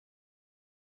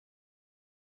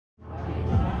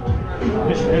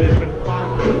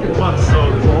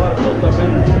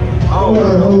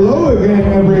Hello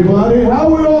again, everybody. How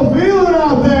we all feeling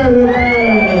out there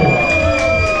today?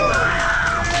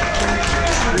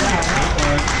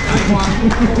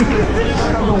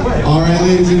 All right,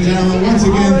 ladies and gentlemen, once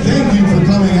again, thank you for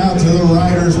coming out to the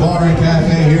Riders Bar and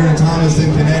Cafe here in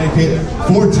Thomaston, Connecticut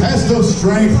for Test of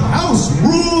Strength House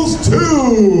Rules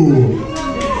 2.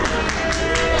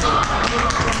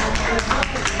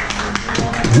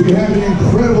 We have an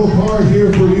incredible card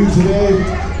here for you today.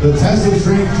 The Test of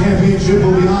Strength Championship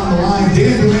will be on the line.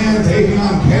 DeMan taking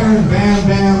on Karen Bam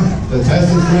Bam. The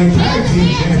Test of Strength Tag Team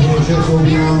Championships will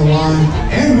be on the line.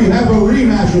 And we have a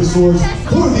rematch of sorts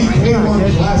for the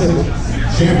K1 Classic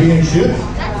Championship.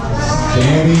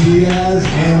 Sammy Diaz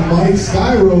and Mike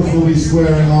Skyros will be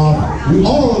squaring off.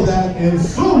 All of that and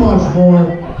so much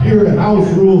more here at House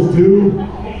Rules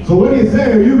 2. So what do you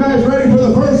say? Are you guys ready for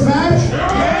the first match?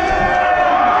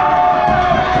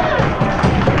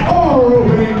 Our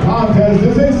opening contest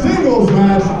is a singles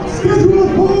match scheduled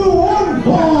for one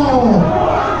fall.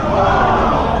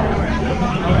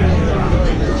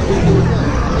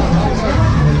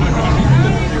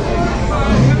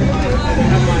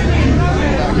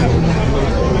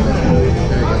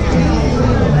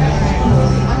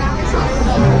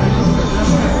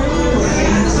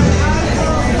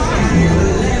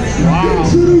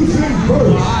 Introducing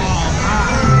first.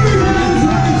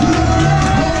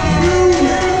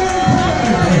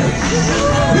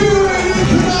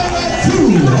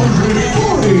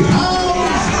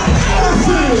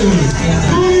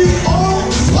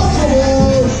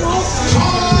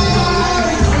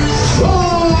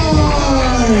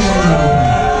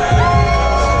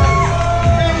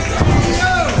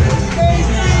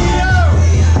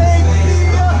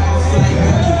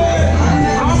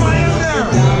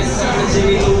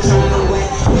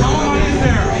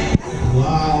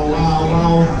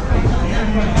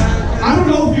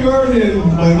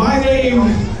 But my name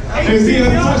is the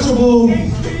Untouchable.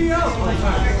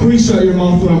 Please shut your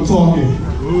mouth when I'm talking.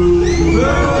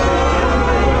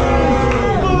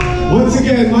 Once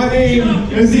again, my name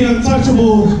is the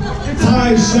Untouchable.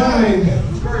 Ty Shine,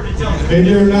 and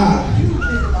you're not.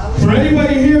 For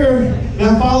anybody here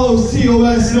that follows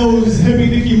TOS knows Hippie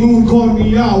Dicky Moon called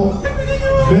me out.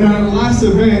 Then at the last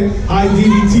event, I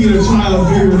DDT'd a child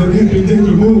here with a Hippie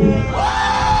Dicky Moon.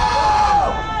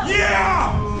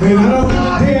 And I don't give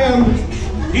a damn.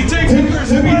 He takes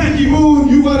Hippie Dicky Moon,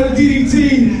 you got a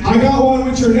DDT. I got one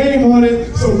with your name on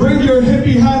it. So bring your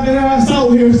hippie having ass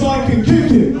out here so I can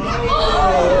kick it.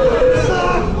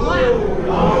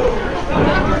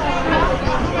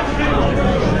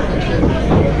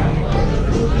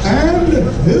 And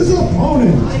his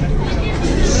opponent.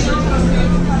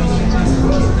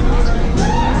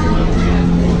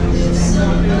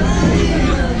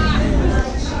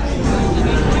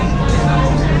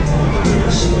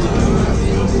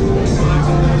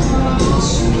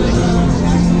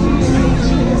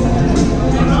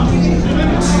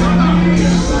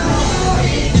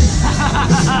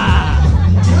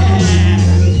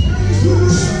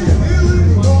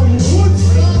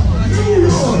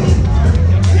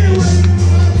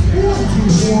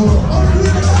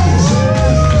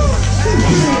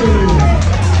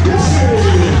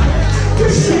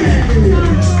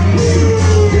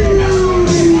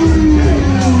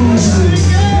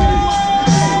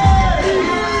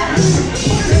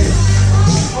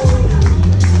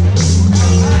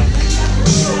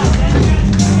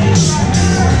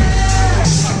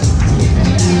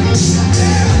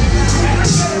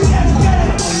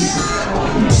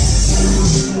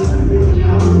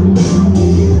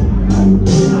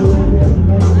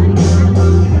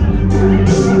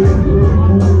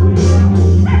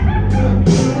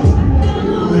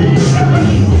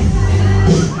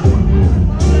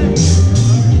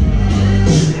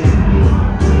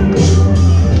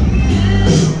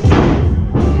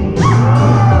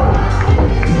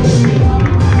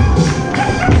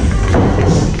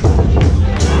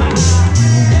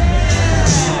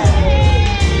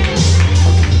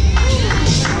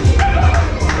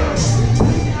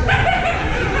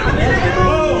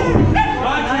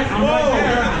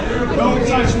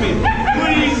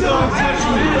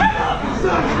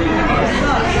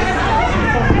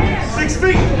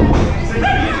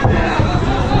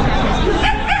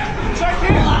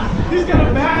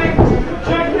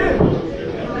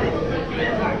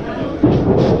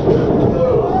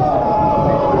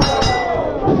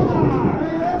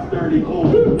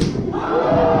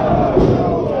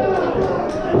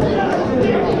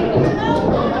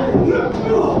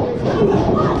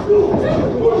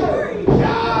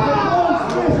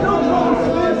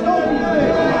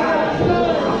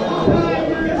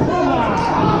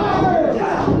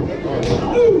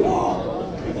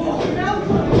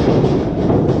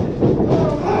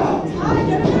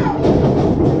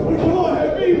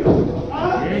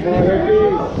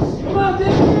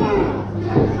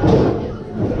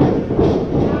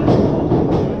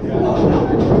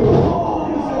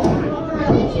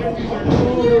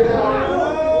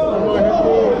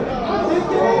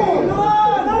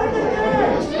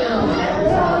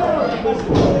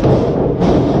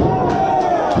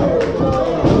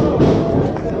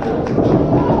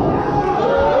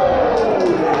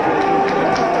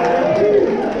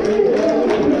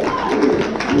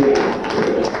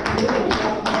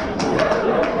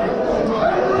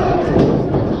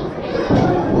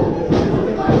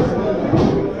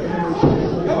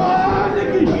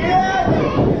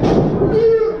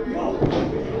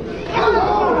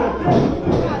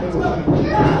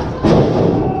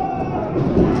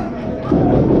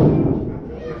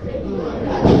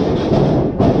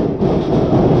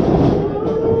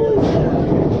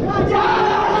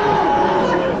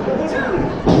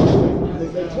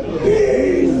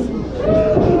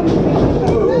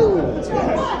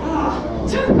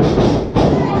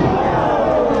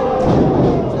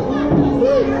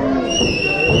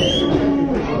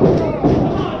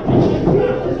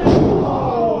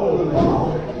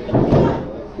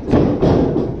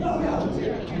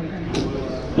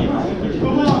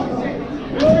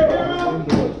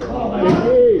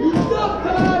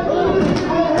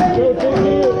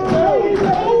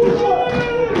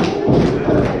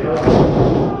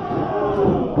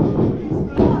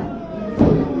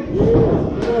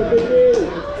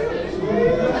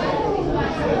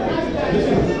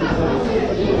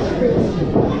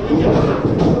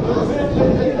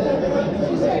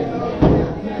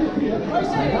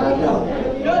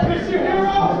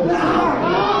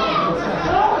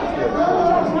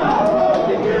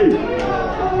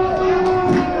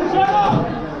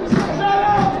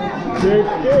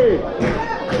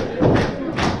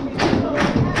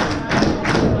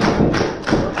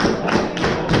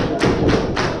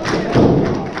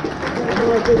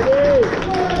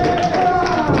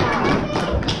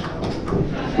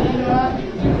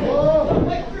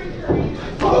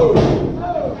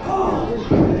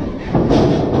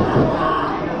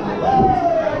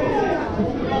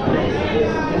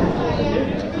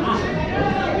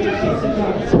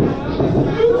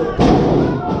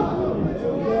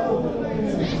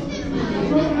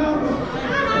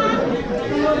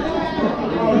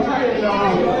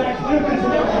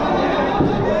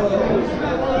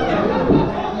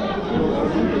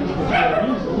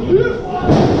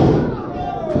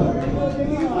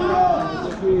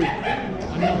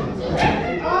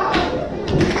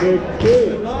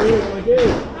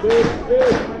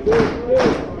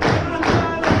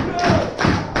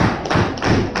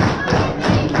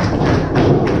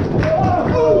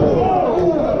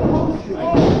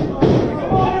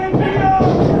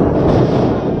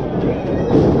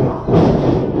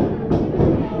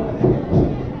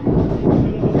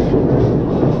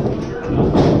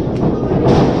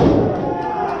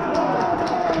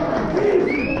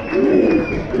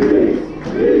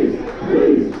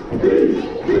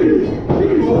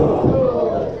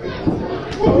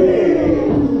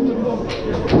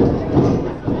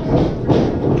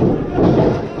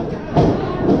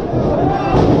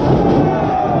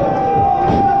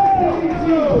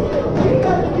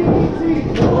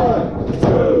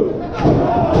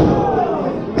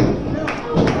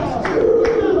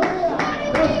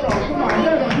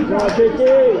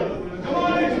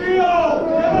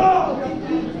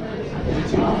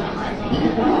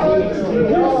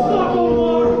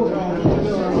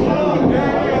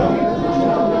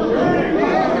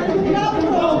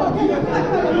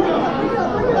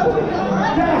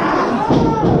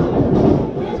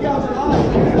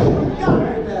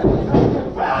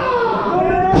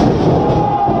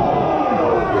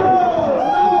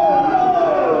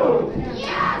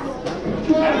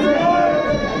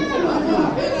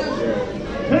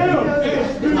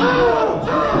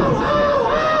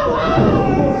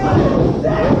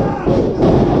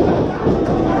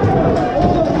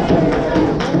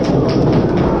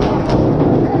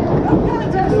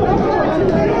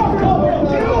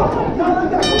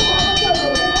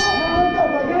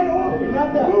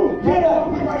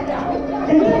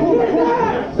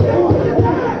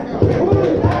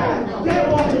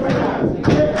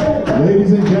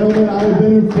 Ladies and gentlemen, I have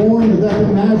been informed that the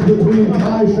match between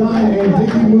Kai Shine and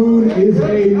Dickie Moon is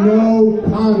a no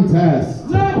contest.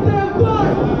 Let them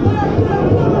fight! Let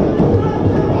them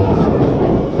fight!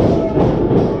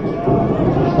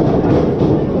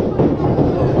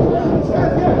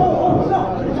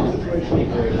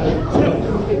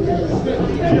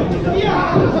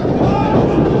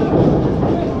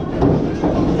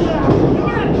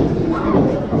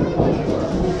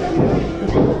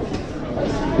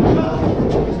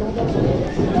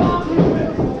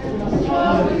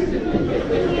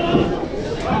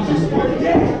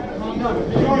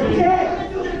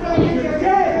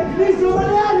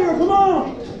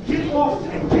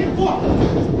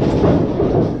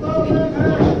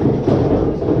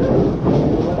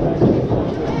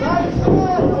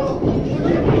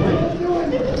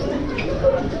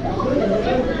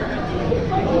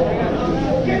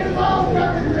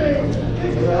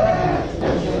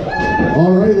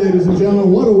 All right, ladies and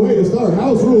gentlemen, what a way to start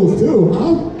house rules too,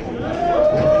 huh?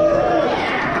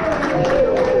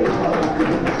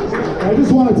 I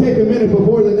just want to take a minute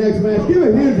before the next match. Give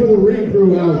a hand for the ring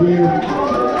crew out here.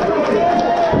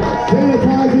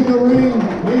 Sanitizing the ring,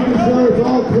 making sure it's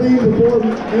all clean before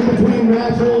in between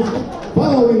matches,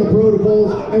 following the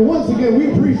protocols. And once again,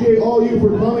 we appreciate all you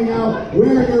for coming out,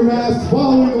 wearing your masks,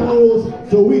 following the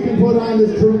rules, so we can put on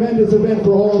this tremendous event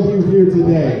for all of you here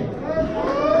today.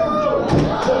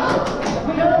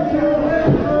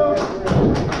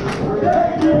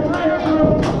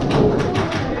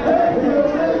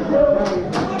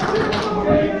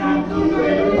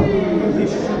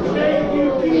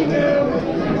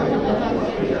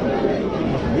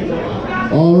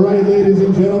 All right, ladies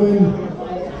and gentlemen,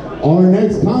 our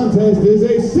next contest is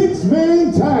a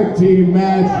six-man tag team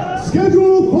match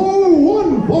scheduled for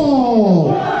one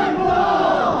fall.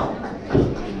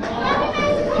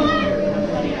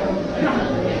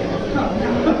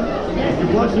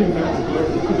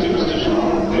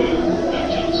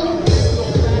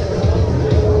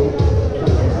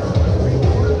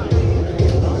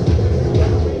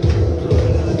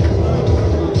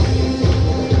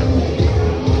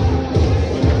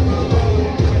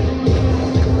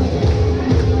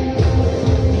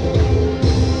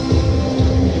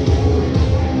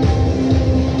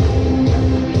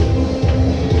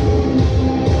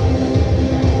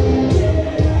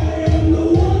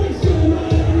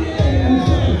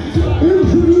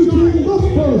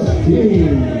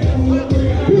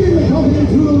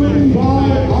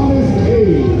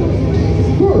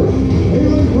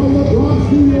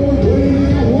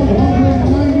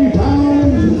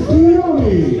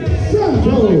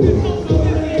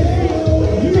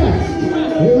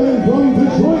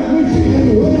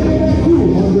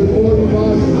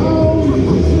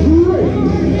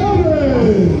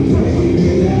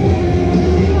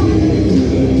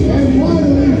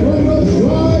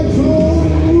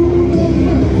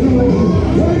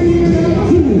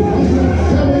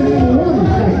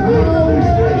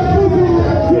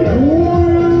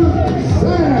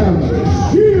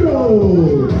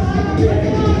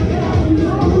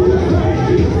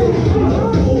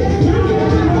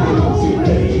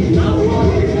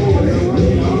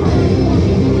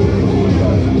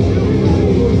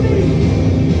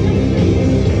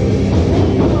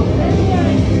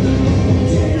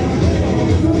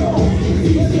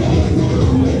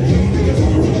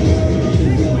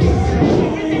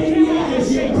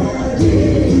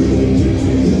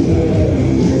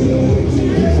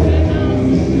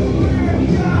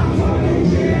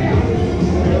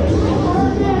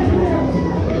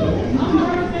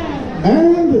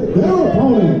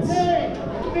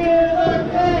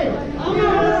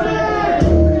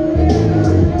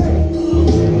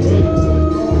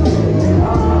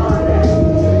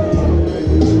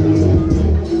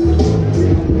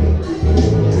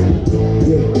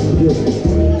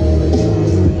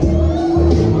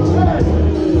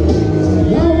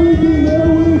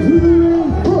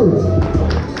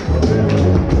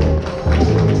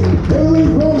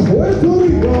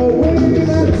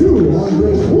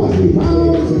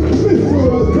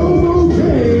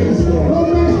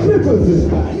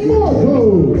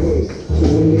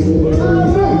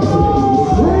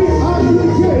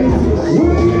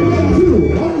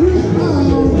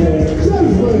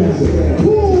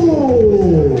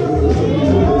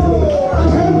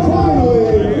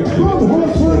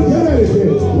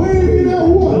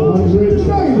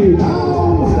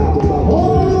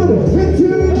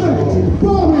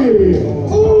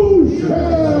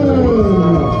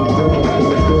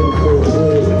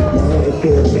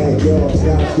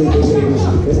 stimulators,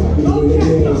 and I be with their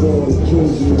hands on the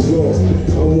Kings of New York.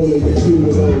 I'm one of the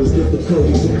criminals,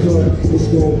 difficulty to cut. It's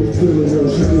gonna be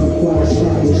criminals. You get a quiet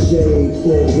spot in the shade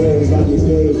for a wave. I get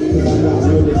paid, cause I'm not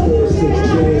really for a 6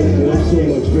 game. And I'm so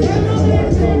much richer. I got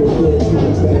a collar bill,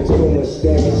 coming back so much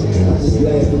stash. I just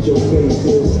laugh at your face,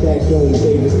 still stacked on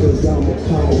David, cause I'm a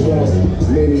pyro.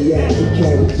 Maniac, the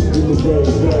carrots, with the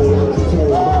road, I was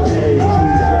told by the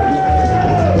OGs right now.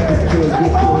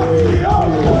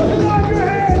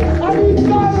 I need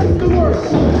silence to work.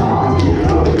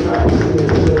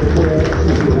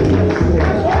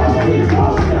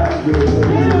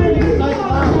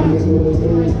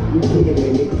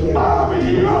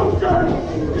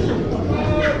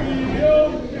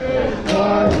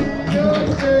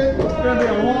 It's gonna be a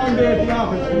long day at the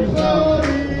office.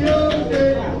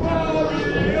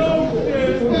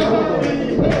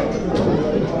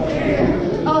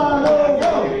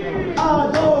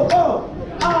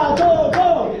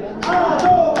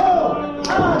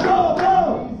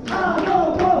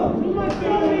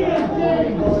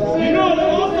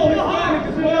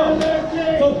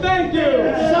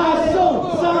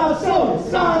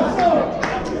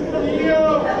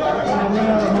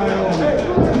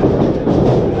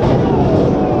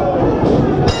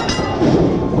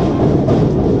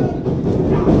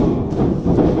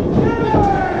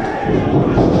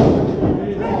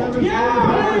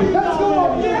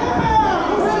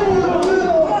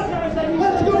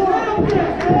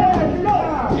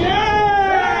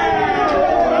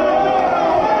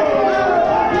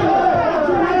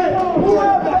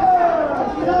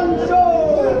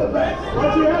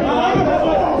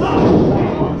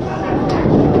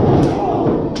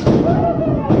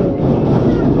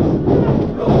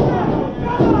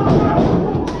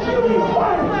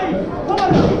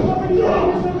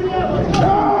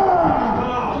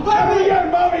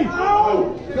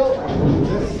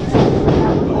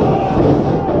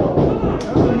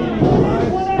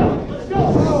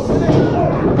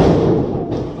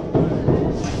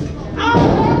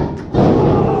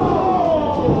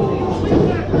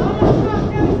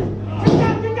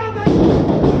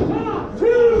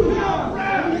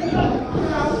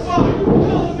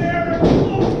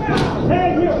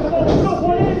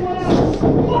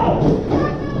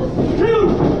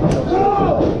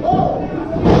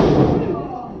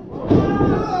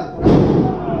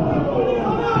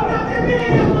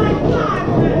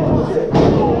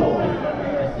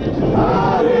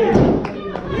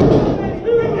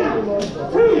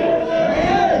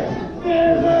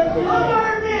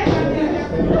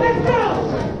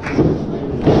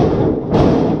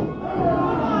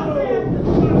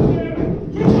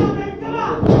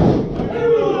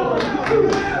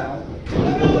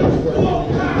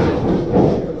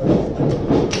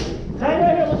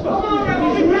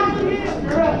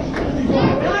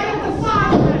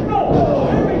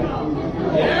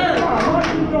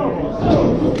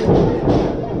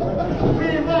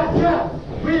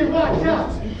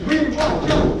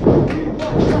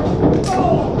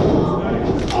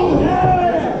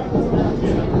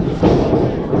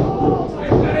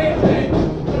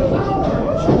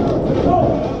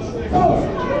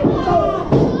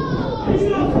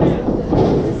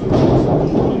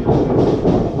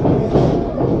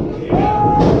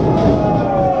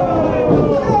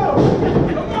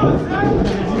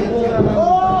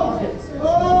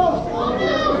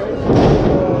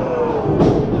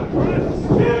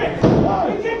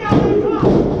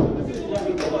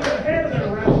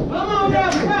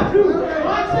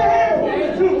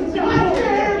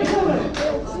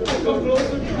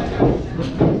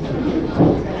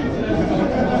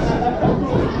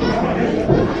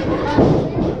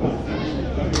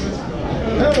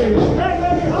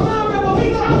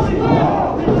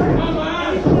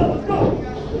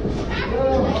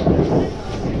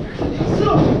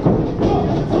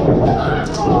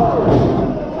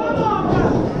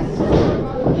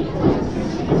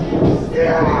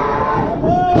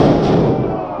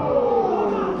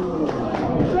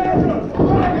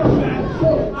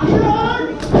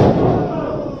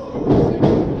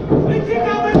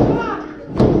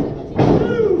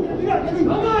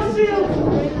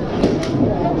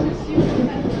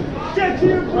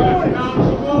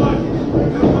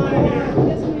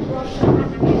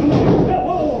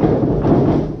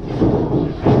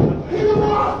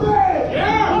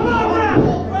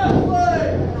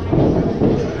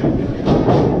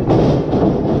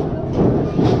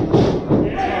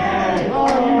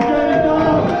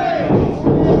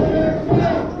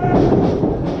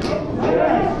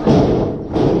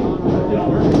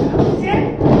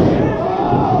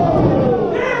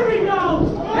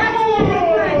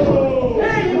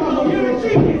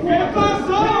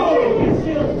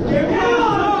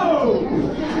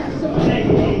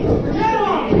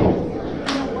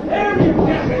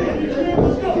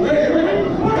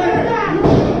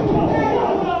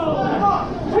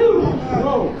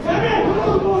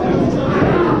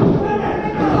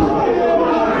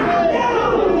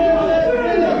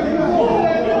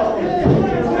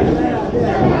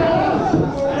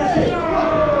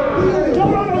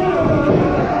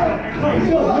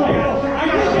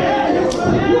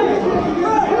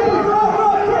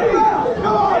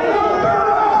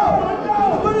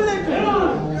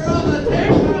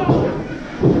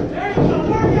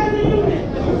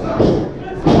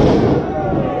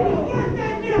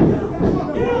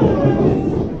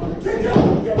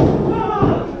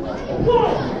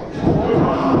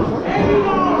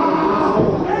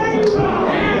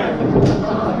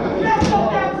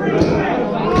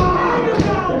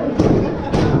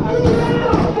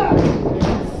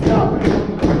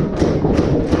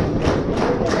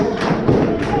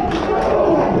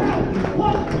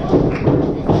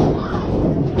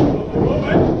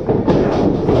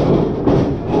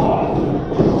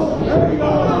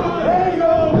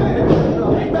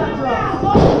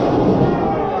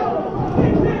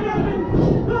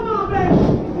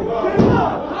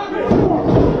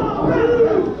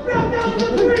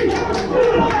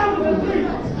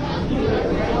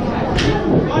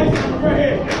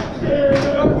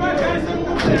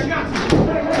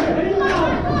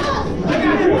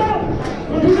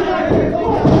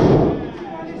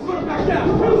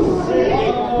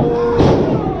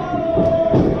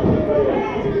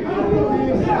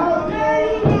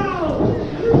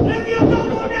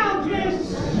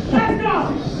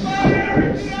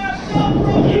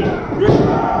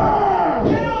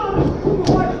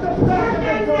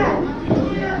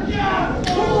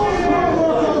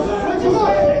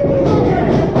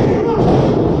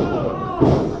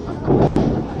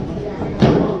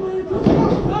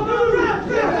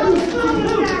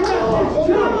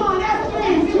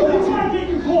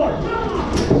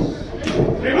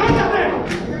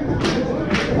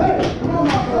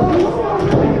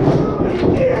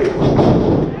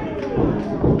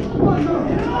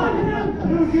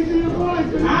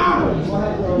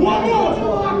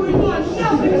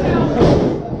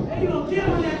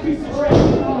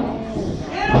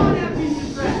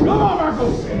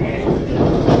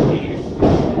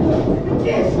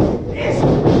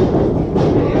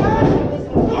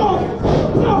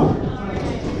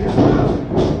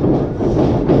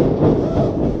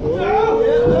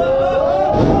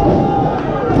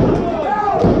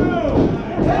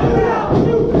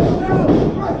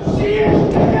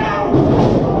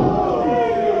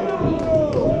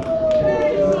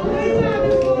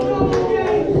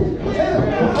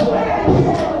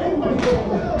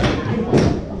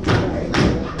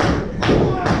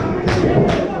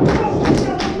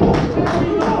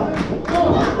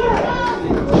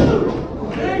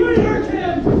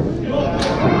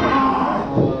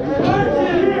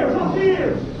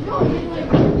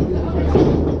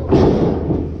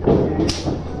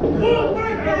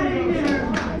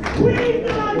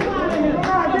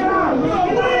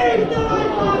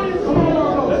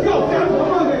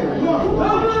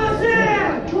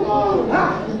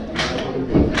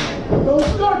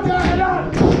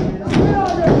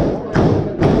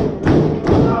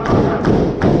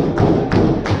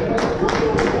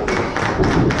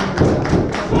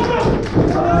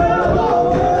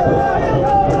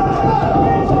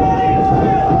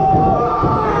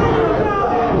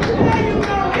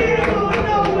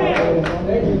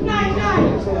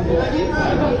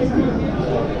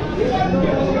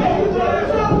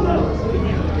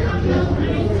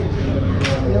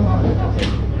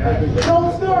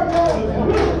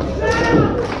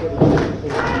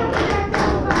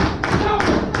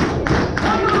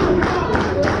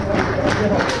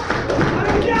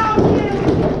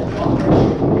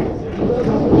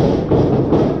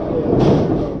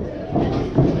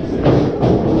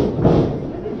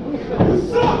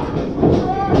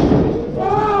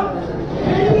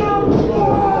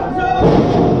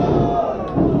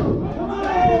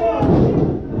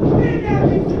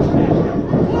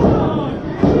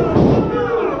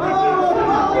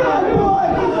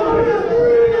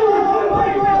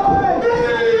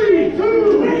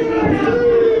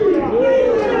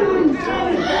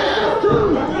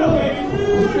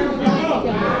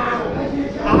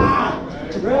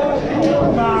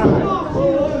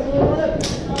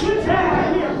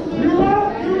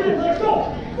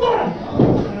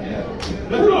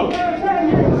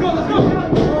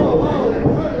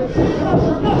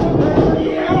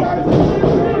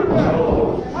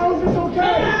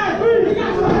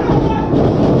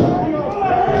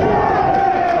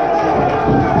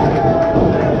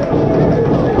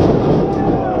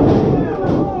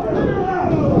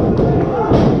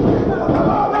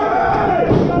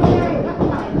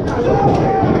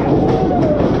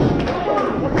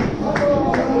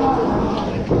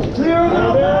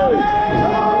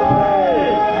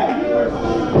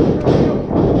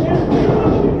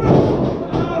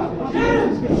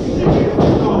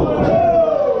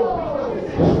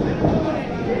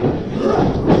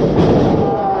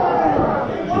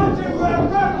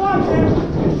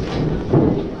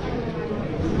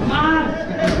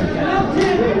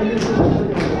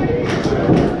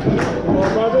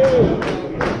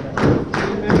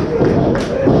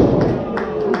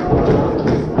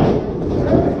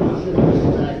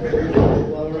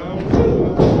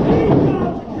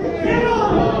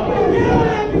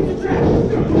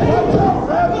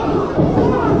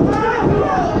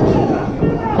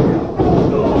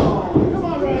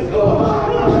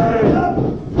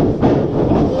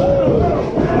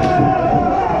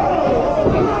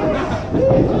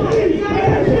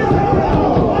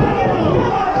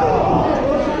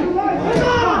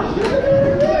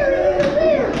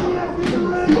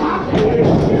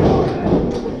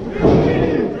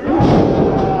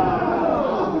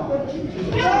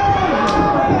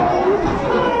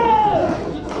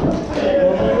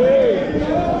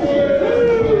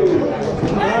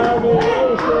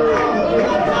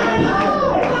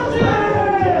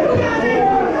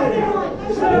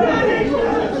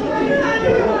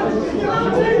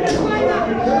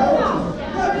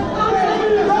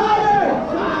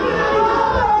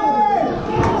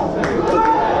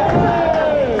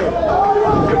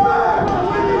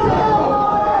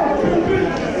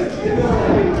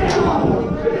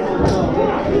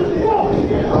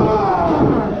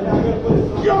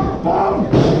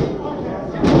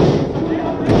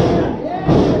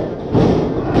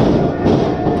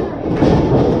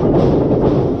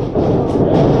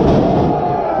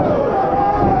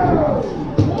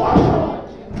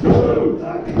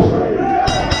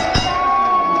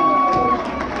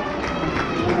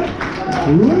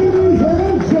 Ladies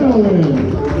and gentlemen,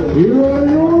 here are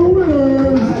your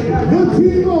winners, the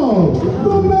team of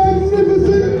the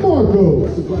Magnificent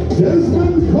Marcos,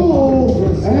 Desmond Cole,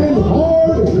 and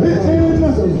hard-hitting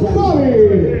Bobby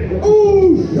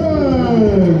Ocean.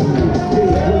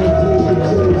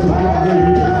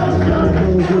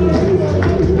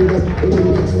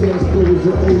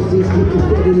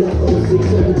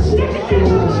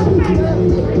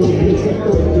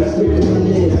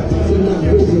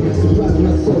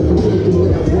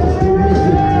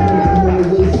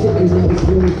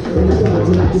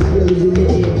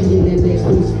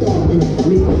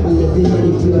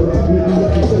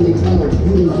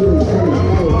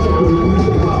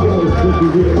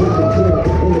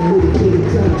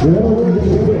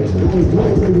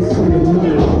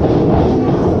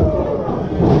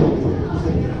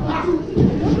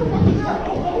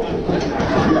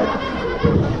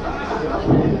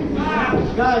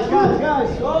 Guys,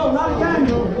 oh, not again.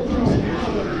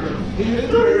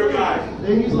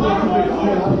 They need to I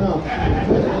don't know.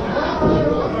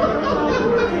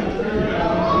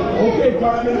 Okay,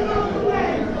 Carmen.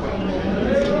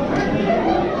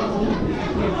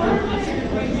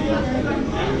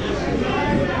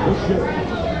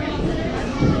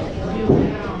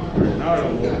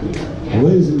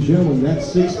 Ladies and gentlemen, that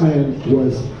six-man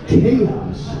was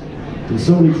chaos. And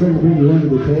somebody trying to bring you under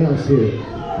the chaos here.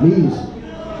 Knees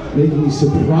making a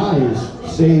surprise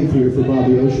save here for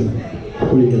Bobby Ocean.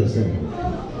 What are you going to say?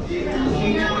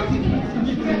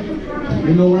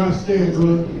 You know where I stand,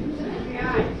 bro.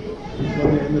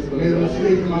 Made a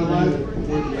mistake in my life,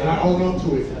 and I own up to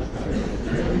it.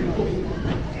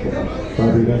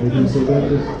 Bobby, got anything to say about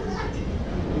this?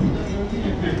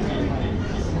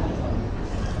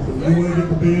 You want to get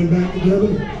the band back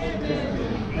together?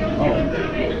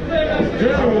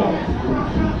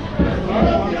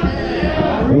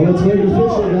 Well, let's make it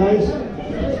official, guys.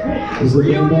 Is the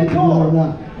band back together or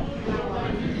not?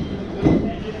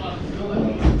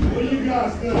 What do you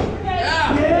guys think?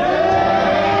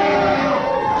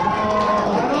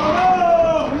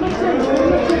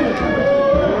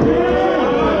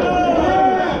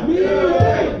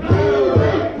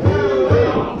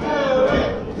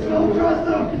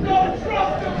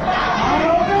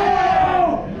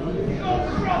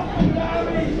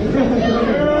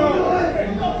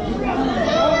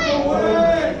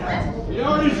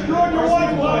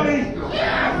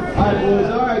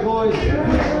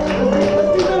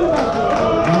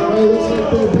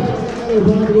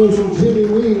 Ocean Jimmy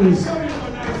Wings. You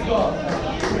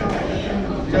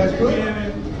guys good?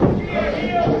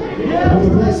 On the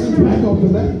passing back off the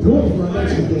back. Good for our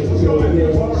next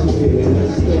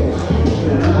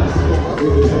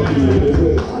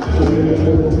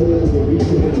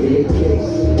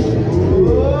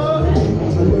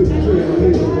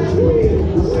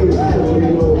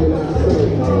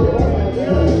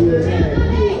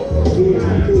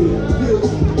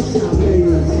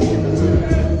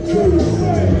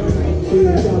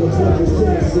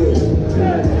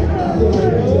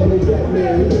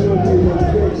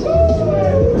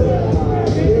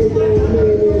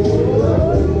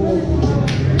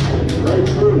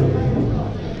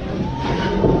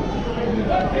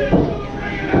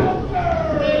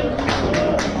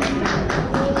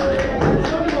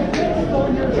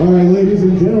ladies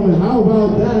and gentlemen, how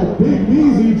about that? Big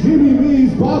Measy, Jimmy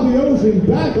Mees, Bobby Ocean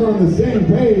back on the same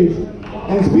page.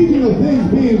 And speaking of things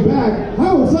being back,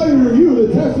 how excited are you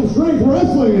that Test of Strength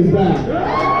Wrestling is back?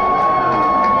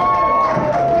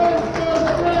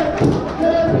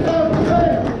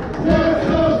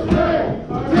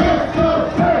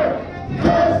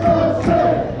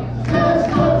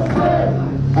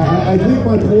 I think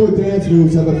my poor dance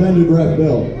moves have offended Ref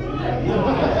Bill.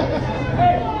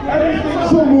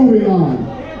 So moving on.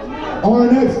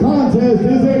 Our next contest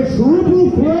is a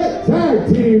triple threat tag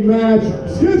team match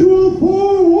scheduled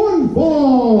for one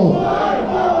fall.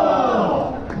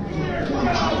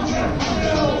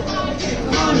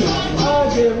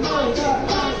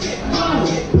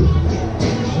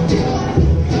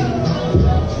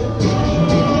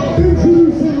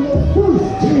 Introducing the first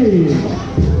team.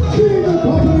 Being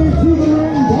accompanied to the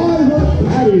ring by the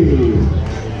Patty.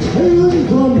 Hailing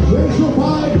from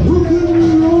gentrified Brooklyn,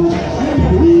 New York, and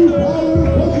blue-collar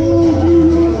Buffalo, New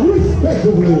York,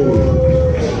 respectively.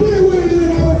 They weighed in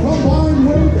at a combined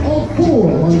weight of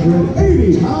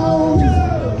 480 pounds.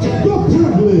 The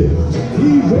Privileged,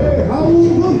 TJ Howell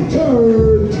III,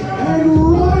 and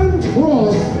Ryan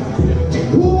Frost,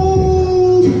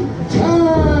 Cold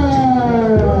Tag.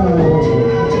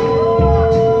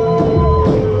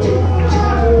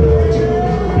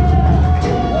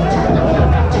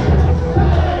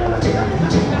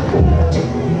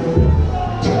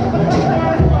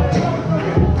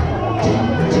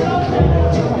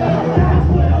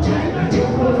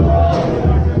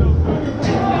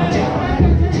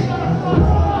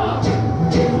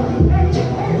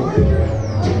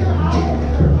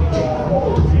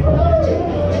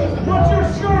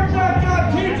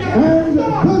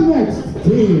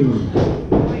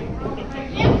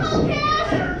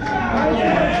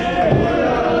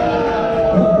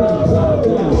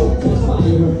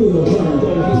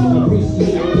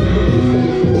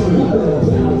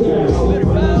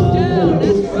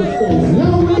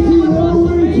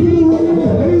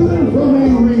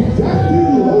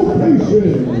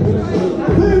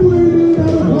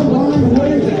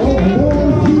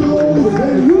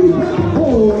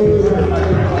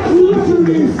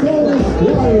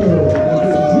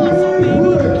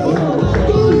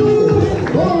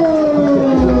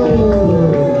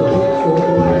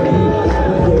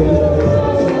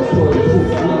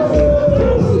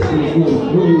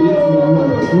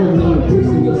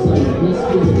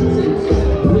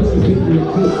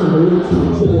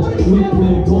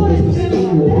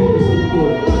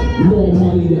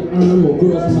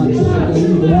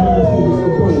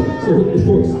 So hit the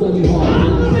book, study hard.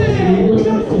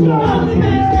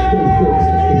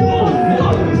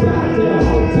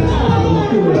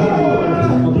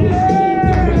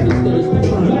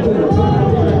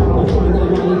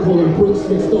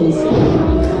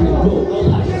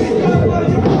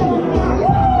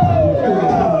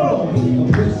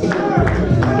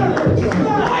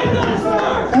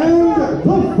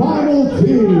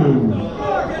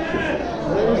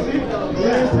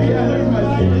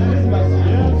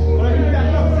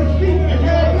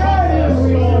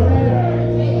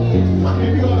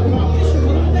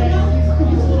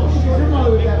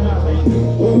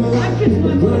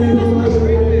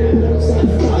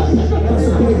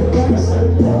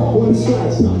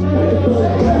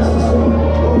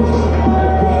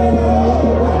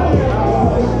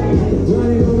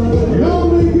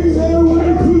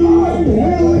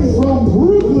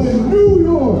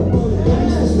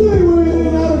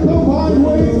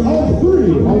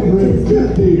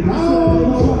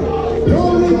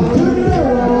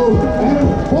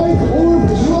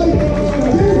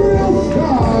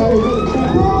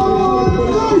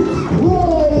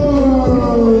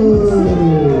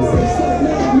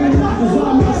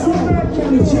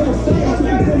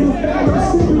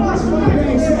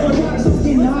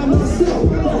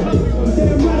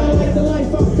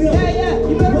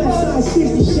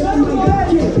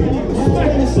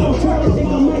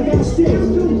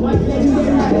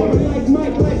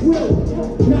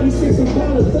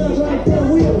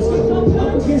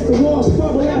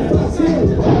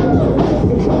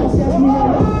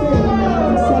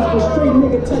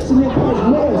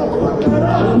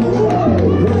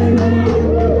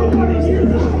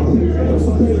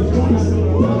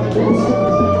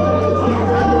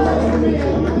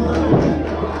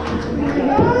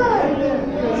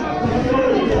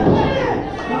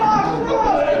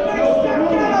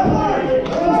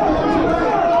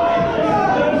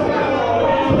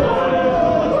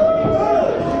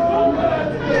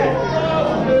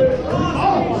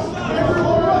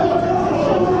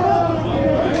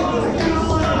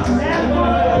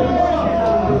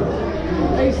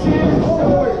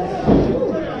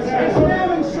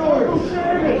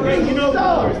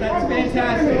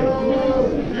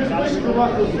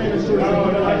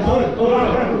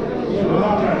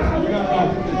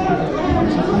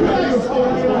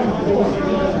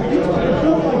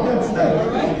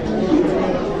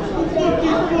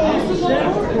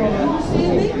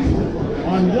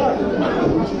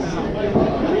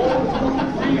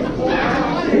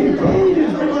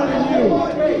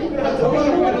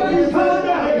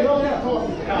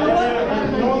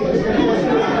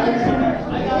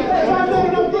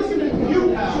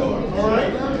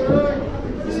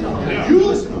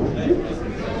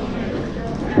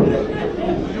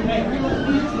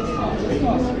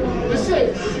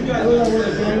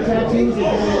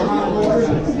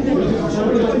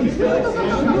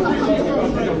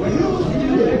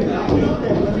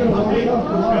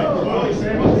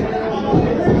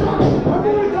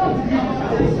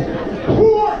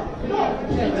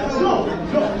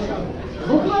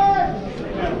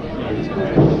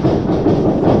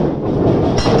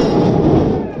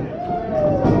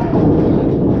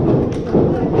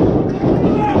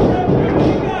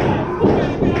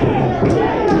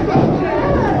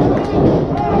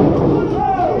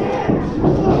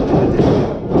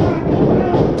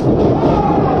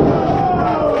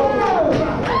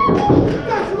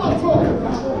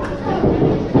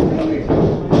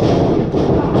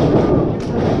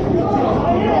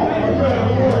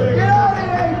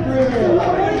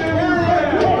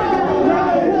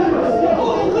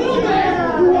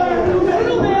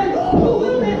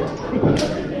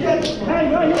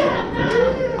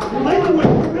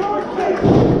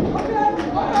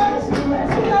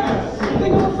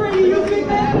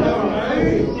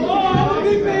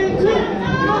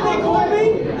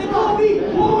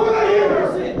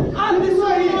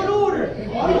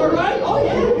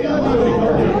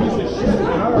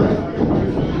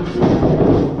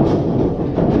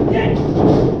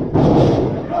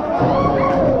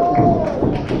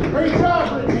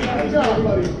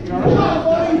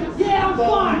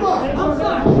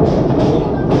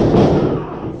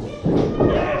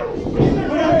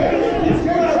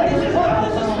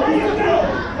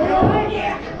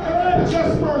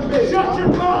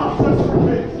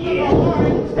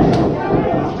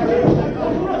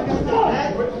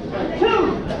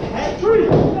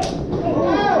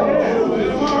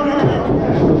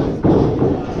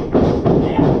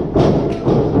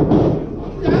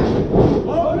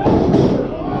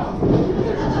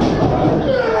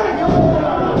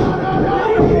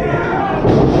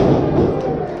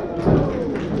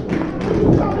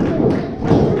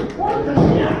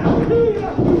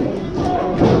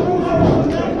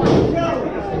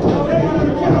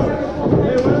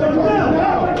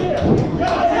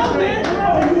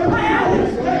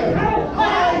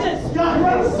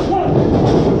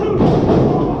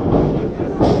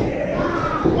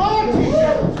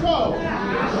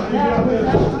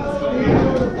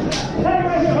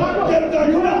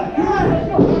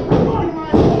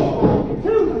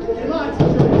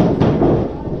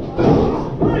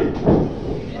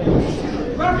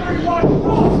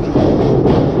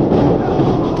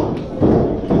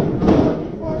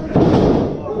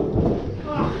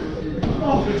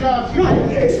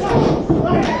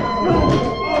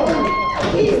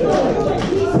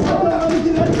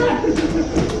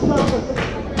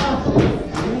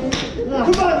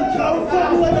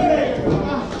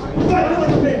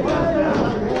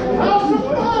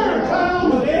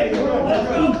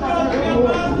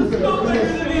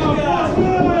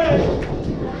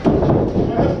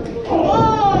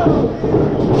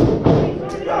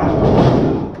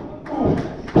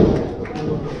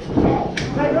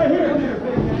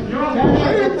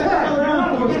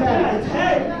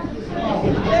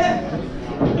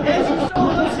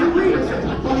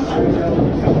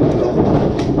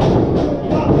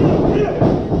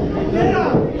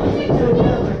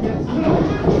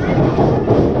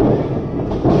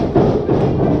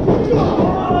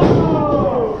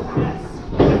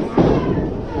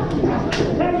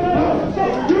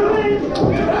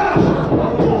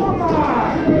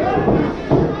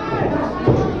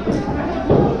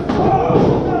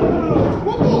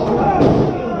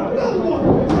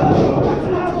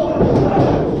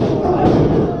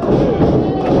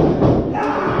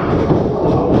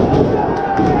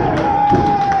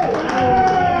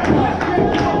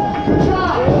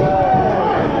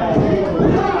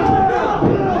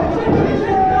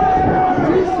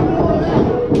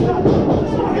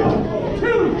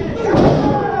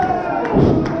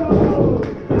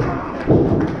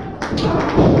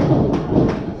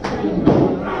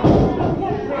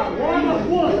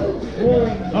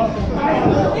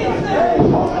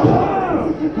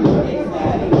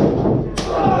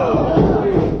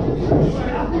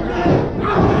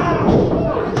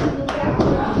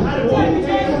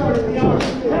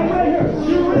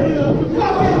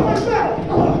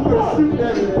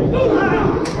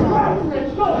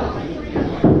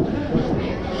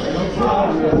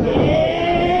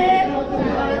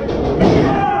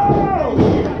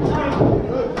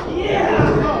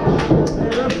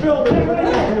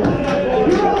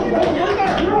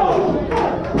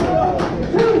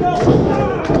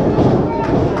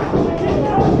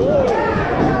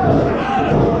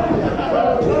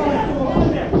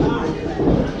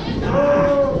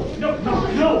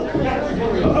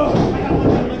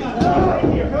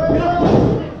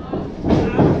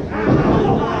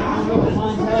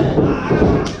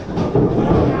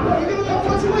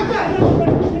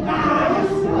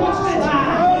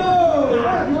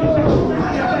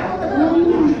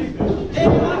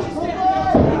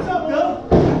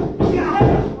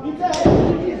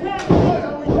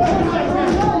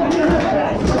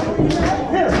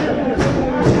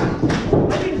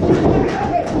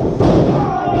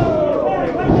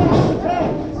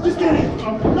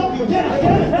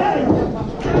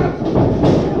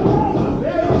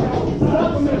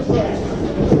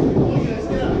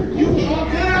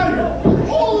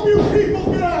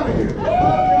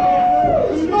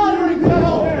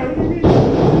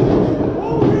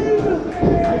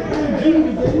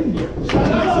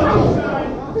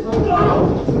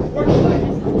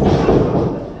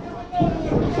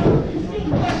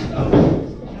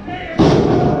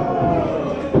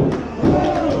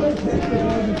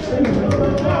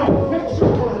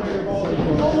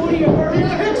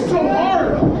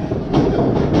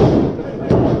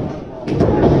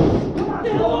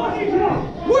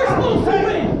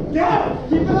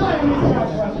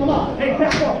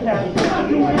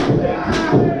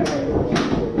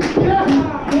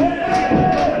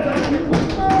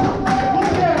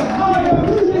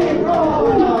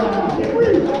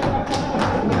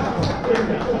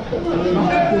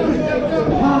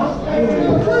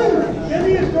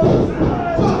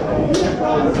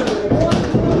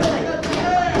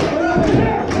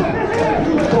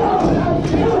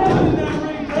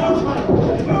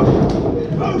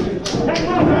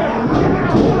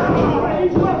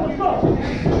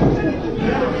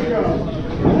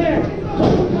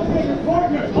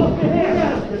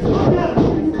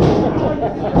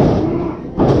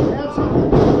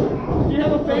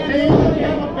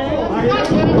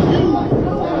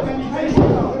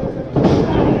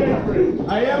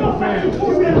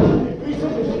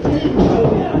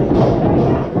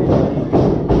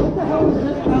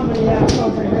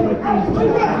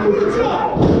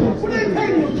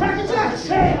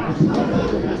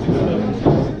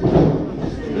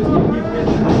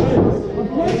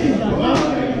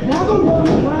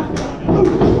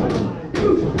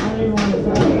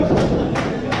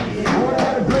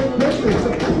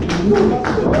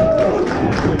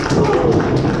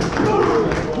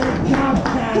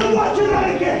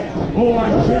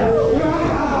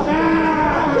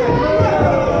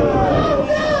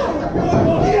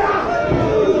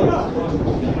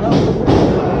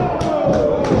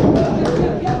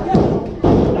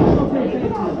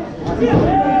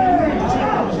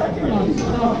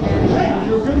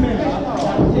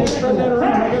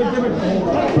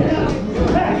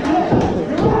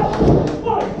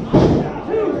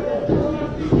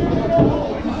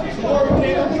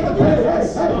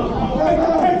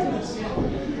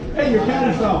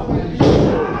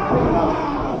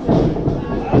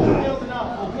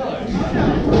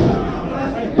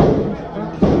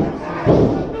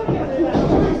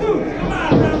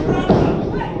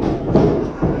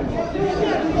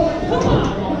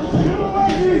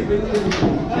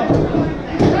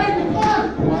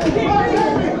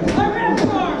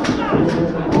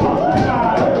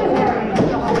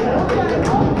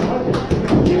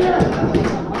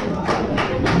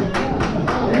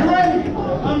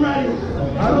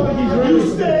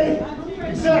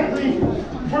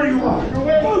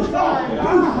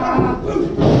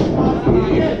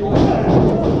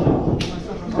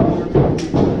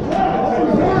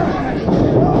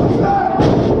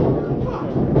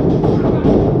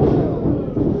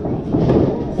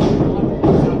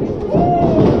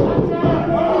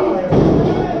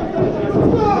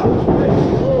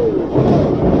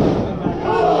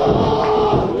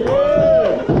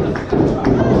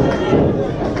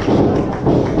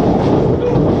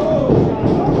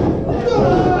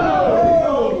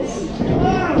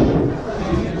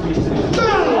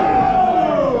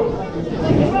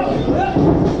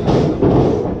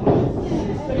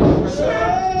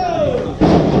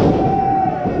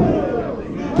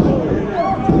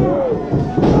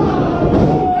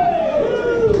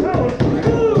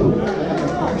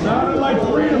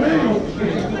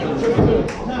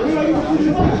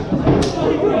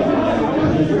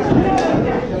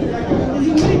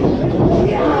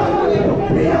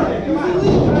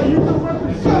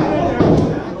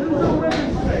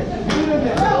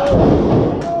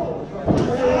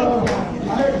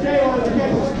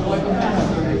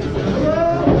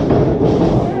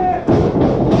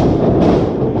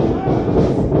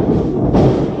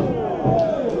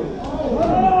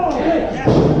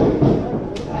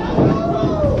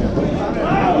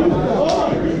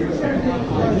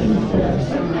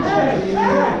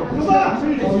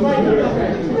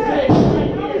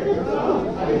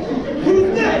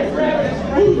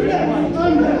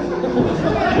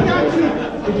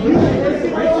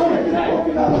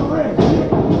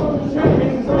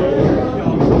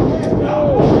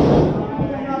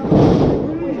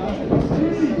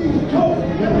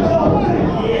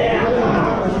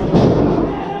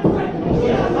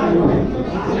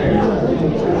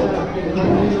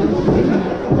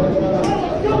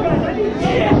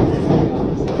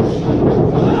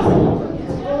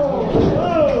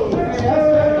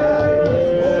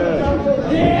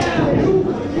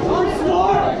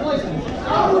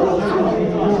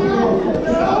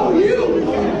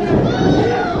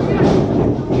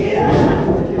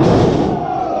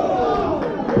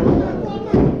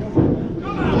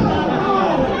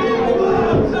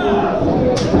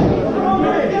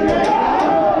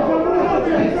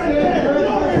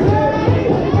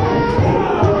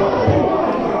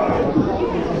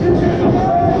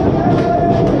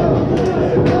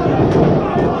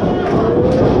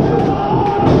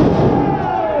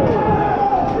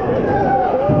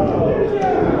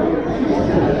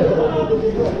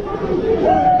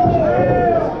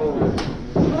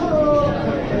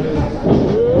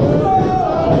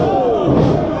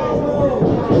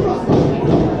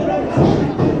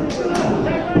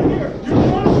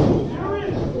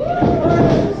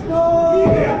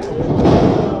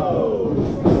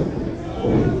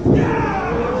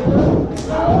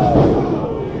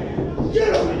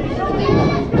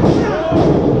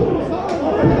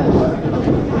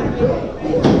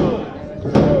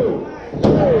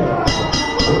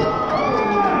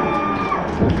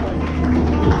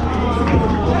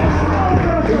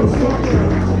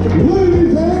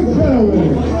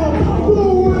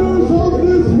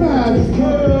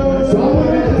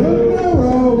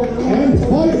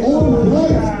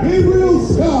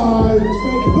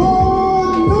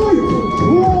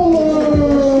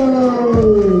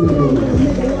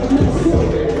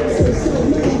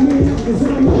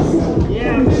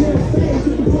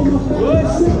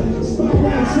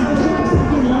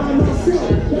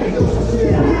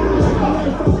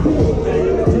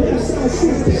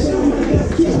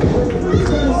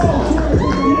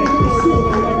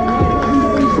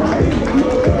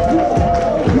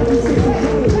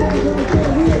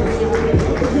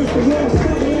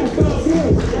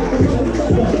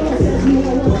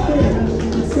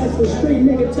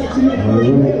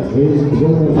 Ladies and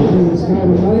gentlemen, the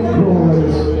Skyros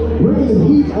Nightcrawlers bringing the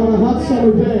heat on a hot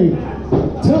summer day.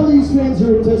 Tell these fans who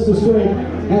are test of strength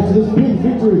after this big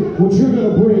victory what you're going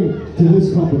to bring to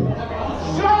this company.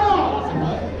 Shut up!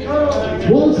 Why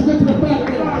don't you get to the back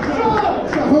there? I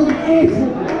heard an answer.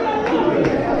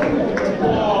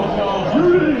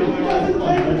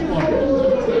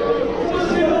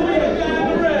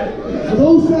 For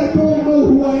those that don't know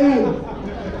who I am,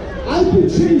 I've been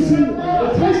chasing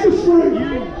the Test of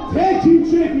Strength Tag Team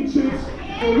Championships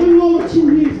for a little over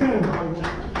 2 years now.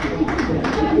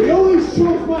 They always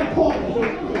chose my partner.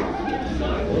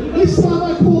 This time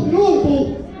I called an audible,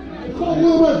 called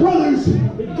one of my brothers,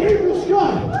 and gave him a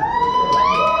shot.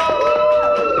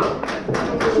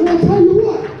 So I'll tell you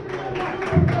what,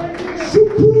 Shook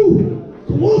Crew,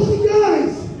 Kowalski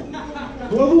guys,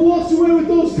 whoever walks away with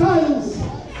those titles,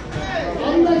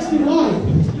 I'm next in line.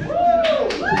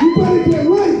 You better get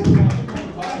ready.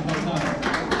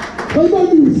 Play my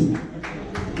music.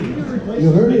 You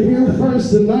heard it here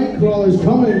first. The Nightcrawlers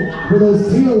coming for those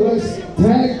TOS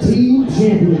Tag Team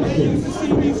Championships.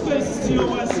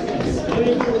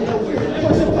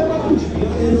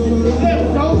 There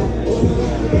we go.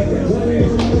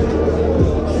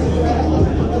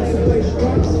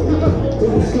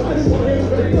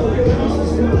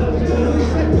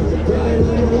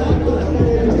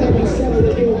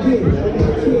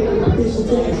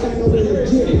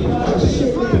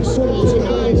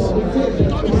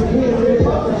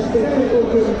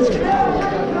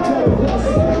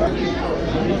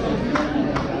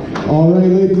 All right,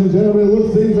 ladies and gentlemen,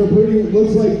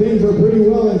 looks like things are pretty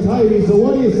well and tidy. So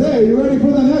what do you say? Are you ready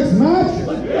for the next match?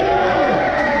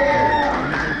 Yeah!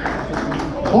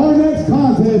 Our next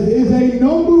contest is a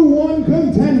 #1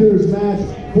 contenders match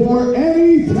for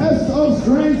any Test of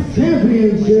Strength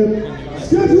Championship,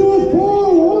 scheduled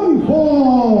for one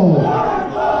fall.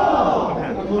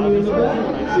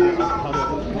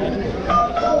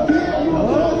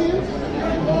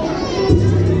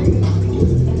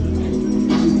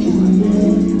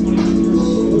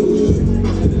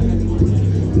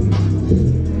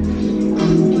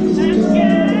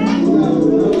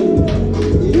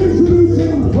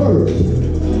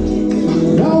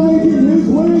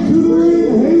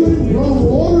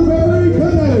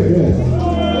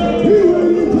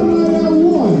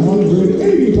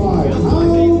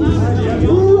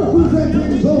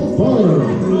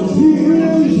 He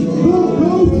is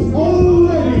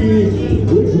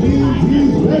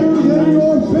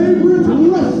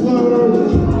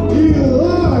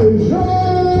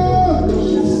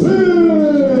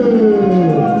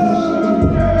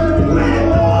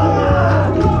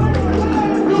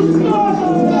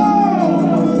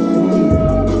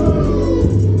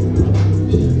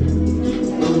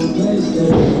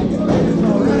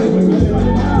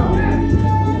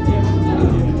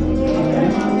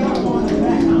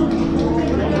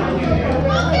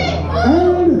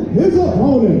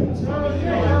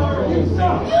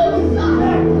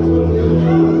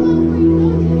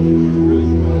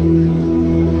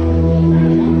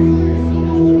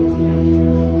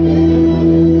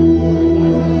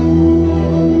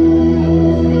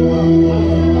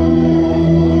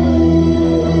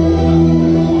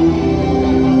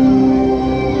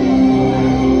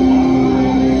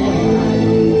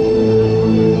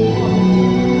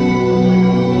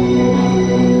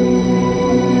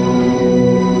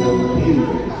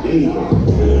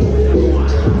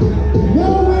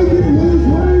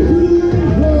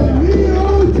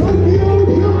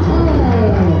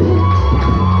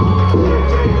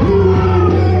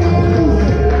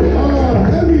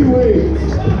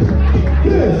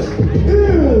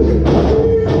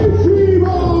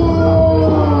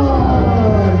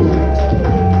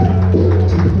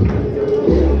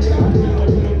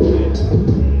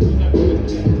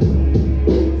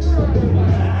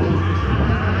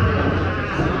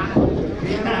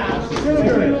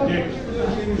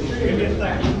this is I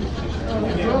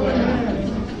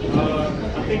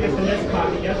think it's the next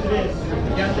pocket. Yes, it is.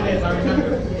 Yes, it is. I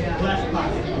remember. Last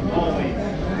pocket. Always.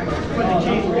 Put the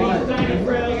change for 80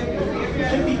 grills,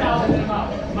 50,000 in the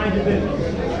mouth. Mind your business.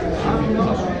 You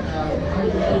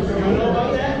don't know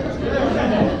about that?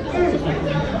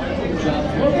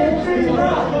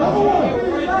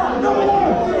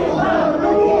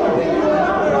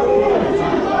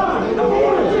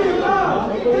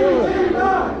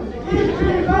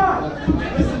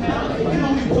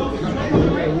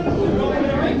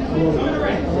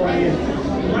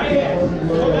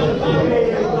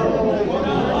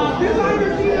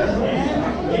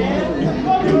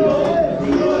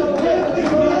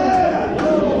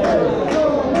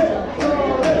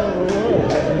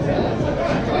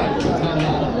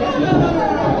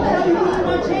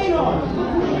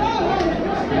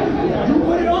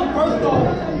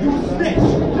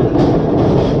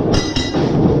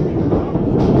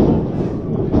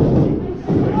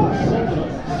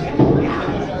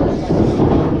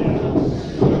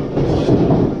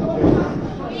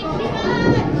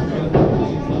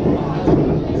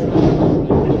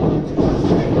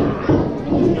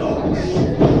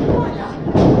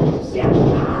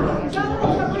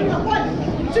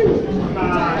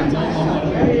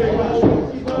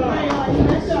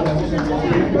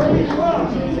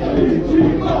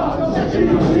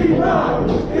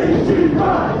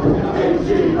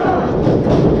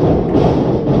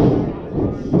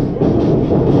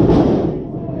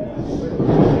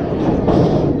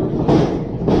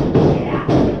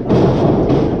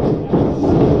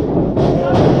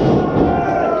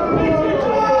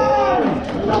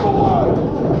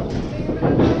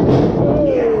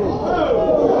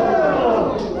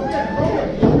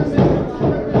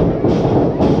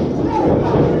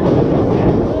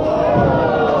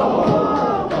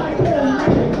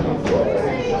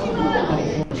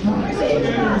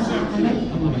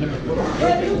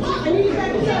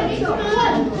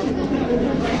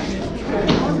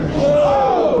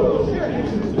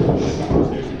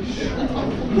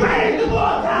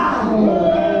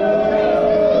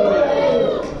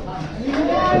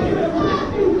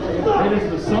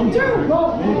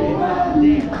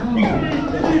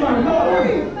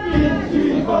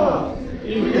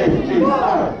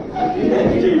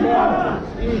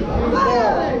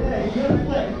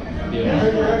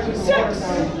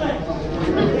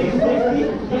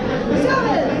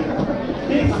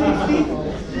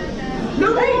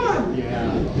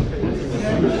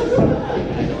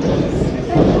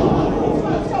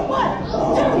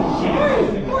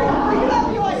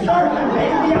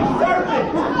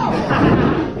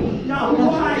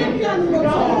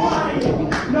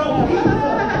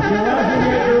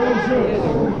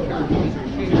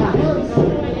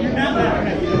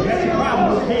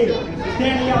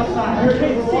 Standing outside. Here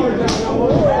takes the water down.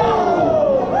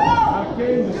 I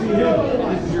came to see him.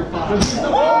 This is your father.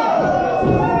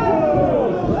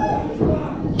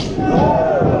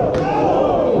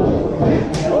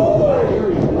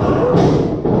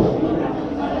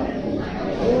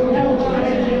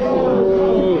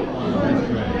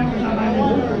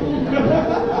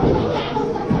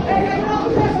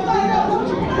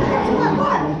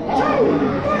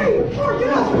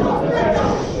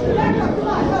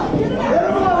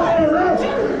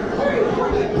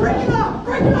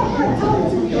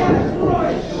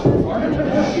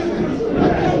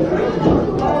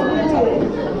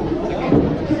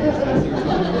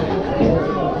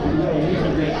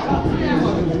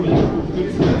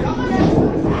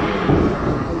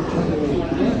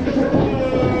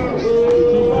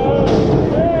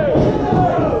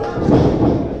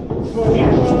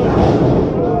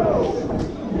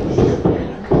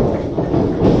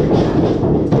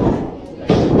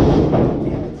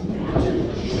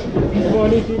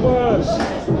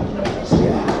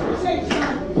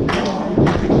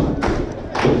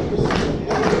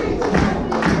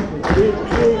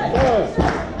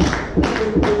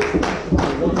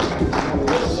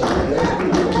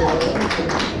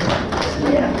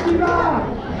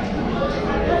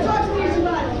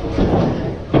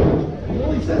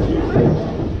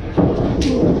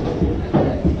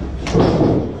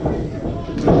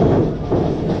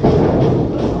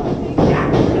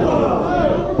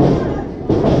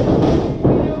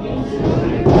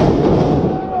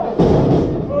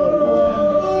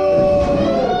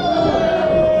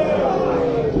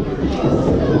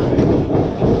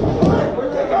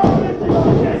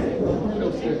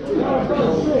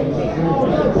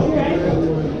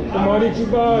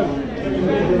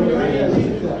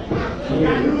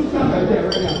 news coming.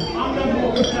 I'm the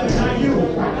more contender, not you.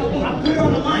 I put it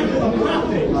on the line because I'm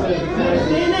confident. You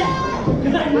understand that?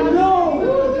 Because I know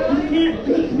you can't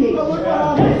beat me.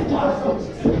 That's tough.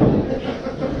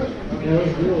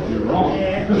 You're wrong.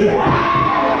 Yeah.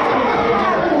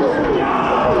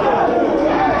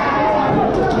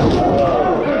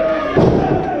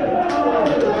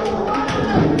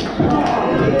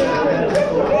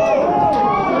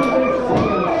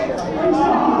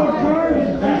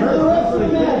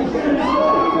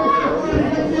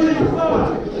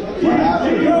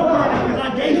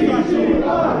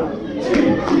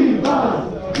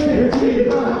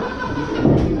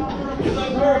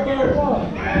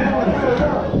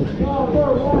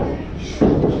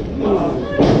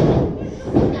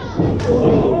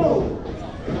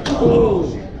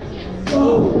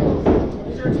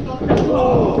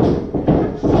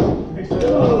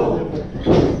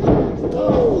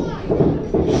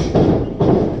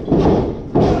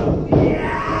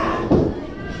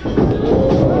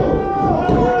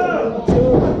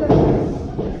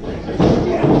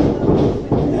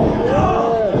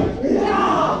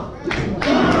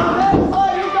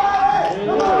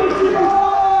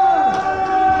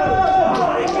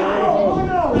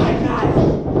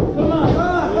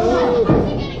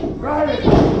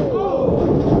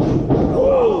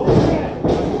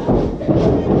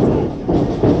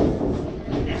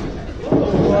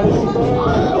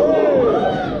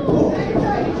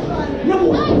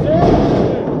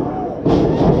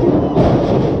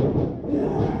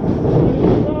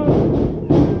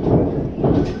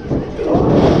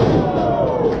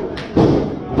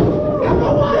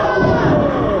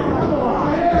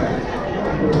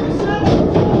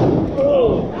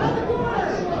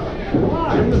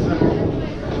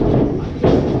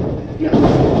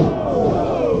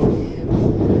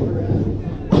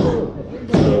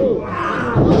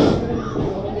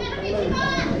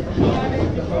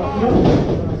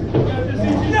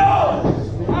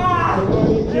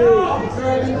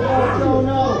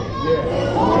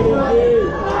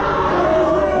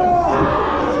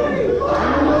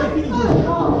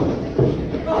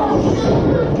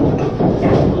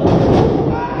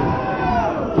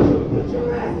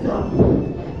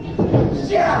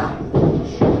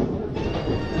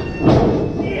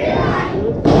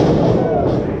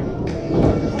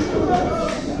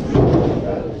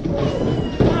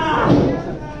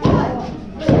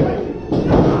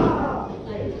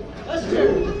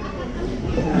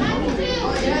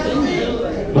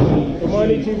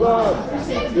 Ichiban!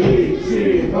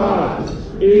 Ichiban!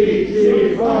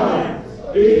 Ichiban!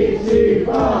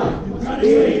 Ichiban!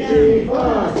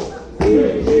 Ichiban!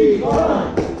 Ichiban!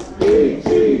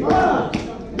 Ichiban!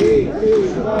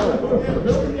 Ichiban!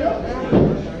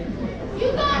 You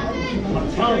got it! I'm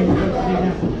telling you what to do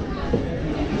now.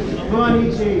 Come on,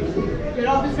 Ichi. Get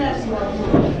off his ass, you are.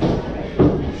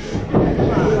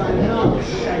 Come on.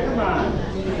 Come on.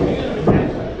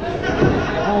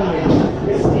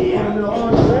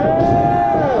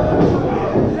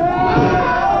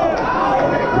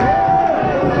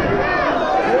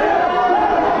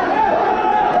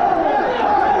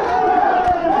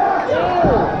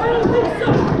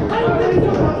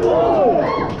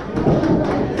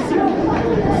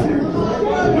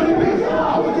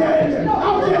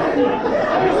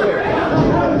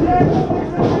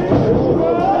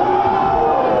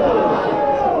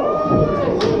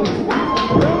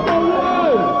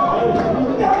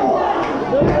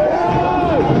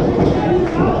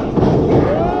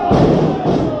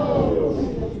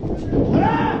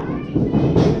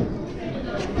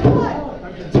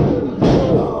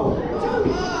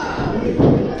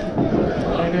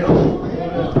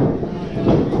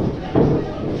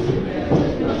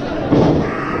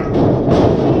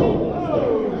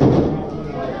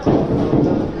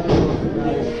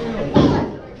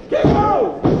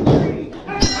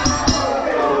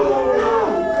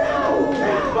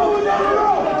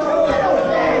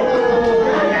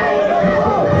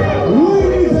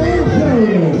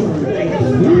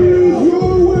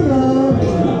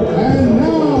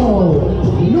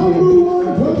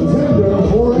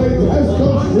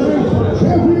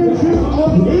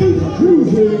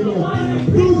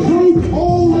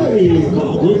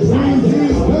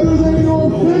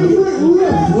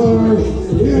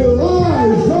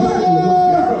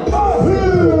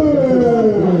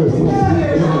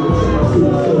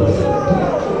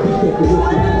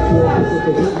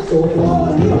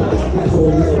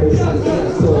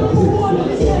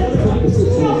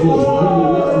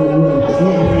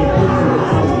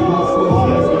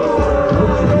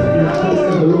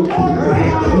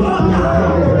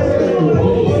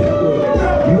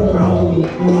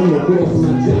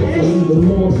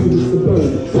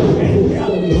 firm. So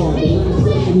study hard. The last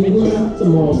session you run out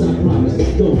tomorrow's, I promise.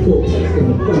 Don't go testing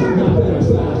the firm. Now better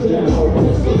bow down.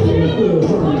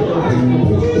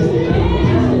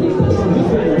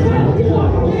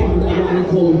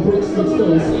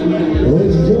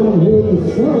 Ladies and gentlemen, here at the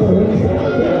firm,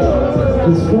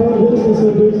 as far business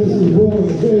and business is wrong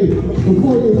to say,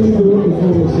 before you leave the ring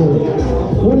for me, sir,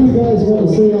 what do you guys want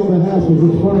to say on behalf of the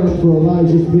firm for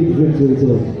Elijah's big victory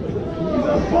today?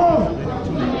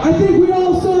 I think we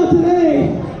all saw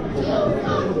today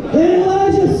that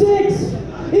Elijah 6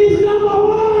 is number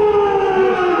 1!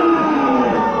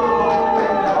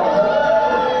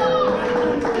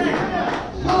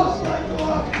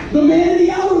 The man of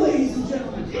the hour, ladies and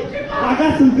gentlemen. I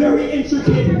got some very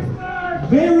intricate,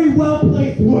 very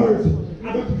well-placed words.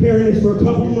 I've been preparing this for a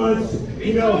couple months,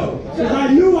 you know, because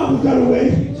I knew I was gonna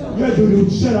win. You guys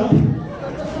dude, shut up.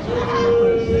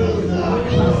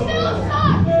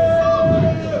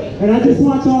 And I just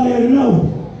want y'all here to know.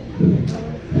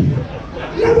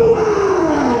 Number 1!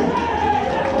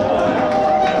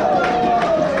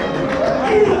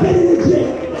 Ain't I been in the gym?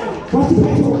 Watch the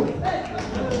petrol.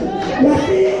 That's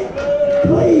it.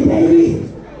 Please, baby.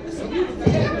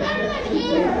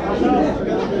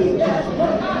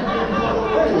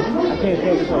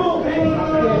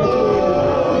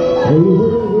 Well, you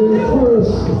heard it here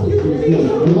first.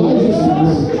 Elijah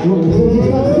 6. He's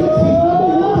got 6.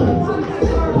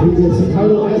 He gets the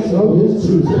title match of his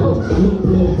choosing.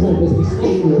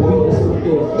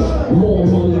 More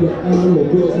money to earn, the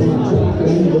girls in my track,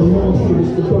 and even more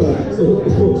students to burn. So hit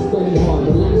the book, study hard.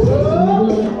 The last session you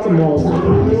run, tomorrow's I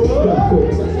promise. Don't go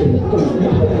testing the firm.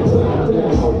 Now better bow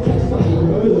down. Test something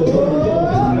good.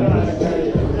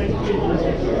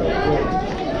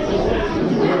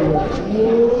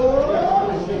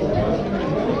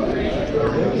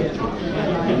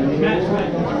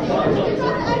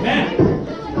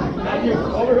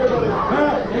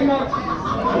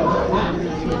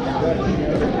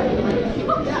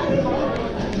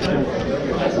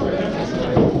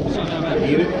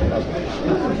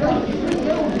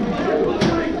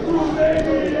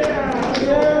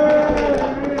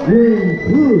 Ring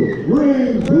crew,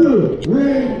 ring crew,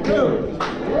 ring crew.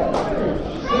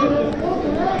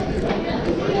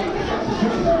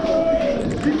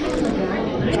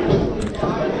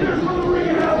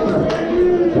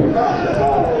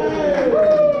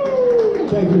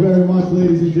 Thank you very much,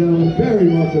 ladies and gentlemen. Very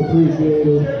much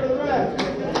appreciated.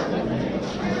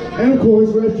 And of course,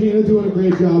 Regina doing a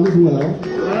great job as well.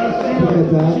 Look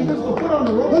at that.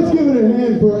 Let's give it a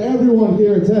hand for everyone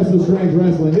here at Tesla Strength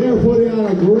Wrestling. They are putting on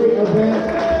a great event.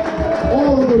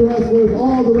 All of the wrestlers,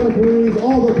 all the referees,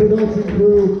 all the production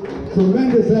crew.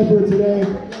 Tremendous effort today.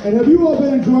 And have you all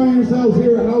been enjoying yourselves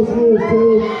here at House Rules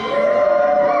too?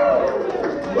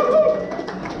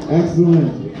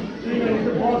 Excellent.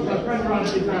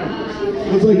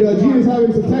 Looks like Gina's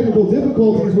having some technical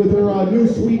difficulties with her new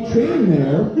sweet chain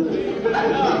there.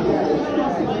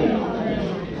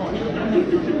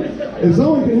 If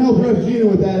someone can help Ref Gina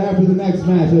with that after the next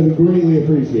match, that'd be greatly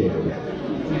appreciated.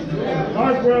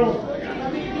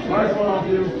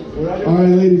 All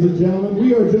right, ladies and gentlemen,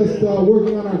 we are just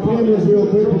working on our cameras real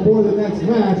quick before the next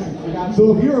match.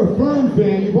 So if you're a Firm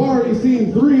fan, you've already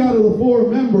seen 3 out of the 4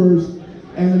 members,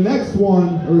 and the next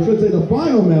one, or I should say the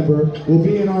final member, will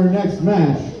be in our next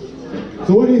match.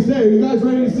 So what do you say? Are you guys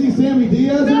ready to see Sammy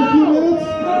Diaz in a few minutes?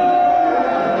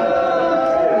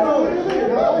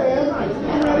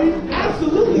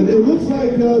 It looks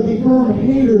like the Firm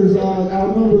haters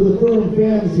outnumber the Firm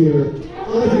fans here.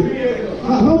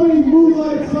 How many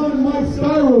Moonlight Sun Mike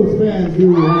Skyros fans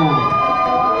do we have?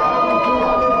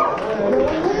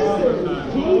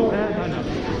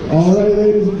 All right,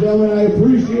 ladies and gentlemen, I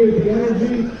appreciate the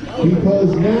energy because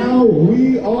now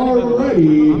we are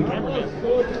ready.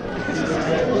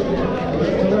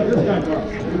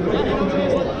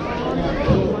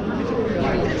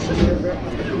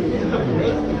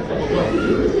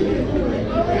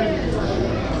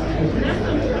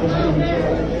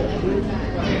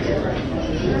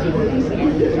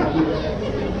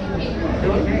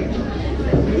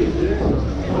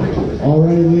 All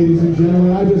right, ladies and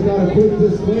gentlemen, I just got a quick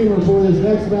disclaimer for this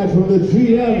next match from the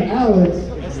GM, Alex,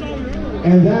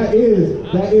 and that is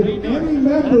that if any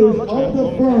members of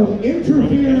the Firm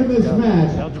interfere in this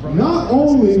match, not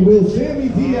only will Sammy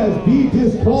Diaz be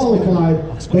disqualified,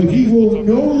 but he will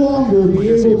no longer be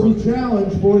able to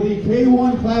challenge for the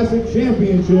K1 Classic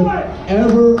Championship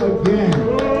ever again.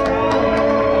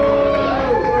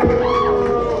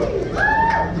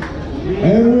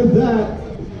 And with that,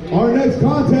 our next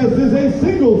contest is a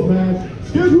singles match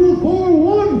scheduled for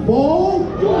 1 fall.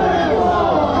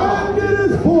 And it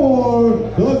is for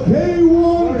the K1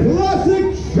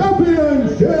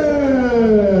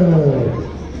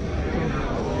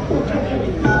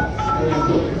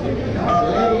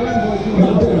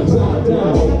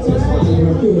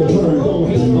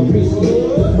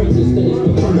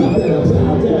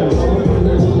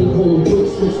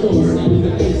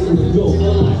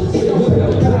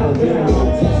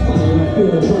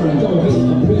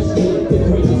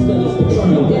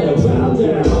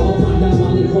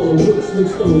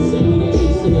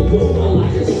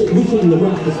 in the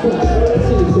rock the spot.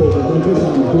 Take over, then bring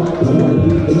on the block. I wanna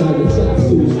beat the night of chops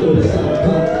to the story side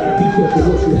pop. Be careful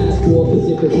what you ask for, cause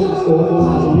if it blasts off, all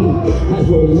eyes on me. Head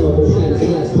rolling elbow, shatters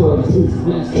glass door, the truth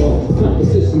smashed off.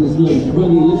 Competition is none. Run,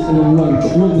 you listen and run.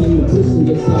 Run, then you listen,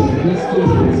 get some. Let's get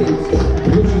it, takes.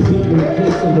 What you beat in the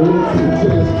place of the world to the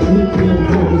judge. Meet me on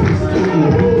purpose, and stick in the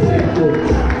beat sector.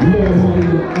 More money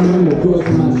to earn, the girls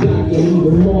in my jacket, and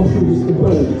even more fruits to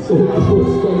burn. So hit the book,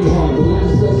 study hard. The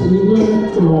last lesson you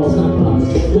learn, tomorrow's not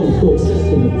promised. Don't go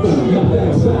testing the front. Bow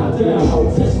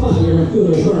down, test fire and feel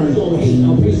the burn. Don't hate,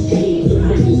 appreciate the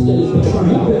practice that is the burn.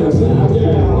 Bow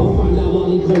down, I'll find out while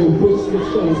they calling bricks, which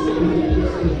don't say that.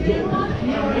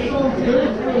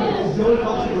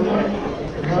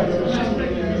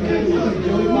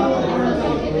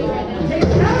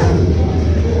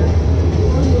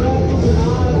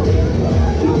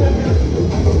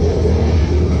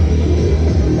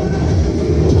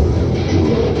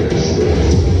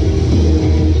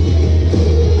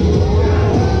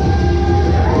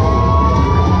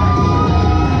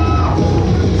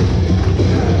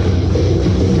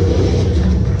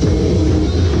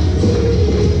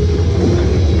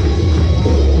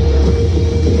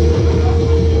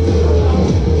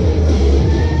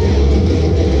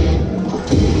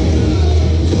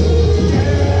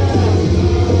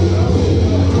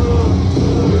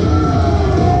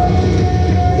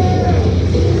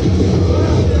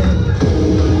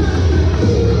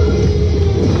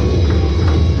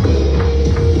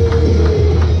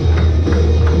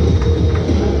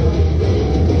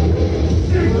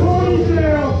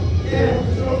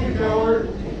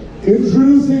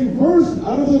 Introducing first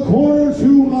out of the corner to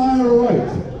my right,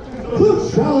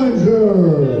 the challenger.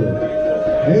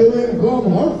 Hailing from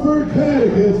Hartford,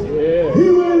 Connecticut, he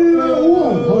weighed in at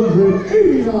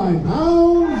 189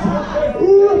 pounds,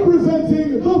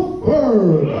 representing the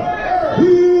firm.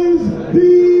 He is the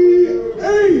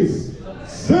ace,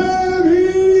 Sammy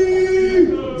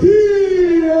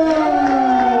Diaz.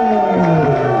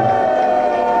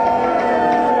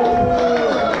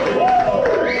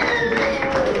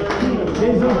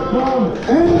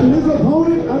 And his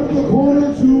opponent out of the corner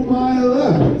to my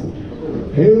left,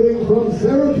 hailing from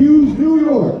Syracuse, New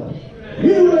York,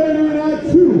 he weighed in at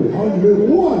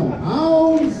 201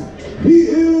 pounds. He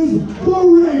is the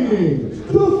reigning,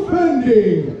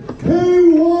 defending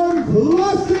K1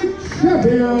 Classic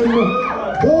champion,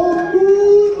 the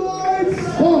Moonlight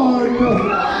Sun,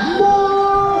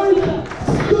 Mike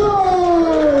Skyros.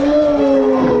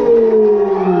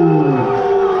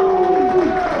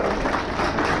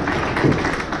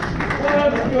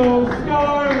 Let's go,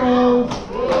 Skyros!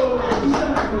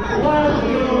 Let's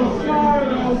go,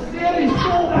 Skyros! Sammy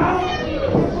sold out!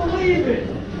 Believe it!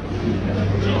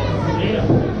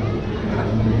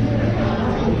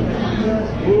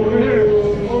 Over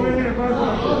here, bud.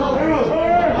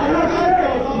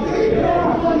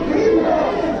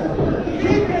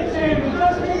 Keep it, Sammy!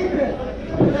 Let's keep it!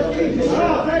 Let's keep it! Oh,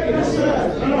 take it!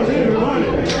 No, they didn't want it.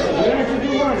 They actually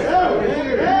do want it.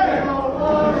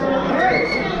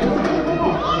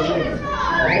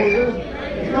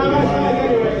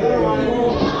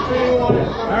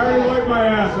 I already wiped my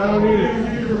ass. I don't need it.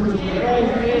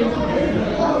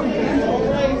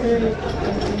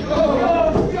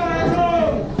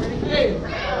 Hey,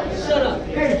 shut up.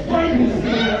 Hey, fight me.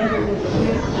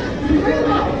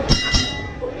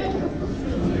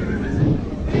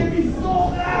 You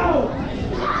sold out.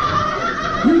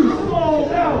 You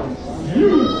sold out. You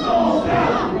sold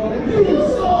out. You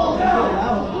sold out.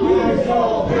 You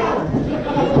sold out.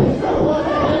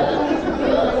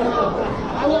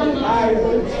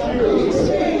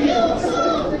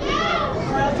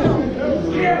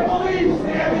 Can't believe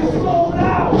Sammy sold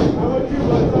out!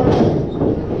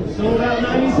 Sold out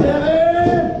 97!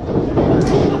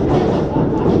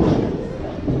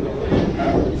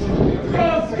 Go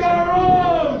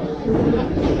Skyros!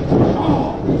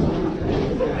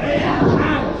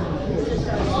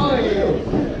 Oh yeah!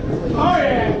 Oh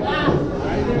yeah!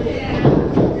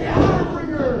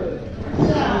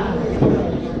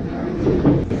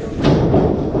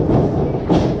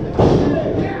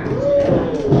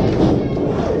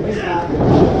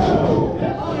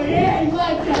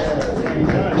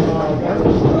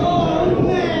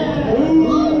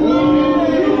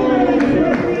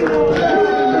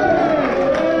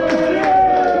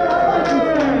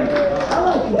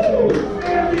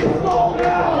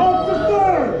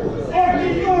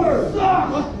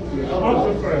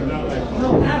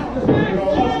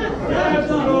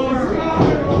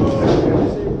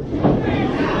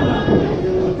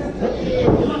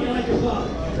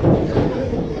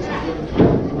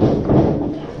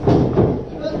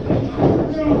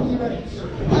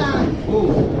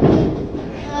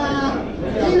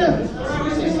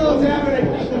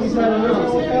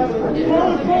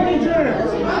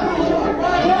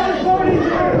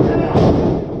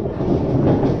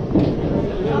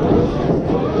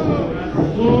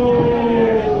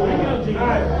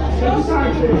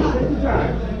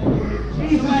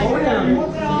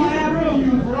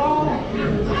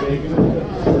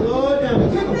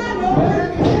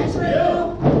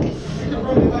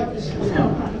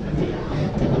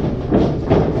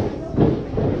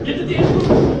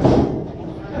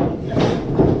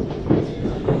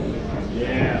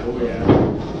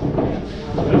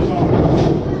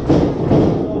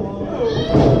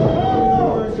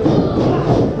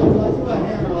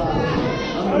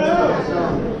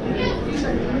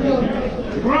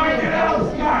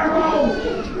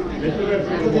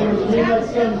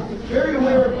 Very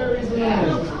aware of where he's at.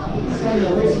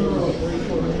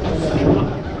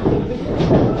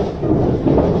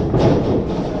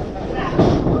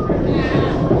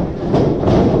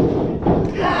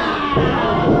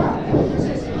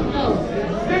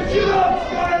 Pick it up,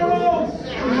 Skyros!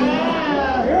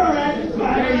 You're all right.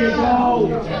 There you go.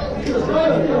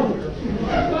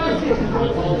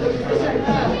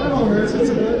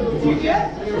 You get?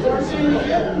 You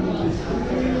get?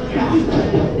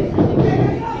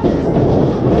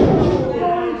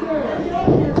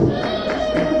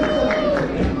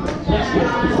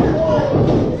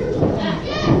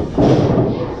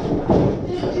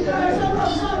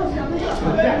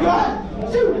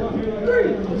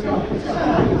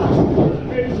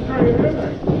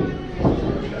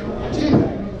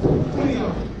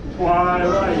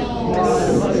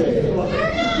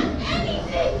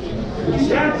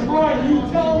 That's right, you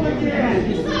tell him again.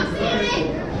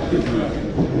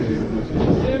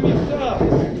 Sammy, stop.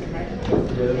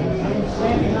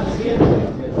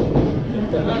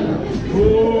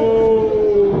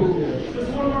 Just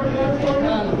one more time for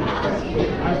you.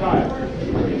 High five.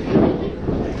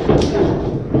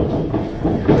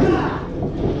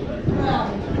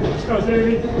 Let's go,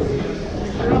 Sammy.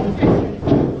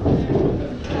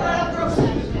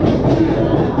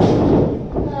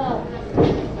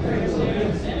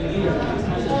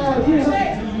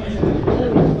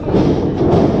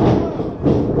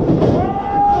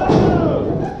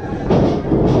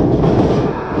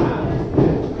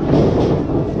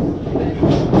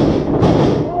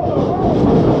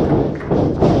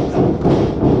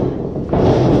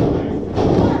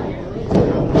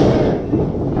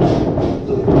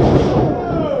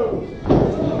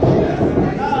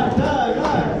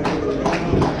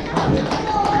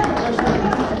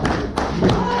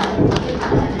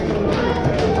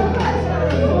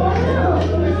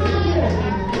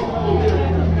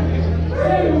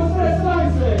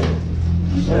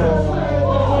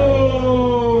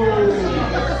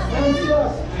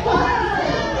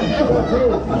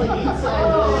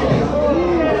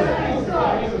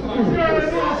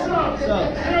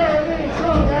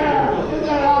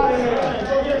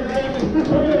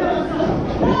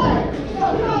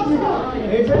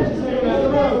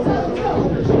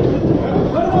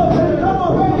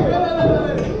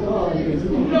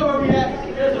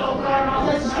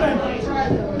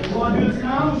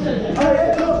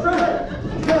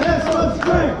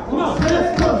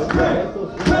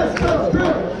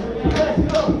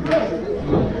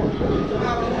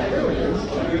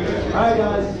 Alright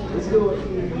guys, let's do it.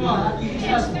 Come on, I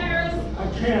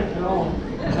can't at all.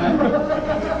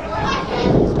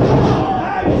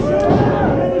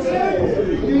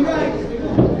 You're right.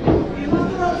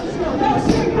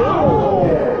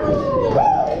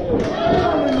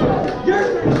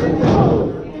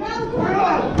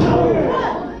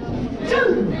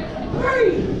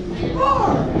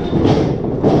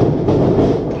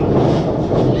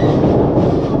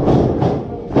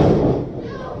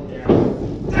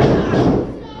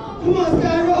 Come on,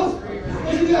 Skyros.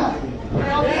 What you got?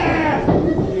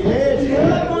 Yeah.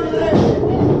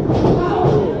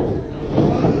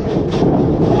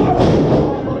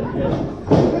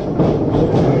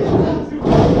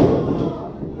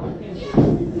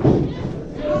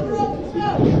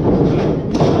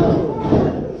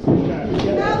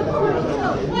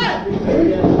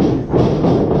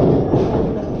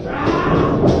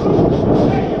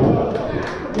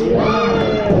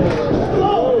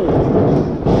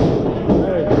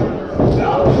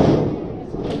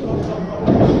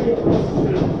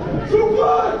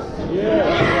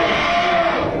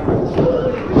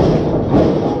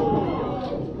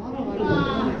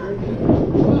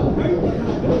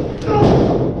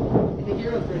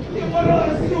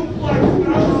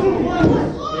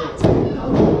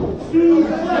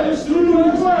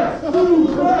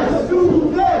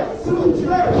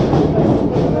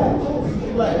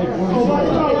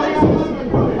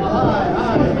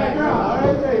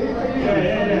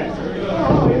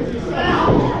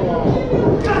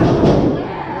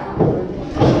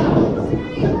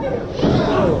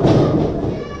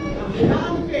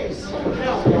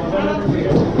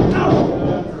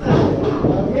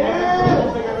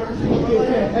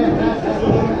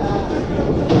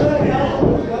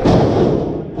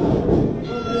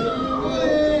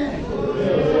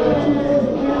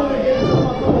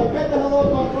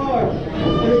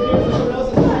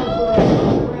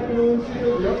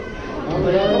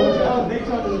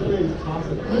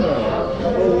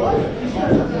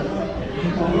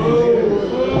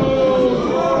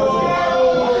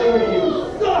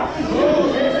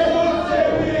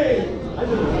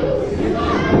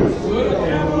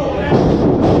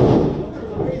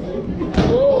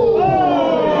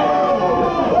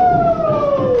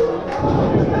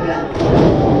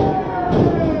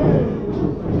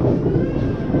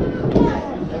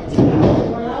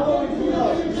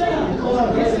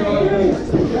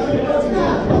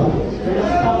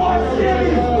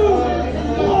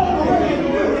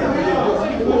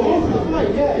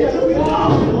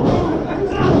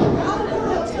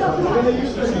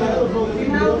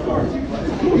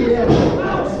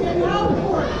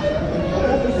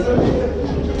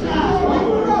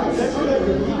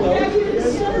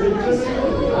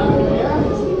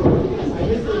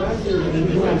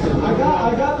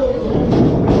 I got those.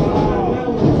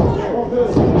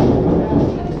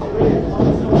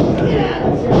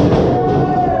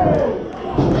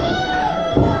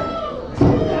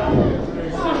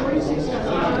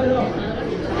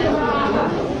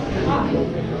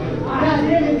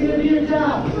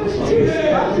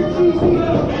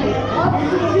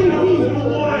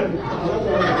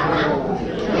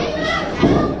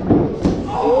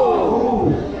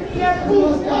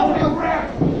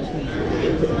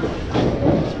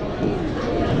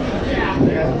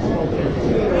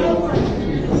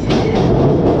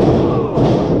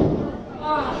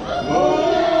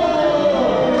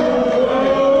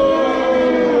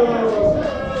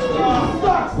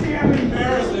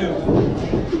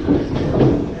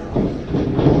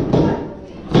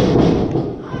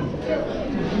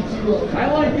 I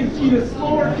like to see the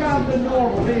slower count than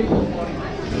normal. Hey,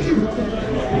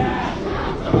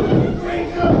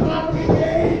 wake up, Bobby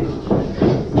Gage!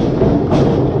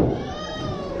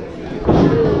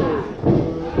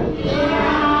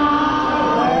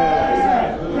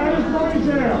 Grab his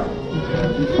ponytail!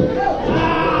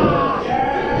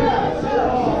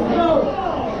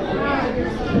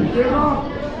 Give up!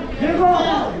 Give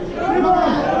up! Give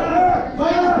up!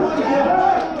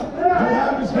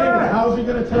 How's he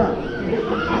gonna turn?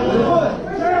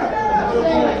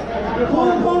 Pull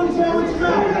the ponytail with your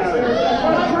mouth.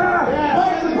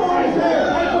 Bite the ponytail.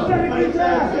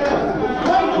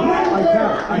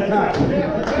 I can't.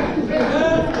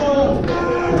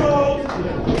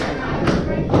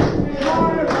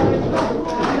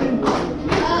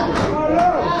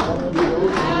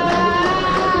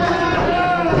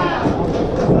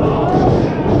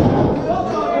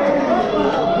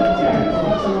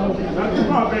 That's the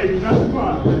fun, baby. That's the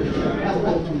fun.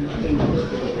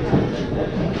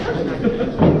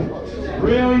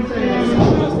 Really, Sammy?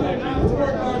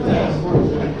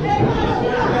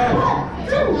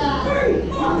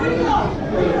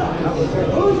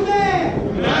 Who's there?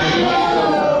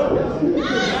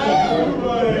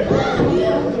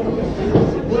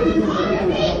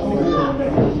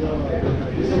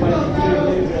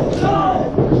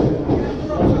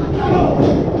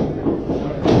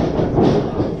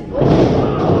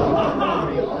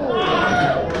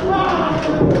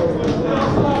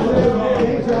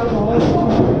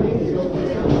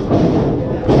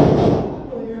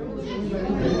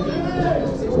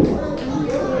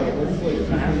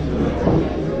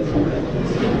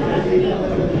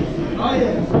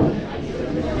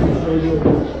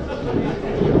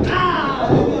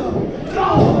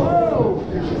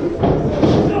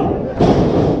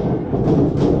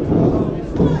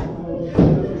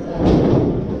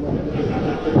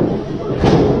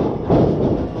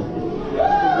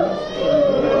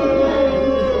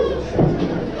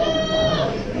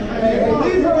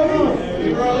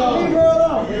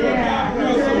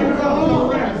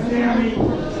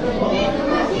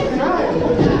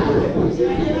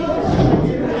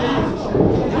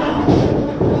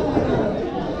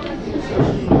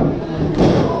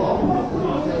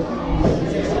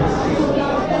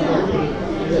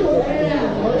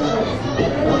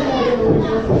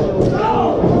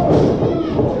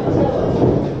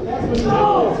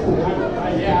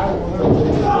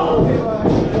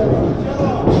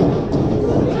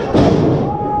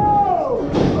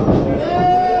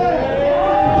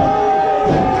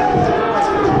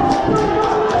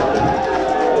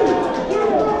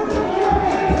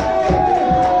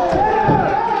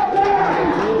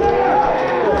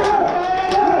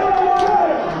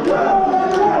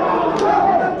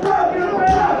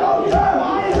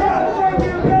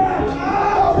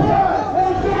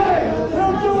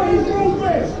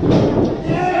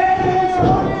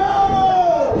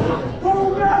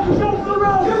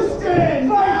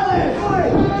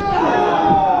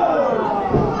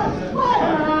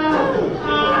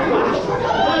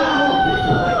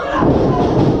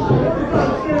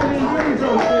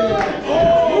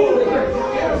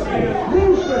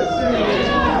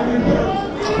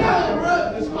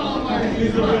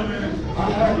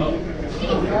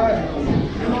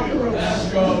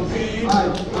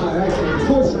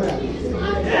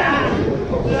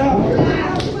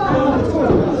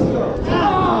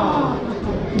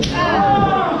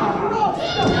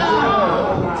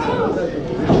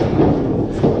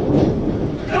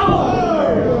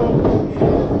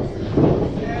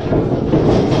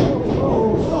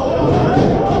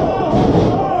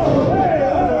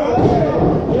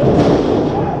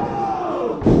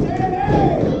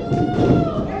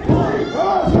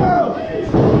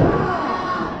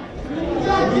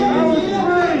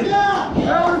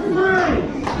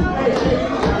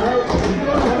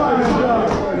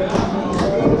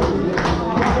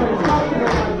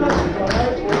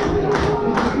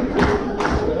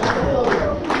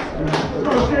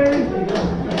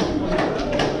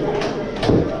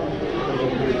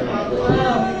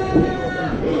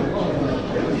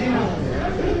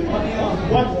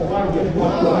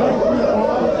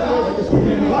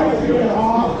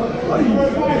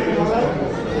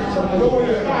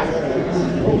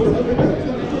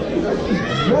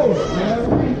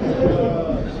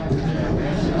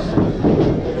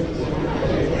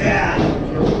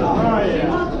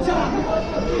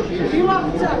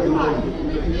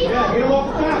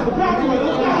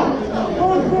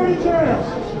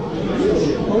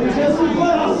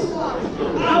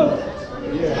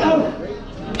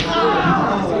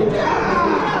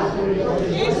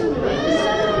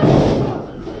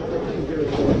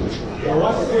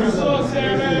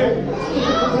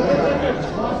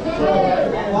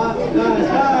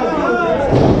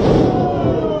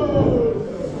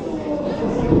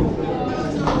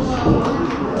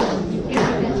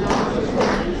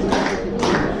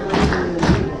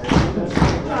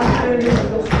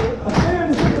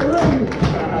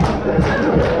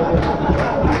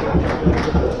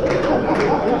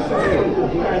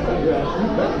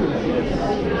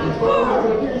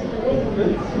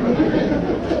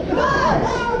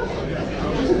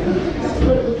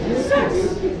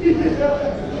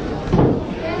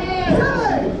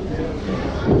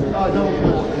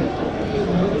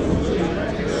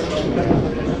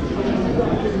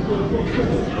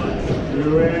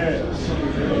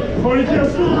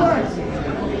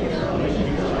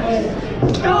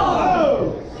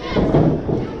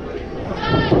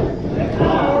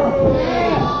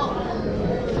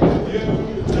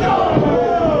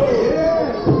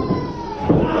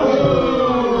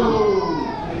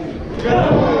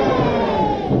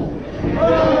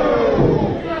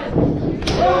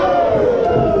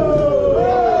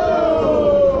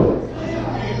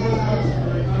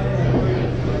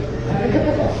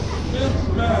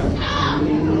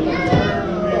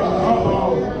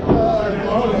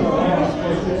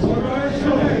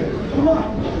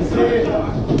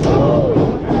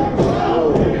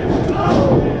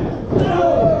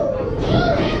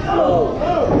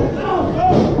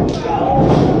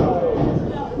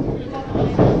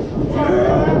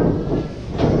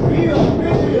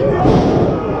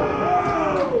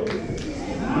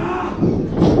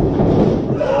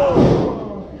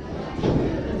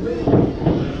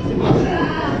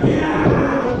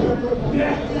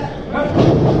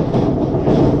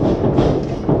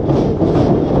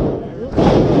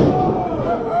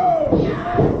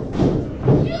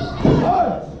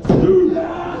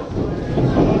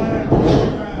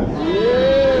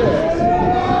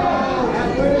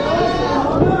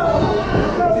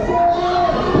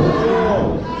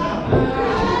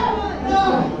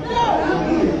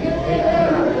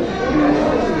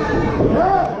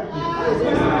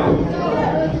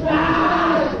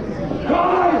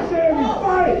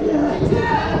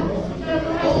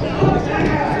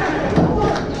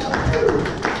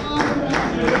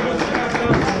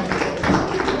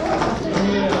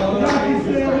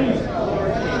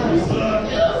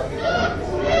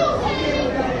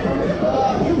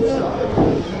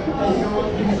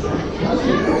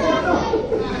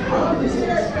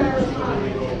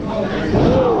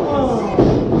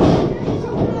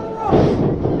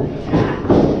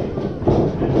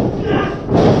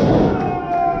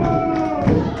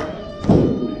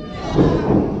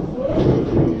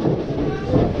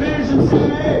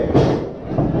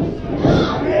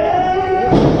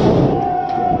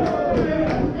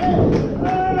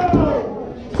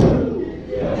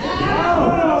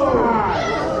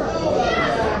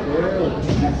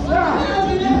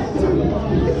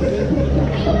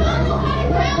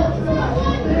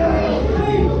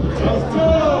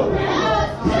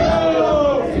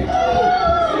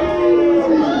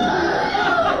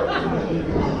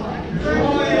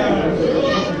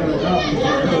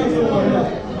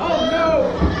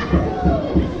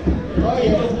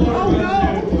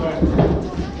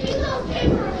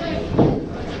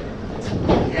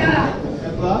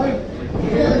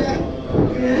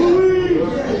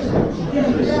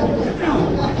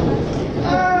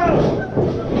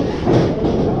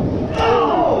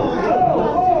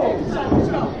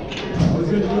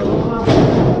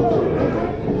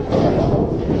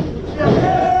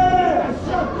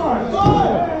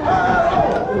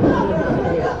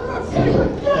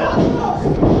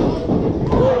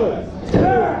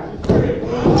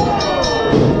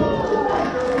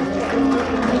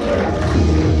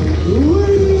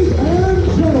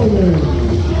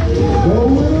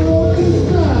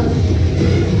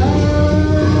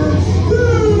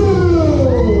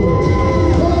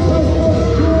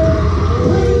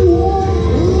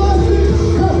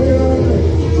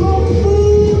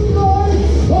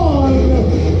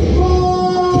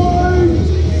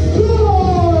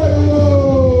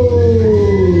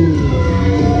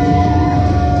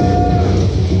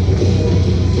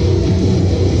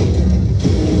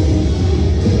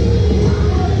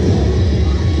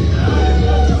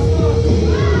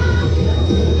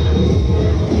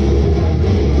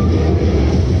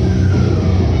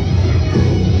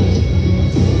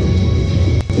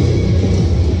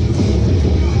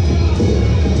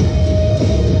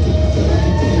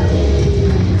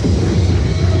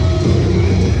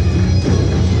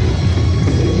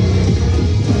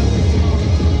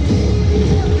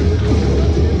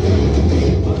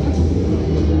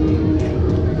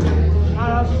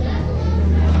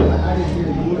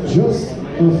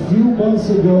 a few months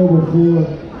ago before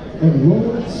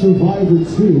Enrollment Survivor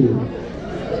 2,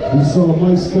 we saw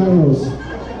Mike Skyros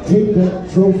take that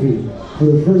trophy for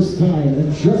the first time,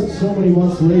 and just so many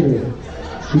months later,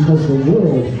 because the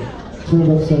world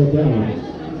turned upside down,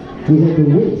 we had to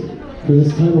wait for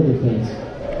this title defense.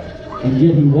 And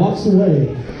yet he walks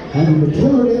away having the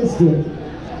killer instinct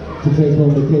to take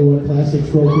home the K1 Classic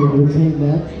trophy and retain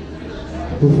that.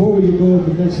 Before we go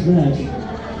to the next match,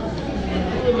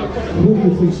 who do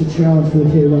you think should challenge for the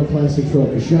K1 Classic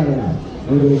trophy? Shout it out.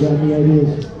 Anybody got any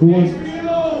ideas? Who wants?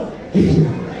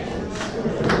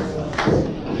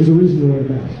 There's a reason to wear a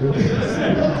mask.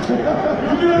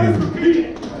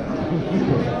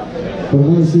 But I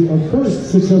want to see our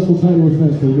first successful title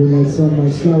defense for your night son,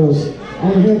 Mike Skyros. On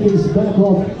the hand case back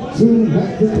off to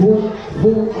back to court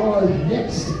for our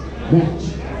next match.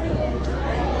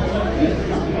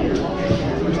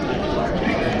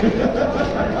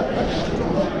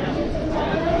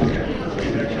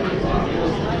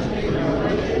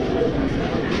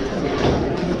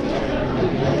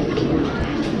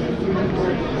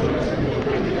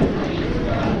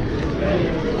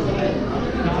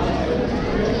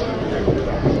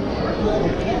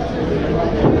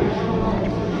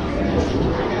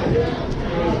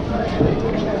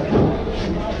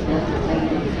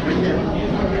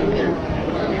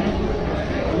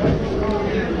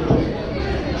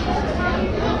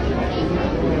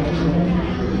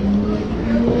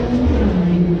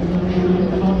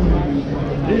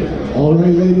 All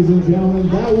right, ladies and gentlemen,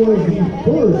 that was the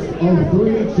first of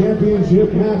 3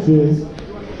 championship matches.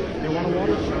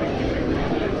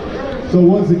 So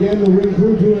once again, the ring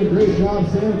crew doing a great job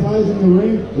sanitizing the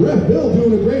ring. Ref Bill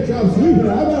doing a great job sweeping it.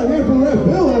 How about a hand for Ref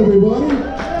Bill, everybody?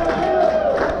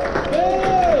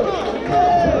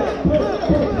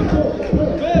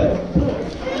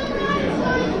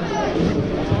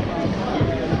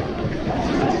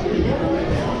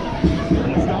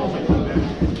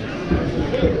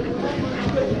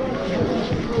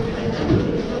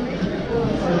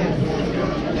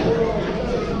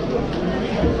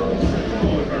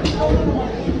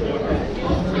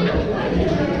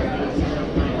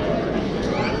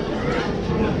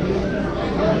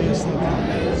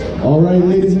 All right,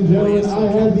 ladies and gentlemen, I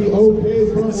have the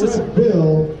okay from Ref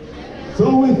Bill.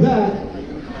 So with that,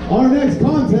 our next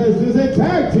contest is a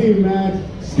tag team match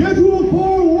scheduled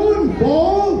for one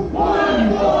fall.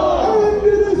 And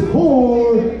it is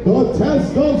for the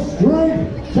Test of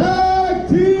Strength Tag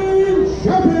Team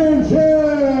Championships.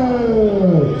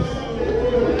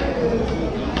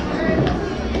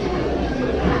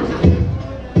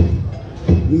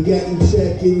 We got you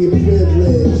checking your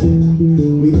privilege.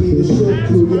 We need the Shook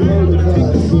Crew, you heard of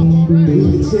us. We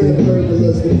the champ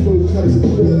burglars, the crew comes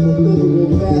equipped with liberal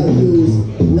values.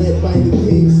 Led by the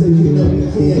king, so you know we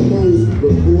can't lose.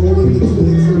 We're born in the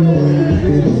twigs and all the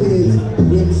green kids.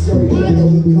 Rim so yellow,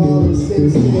 we call them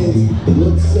Simpsons.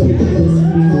 Look so close,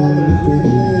 we call them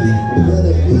gremlins. I'm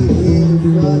gonna be here in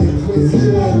front of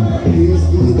Christian. Here's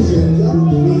the agenda,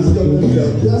 please don't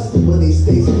offend us. Money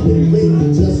stays quickly,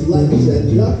 just like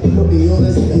Jenga. Put me on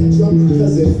a spectrum,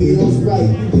 cause it feels right.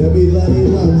 Everybody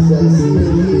loves us,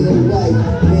 even here white.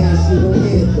 National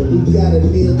anthem, we gotta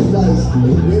kneel twice.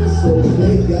 The rim's so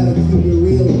big, gotta keep it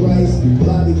real, Bryce.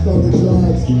 Bobby called the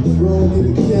dogs, throw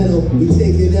in the kennel. We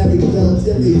taking every belt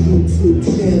in the YouTube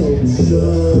channel.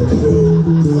 Shook Crew,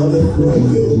 coming for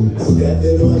you.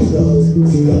 Stepping on toes,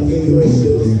 stuck in your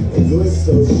shoes. And you're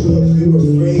so shook, you're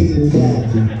afraid of that.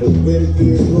 The rim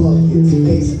fears markets,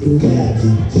 face the facts.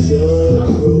 Shook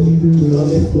Crew,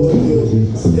 coming for you.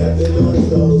 Stepping on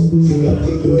toes, stuck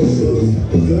in your shoes.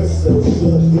 And you're so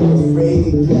shook, you're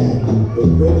afraid of that. The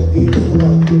rim fears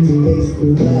markets, face the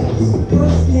facts.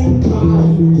 First name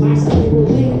Bob, last name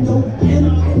Orlando, and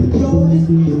I'm the goldest.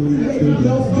 You ready to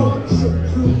go? Shook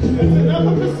Crew. That's enough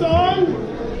of the song.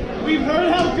 We've heard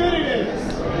how good it is.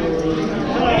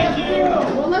 Thank you.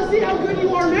 Well, let's see how good you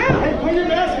are now. Hey, put your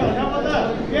mask on. How about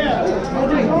that? Yeah. Oh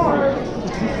my God.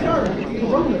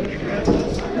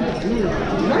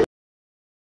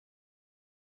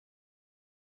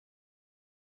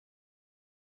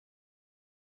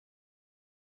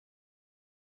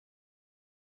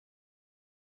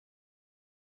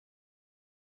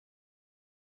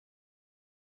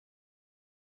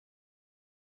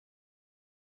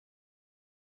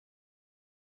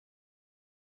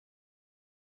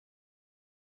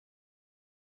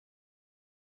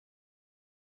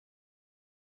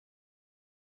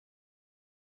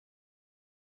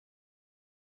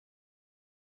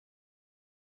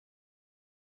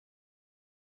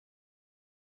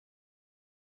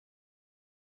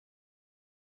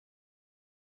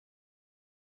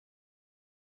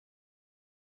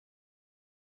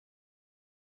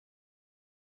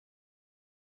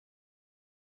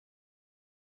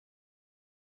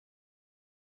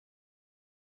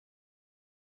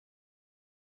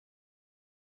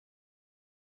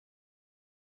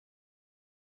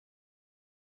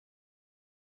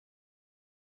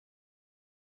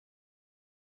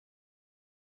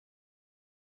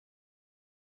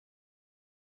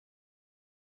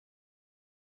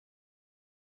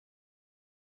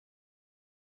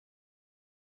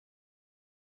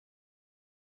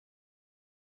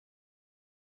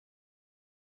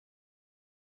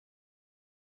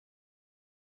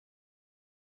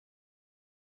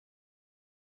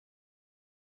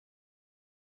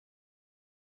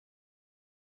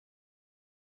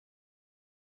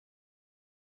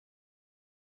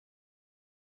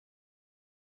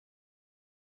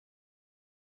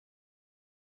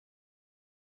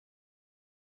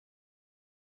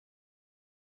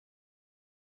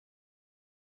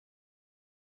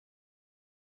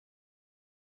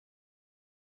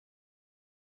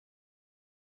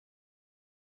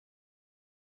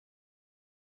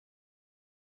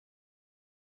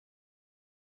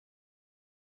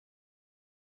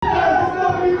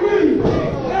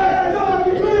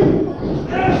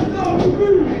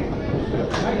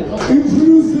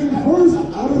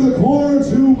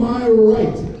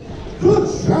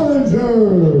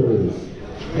 challengers.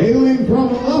 Hailing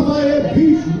from Lafayette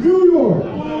Beach, New York,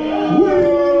 weighing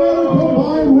in at a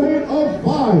combined weight of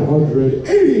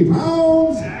 580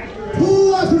 pounds,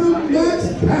 Platinum Max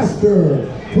Caster,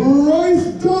 Bryce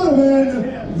Donovan,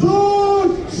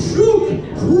 the Shook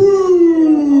Crew.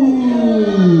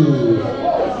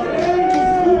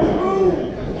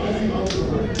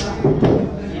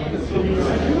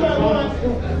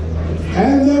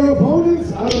 And their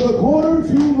opponents out of the corner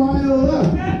to my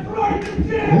left,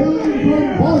 hailing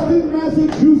from Boston,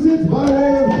 Massachusetts by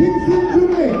way of Kingston,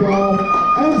 Jamaica,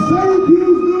 and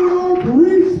Syracuse, New York,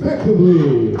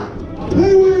 respectively.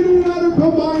 They weighed in at a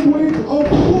combined weight of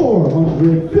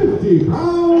 450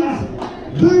 pounds.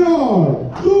 They are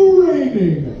the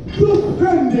reigning,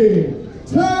 defending,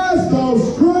 Test of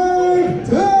Strength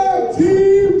Tag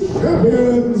Team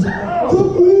Champions, the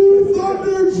Blue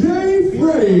Thunder J.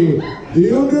 Freddy, the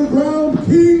Underground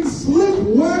King Slip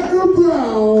Wagner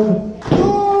Brown, the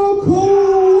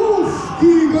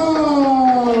Kowalski guys.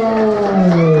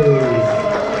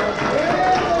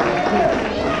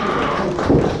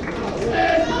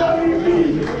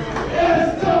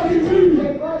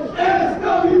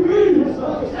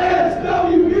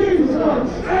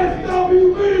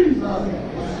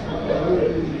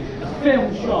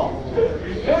 Film show.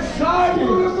 It's time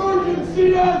for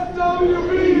emergency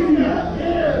SWB!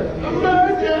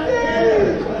 Emergency!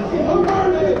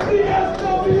 Emergency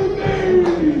SWB!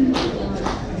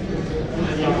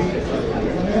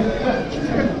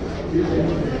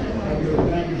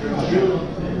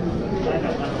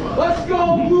 Let's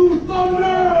go, Blue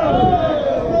Thunder!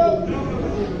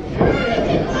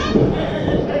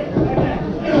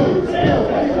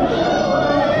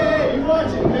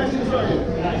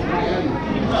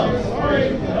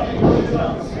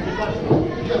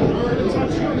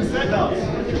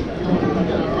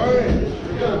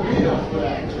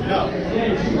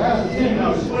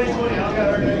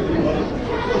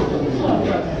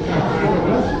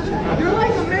 You're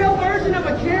like a male version of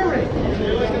a Karen.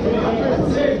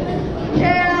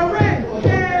 Karen,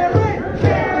 Karen, Karen,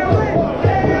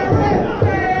 Karen,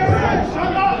 Karen.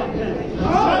 Shut up!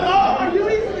 Shut up! Are you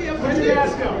easily Put your offended?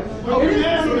 mask up. Put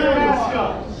your mask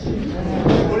up.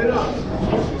 Put it up.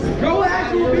 Grow an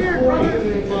actual beard, brother.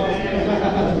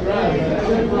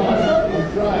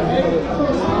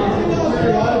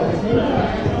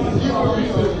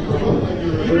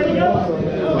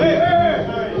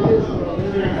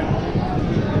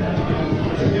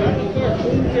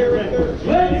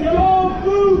 Let's go,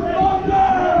 Blue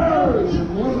Thunder!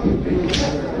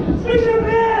 Swing your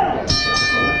bell!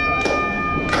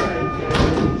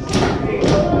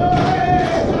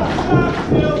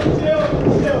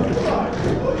 Still.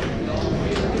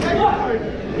 Hey, what are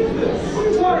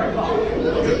you worried about?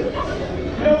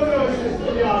 No, it's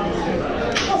pretty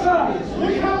obvious. What's obvious?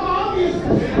 Look how obvious it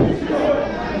is.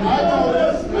 I know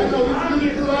this. This is a karate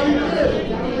kid.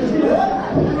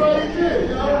 Karate kid,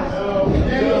 you know?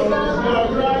 No,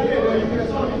 karate kid.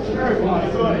 It's very funny.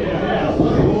 It's funny, yeah.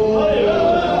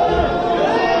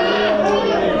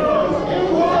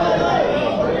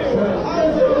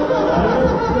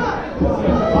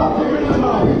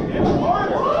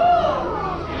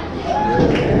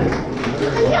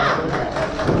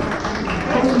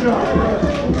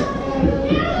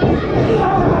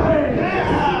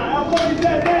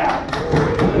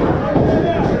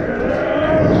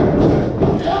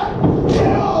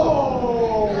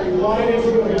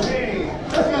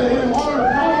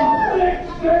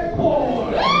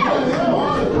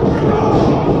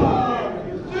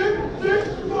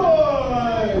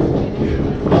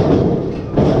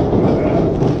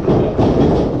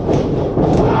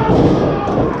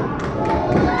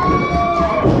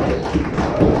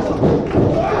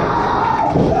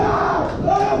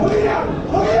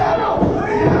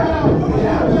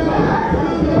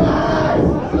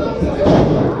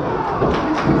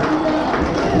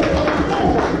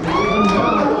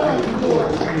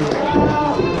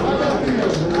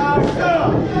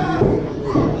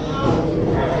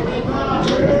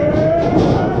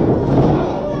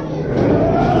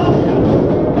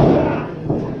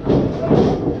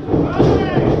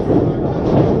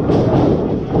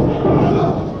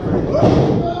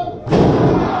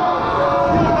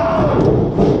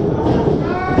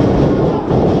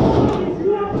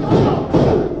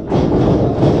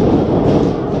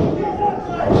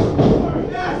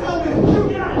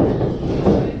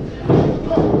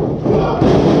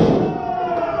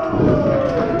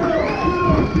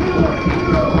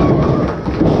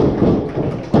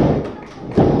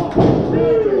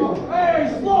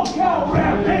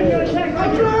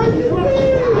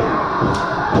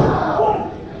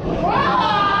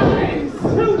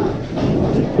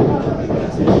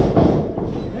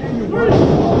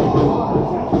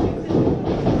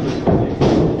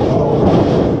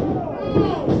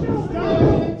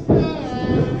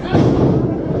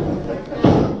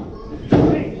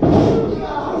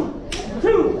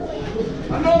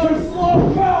 Another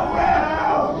slow count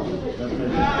round.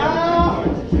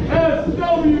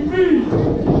 SWB.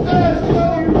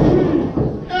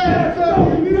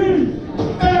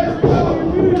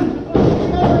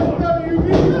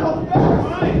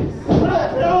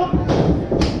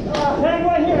 Hang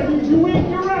right here. You win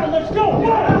your round. Let's go.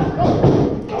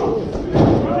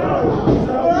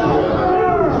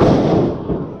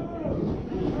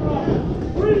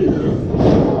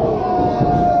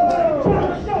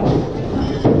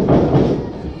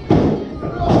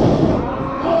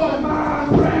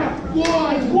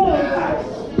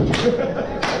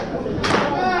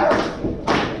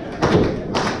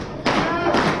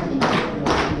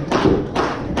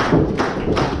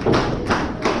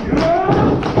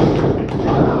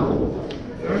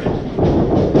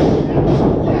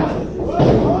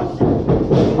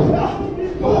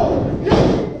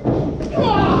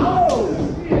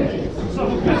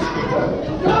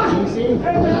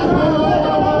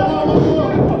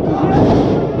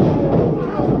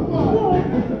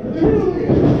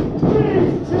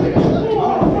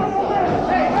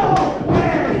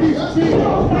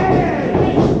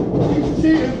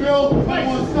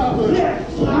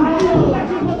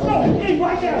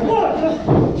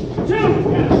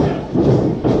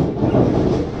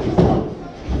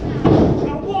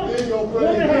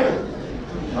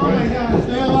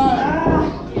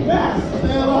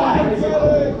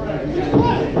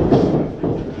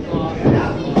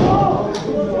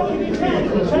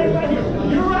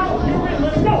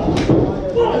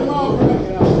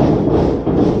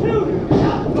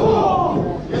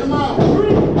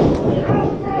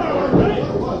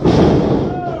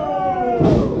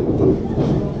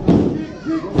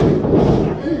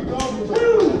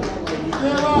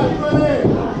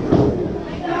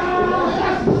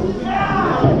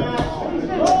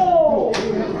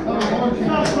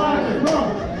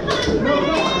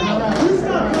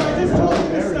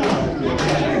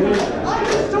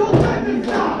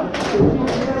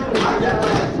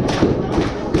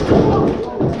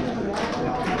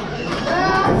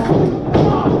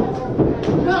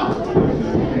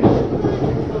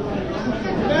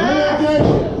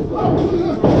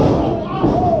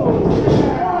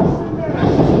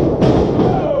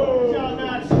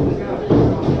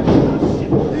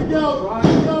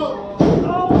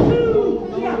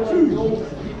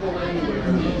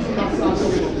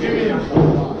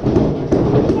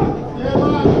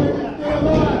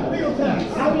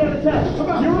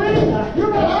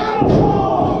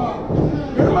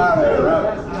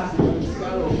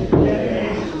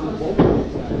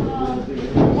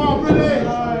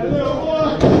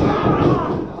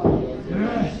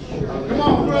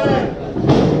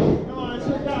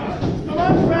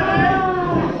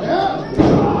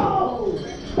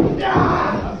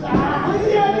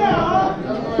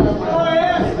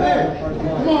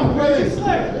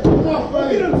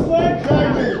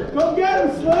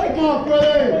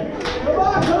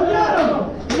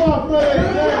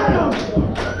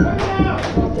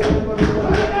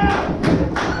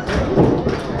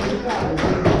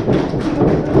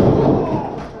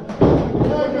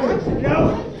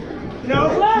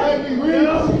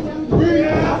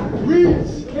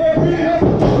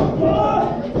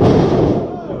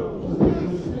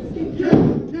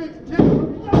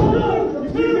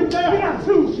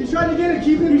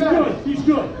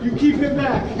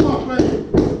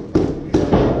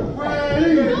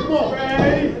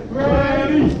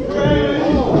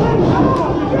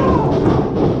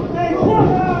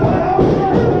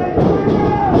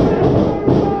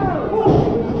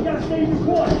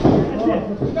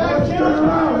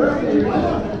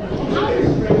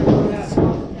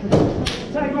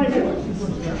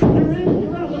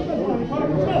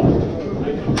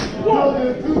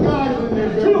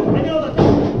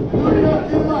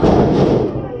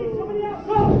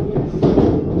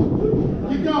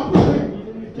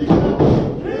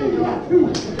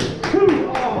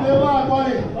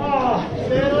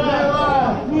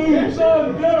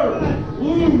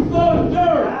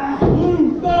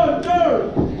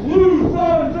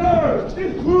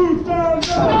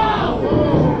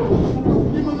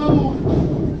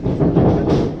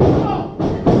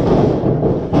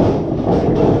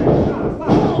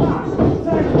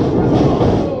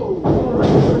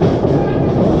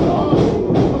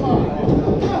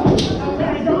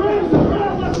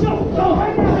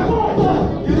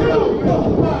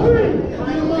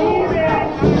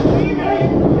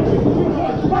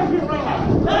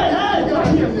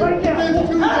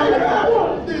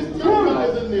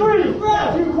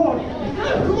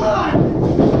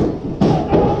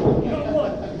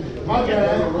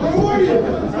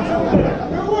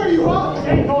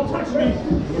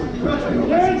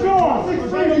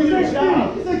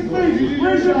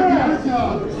 Where's your man?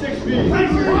 6 feet. What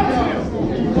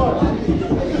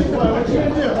you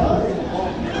gonna do?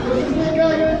 What's this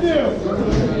guy gonna do?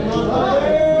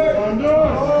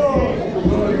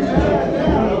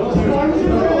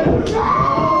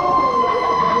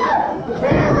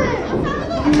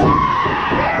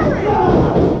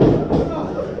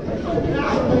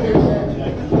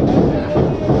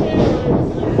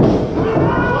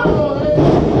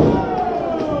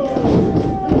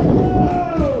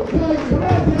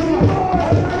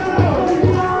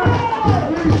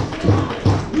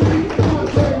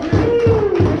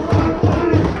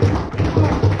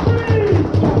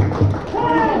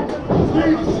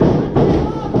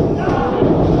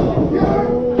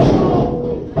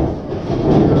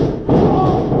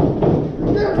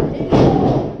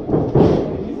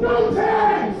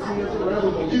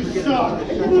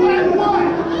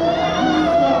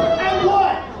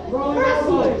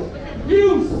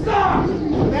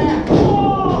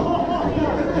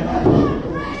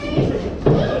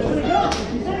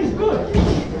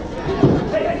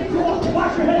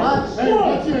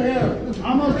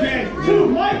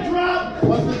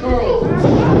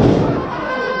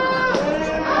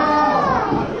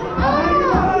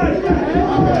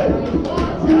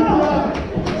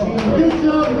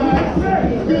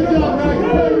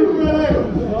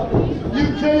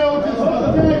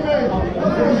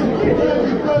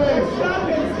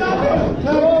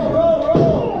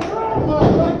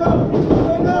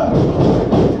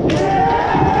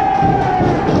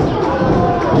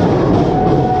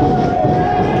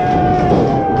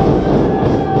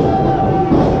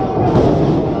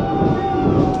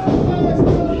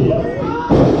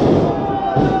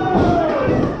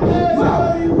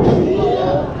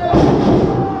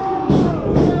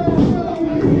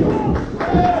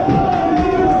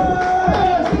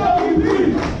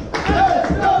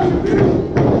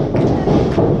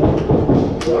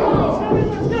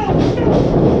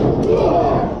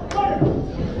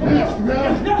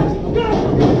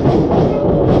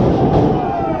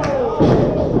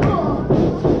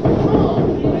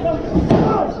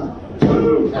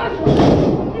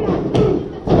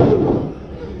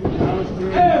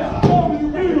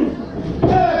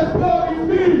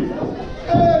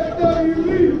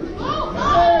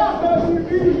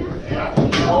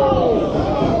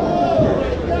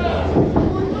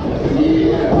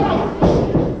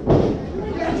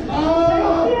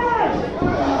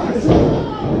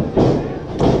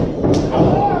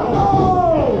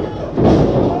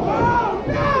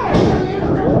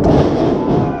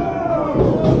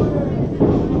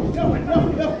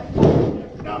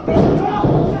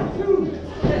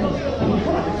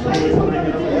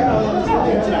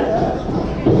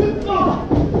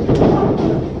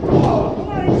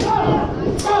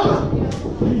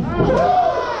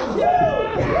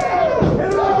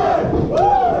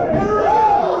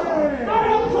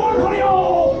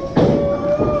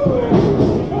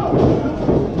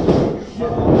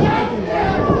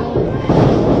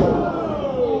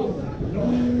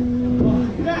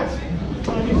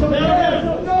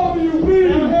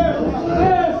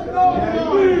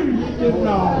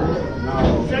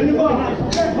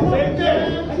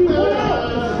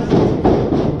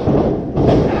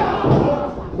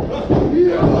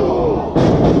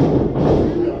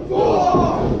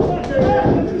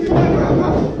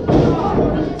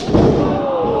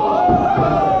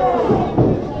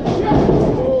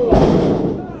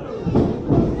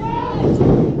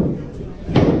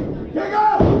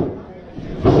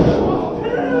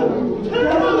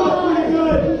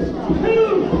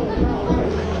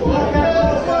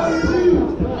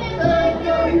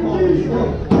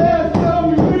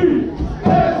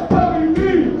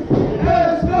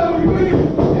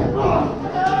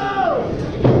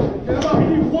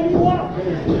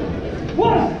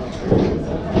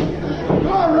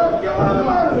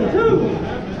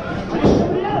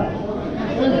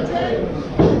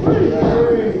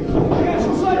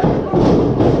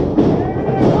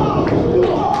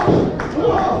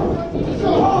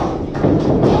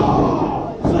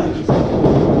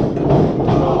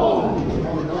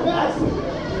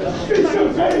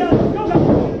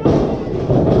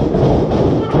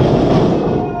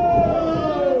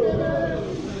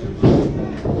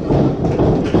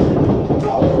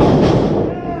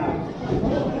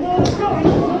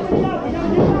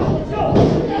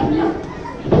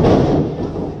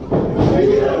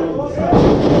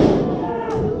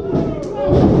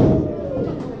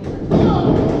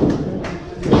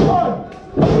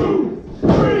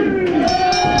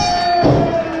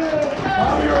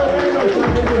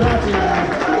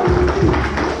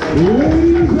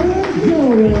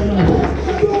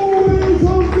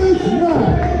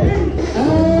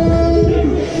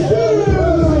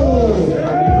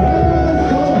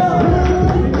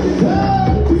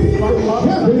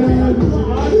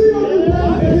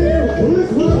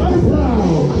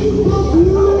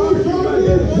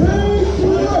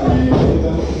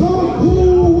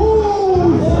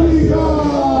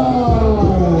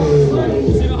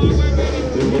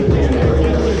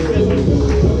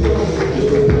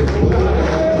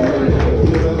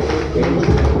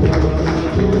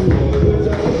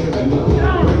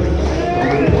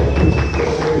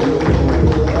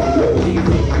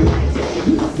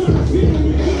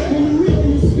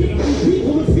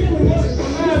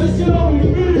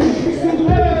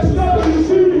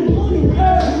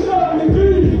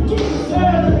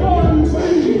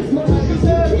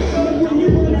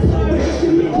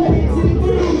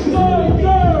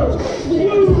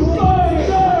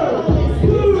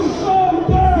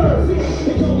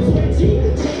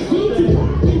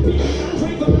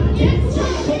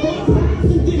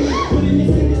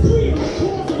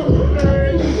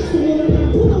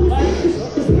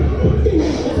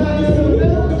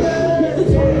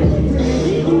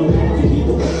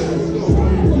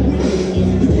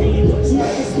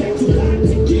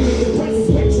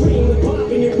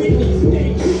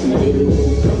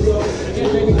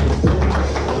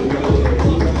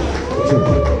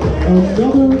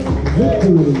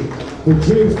 for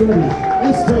J30,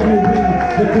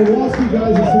 SWB, the Kowalski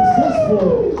guys are successful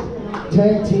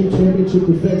tag team championship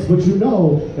defense, but you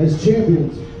know, as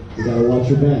champions, you gotta watch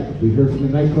your back. We heard from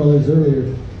the Nightcrawlers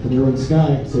earlier, when they were in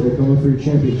Sky, say they're coming for your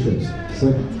championships.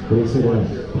 Slick, what do you say to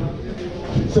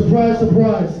that? Surprise,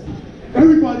 surprise.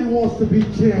 Everybody wants to be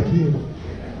champion.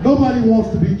 Nobody wants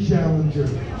to be challenger.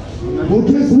 Well,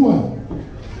 guess what?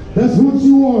 That's what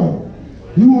you are.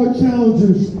 You are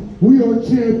challengers. We are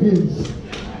champions.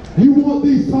 You want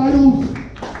these titles?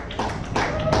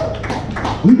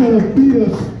 You gotta beat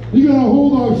us. You gotta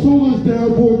hold our shoulders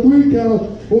down for a 3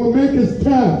 count or make us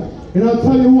tap. And I'll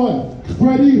tell you what,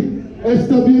 Freddie,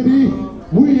 SWB,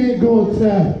 we ain't gonna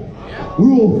tap. We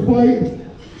will fight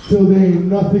till there ain't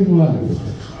nothing left.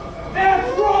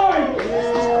 That's right!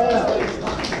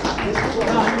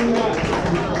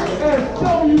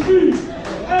 SWB!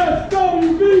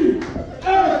 SWB!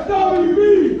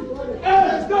 SWB!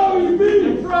 SWB!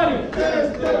 And Freddie!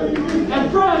 SWB! And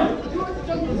Freddie!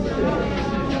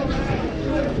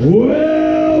 Well.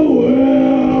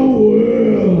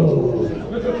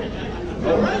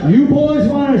 You boys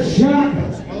want a shot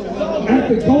at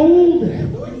the gold?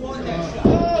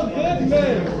 Oh, good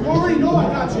man. You already know I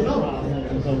got your number.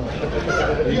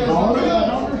 You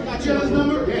got your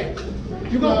number? Yeah.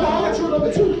 You got your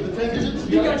number too.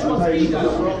 You got your speed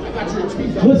dial, bro. I got your speed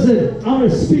dial. Listen, I'm going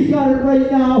to speak on it right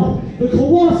now. The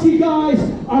Kowalski guys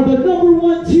are the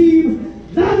 #1 team,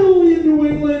 not only in New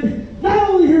England, not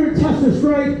only here in Tesla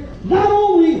Strike, not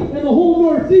only in the whole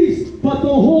Northeast, but the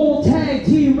whole tag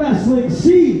team wrestling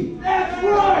scene. That's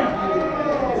right!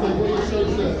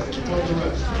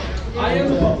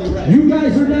 You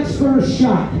guys are next for a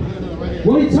shot.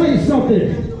 Let me tell you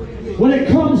something. When it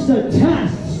comes to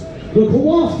tests, the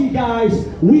Kowalski guys,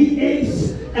 we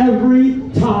ace every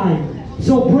time.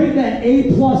 So bring that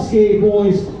A+ game,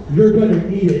 boys. You're going to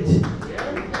need it.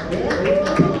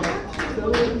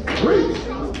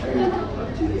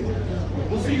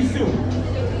 We'll see you soon.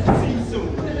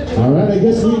 All right, I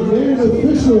guess we've made it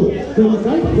official. The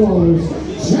Nightcrawlers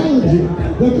challenging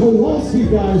the Kowalski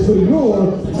guys for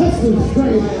your Tesla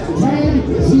Strength Tag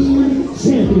Team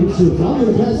Championships. I'm going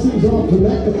to pass things off to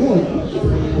Matt the Point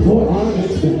for our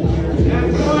next match.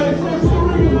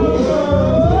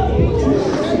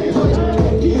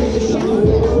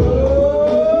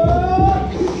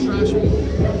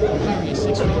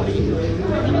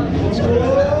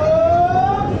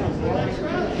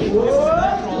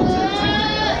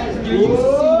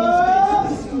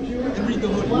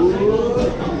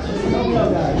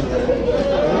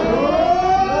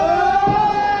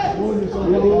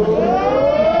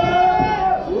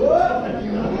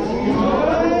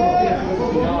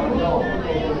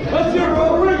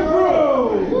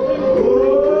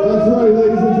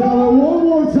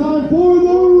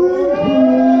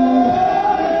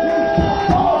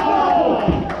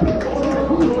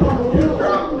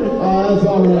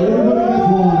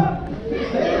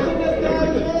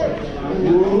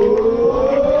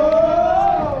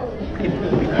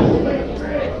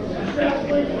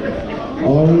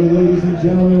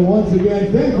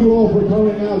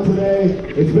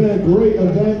 It's been a great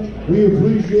event. We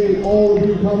appreciate all of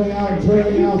you coming out and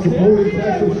turning out, supporting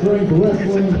Texas Strength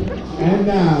Wrestling. And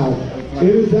now, it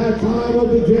is that time of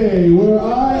the day where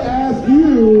I ask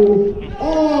you,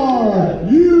 are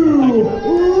you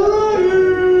ready?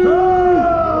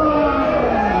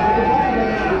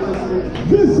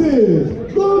 This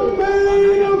is the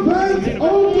main event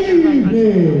of the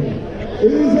evening.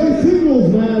 It is a singles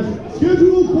match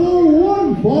scheduled for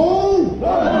 1 fall.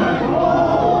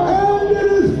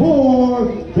 For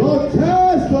the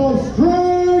Test of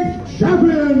Strength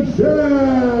Championship!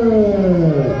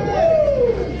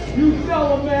 You tell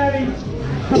him, Manny!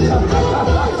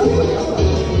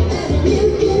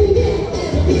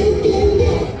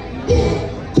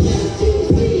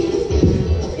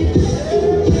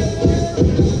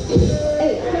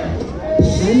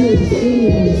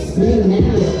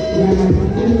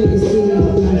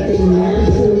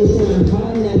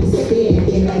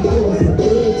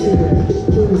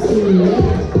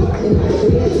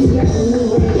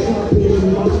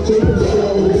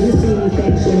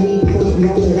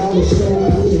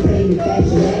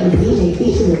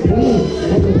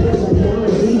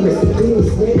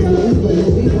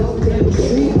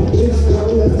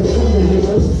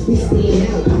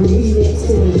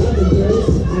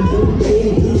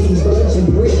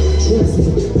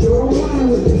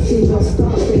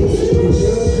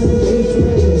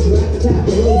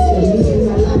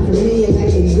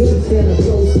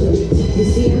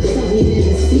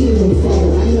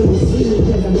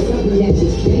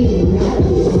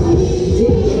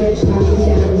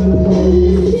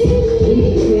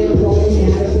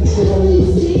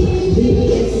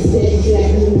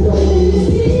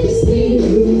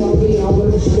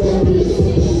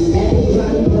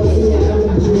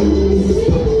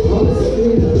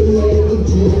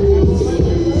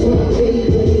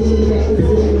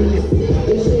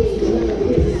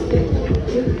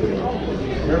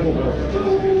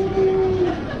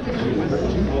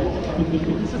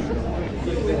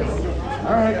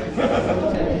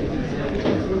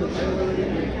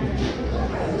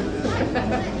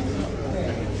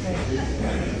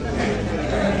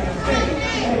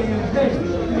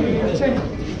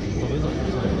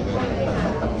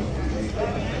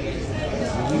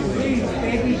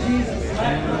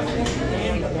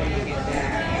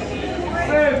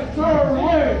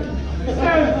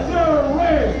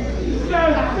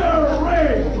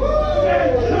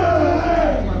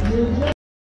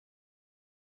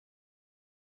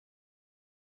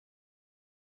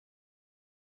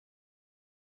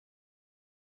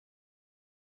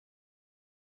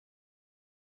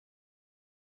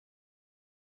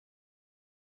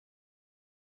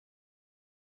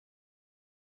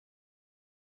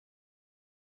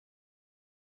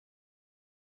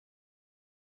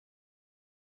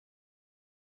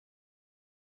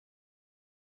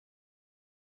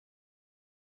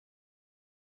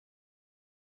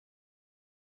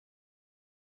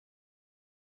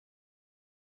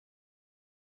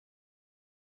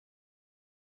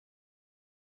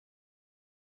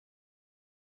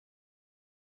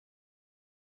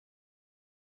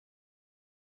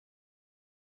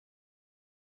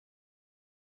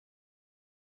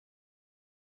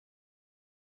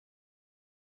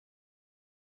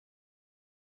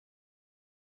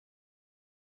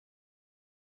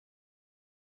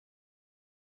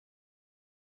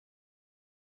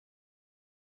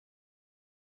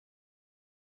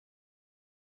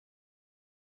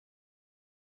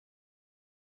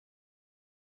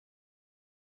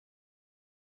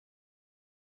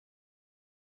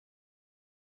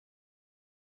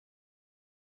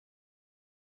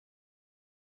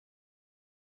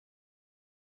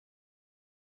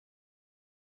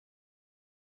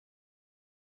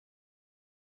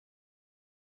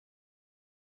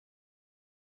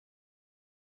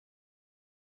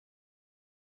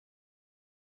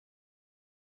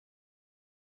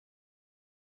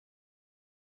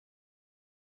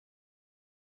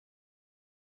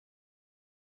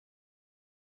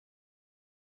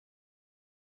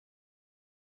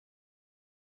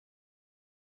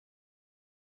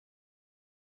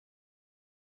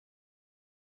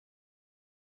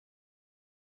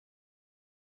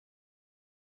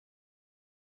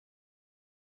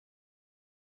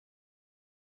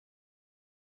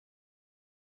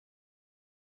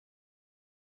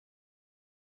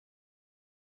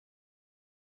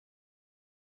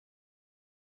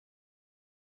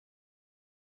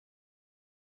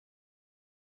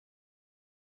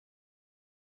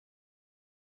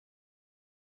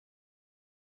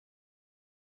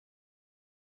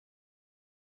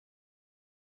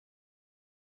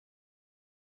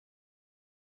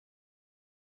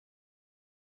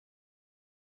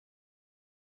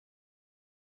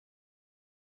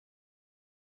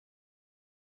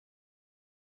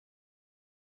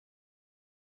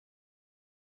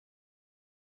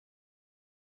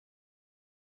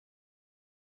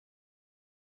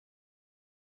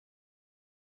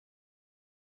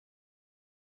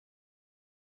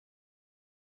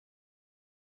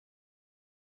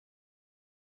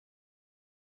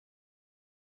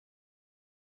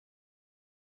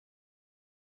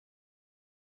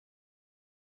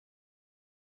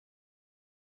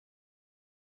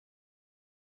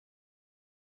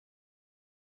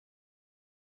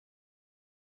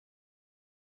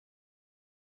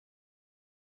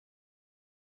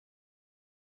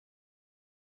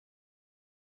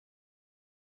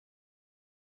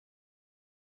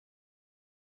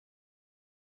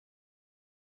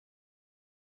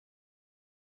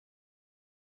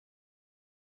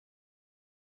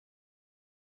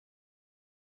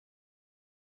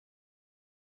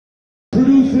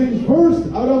 Introducing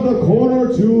first out of the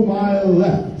corner to my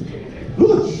left,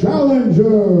 the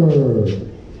challenger.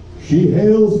 She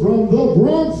hails from the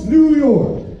Bronx, New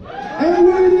York, and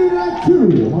weighing at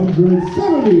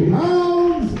 270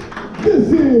 pounds,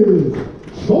 this is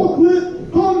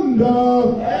Chocolate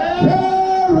Thunder,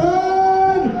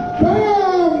 Karen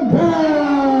Bam Bam!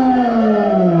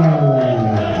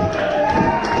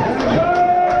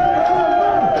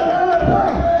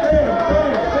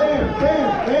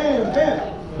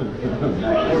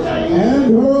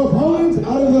 And her opponent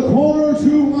out of the corner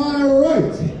to my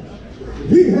right,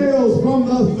 he hails from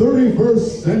the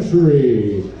 31st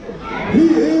century. He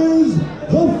is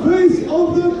the face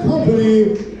of the company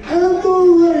and the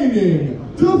reigning,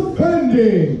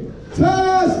 defending,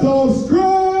 Test of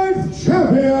Strength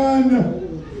champion,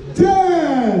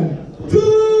 Dan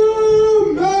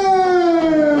DeMan!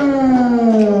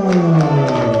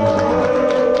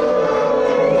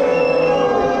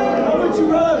 How would you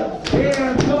run?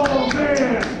 Dan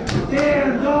DeMan! Dan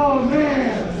DeMan!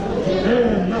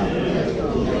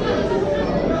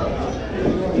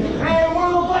 Hey, we're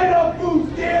the light up boots,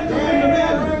 Dan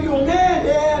DeMan! You a man,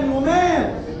 Dan, you a man!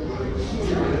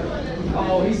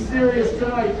 Oh, he's serious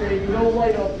tonight, baby. No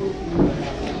light up boots.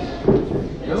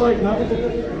 You're like nothing.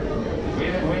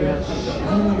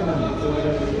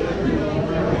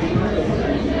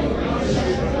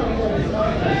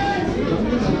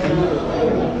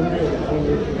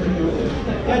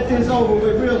 Get this over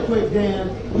with real quick, Dan.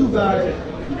 You got it.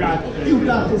 You got it. You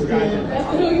got this, Dan.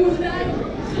 That's who you say?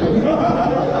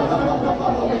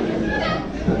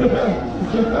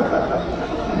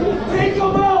 Take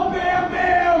him out, Bam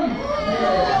Bam!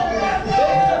 Let's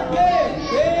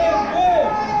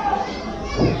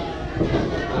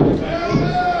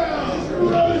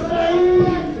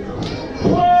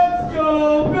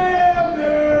go, Bam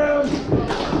Bam!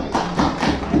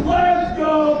 Let's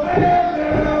go, Bam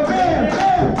Bam!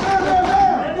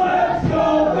 Let's go,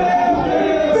 Bam Bam!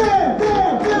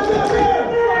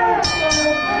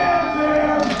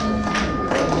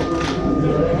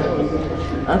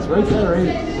 That's right there, ain't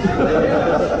it?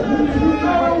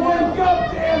 Never wake up,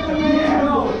 Dan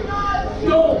DeMan!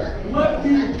 Don't let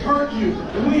me hurt you.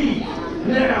 Leave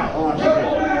now.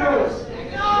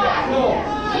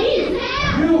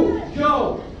 You go.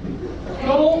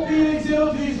 Don't be an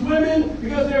example to these women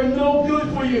because they're no good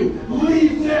for you.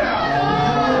 Leave now.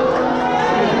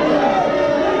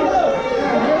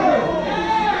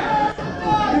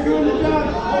 You're doing the job.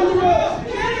 On the road.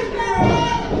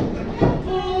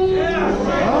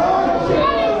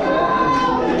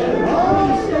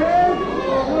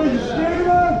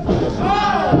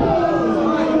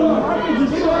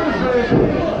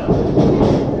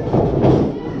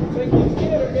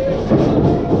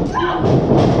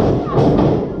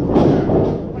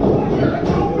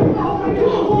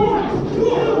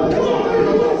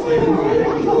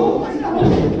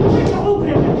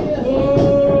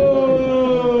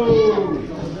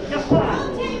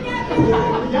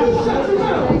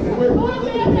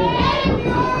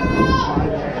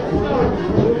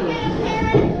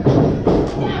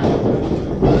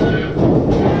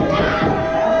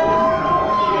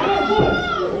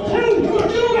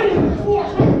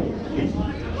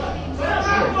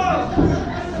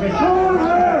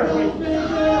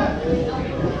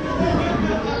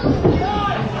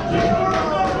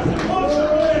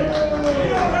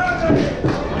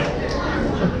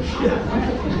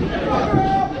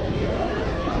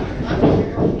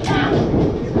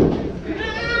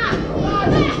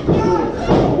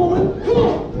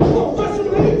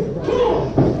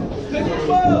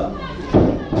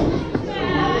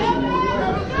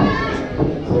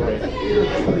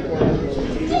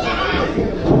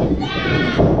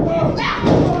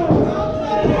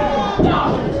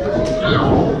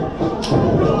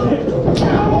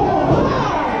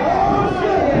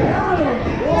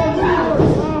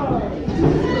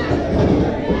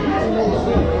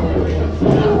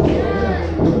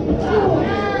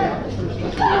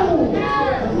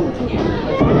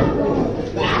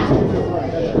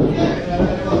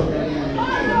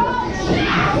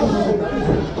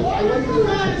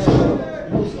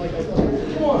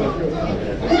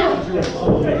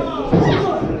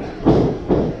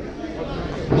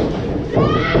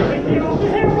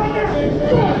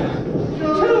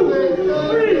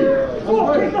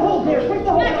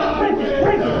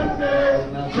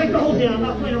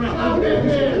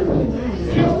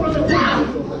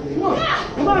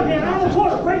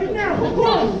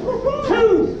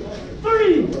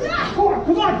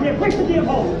 Break the damn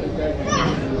hole.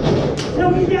 Tell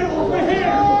me to get off my hair.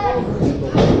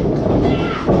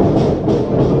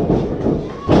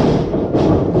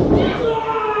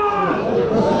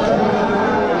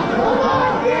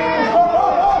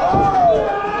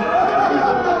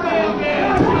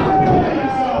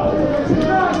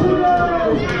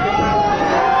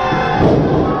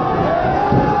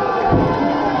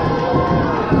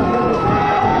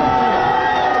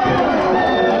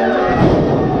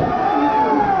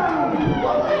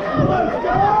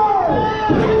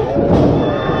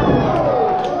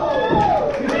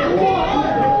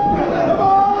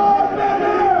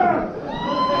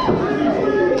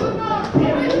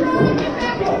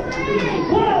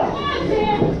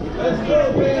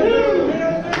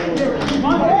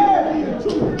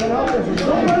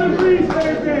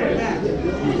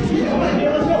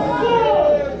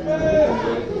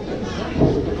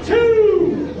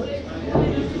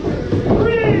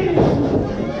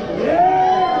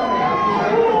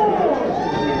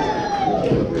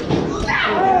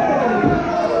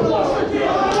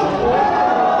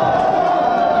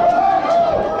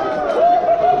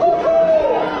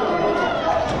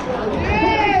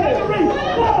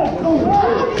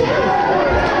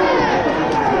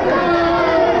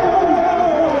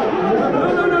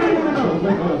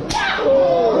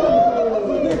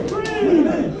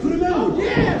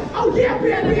 yeah,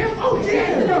 bam, bam. Oh,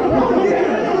 yeah. Oh,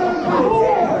 yeah.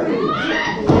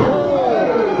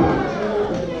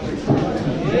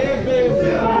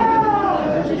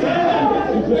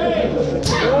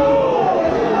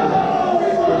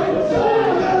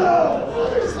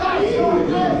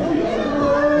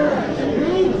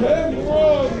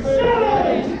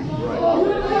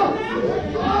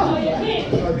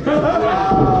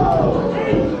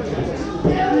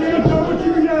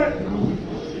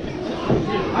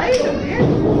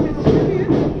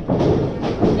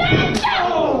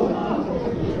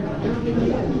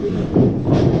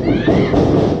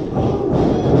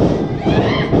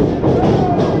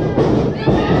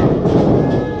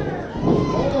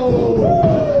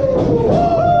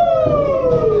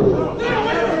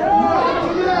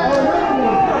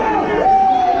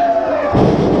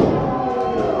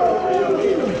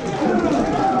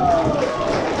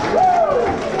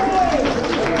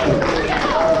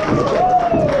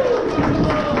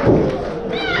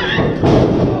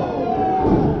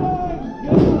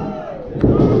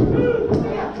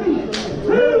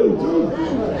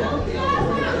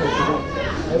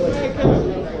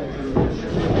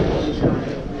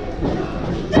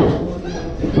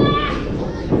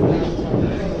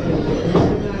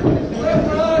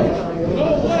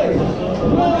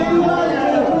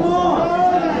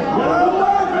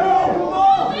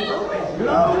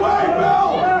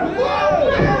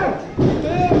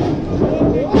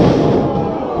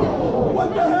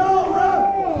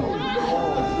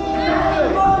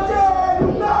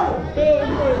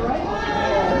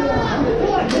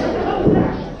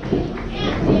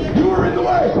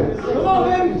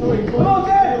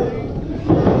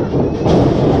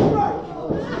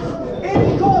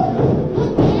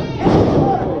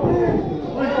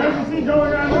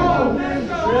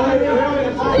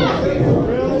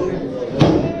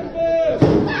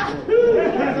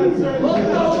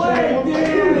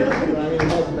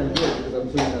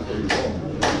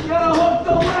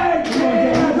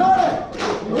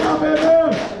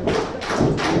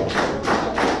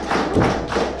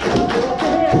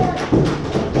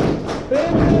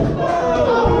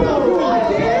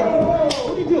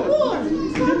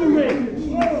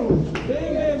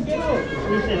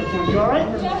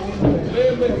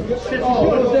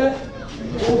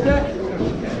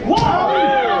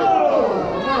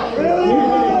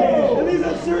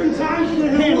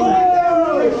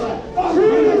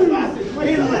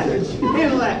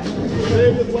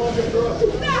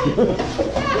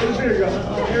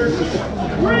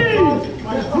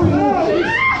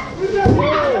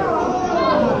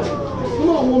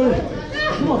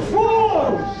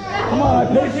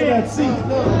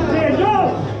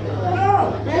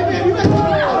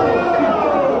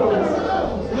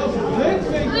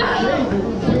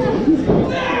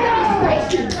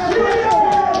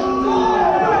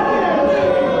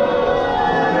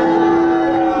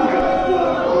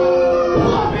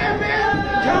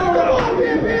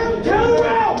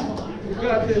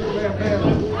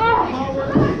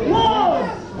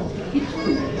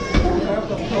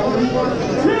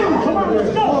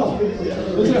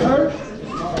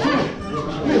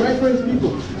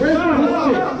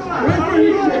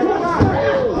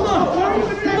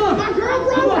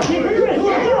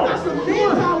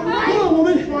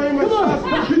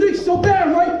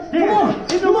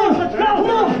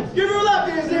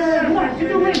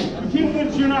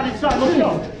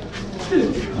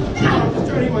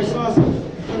 Oh,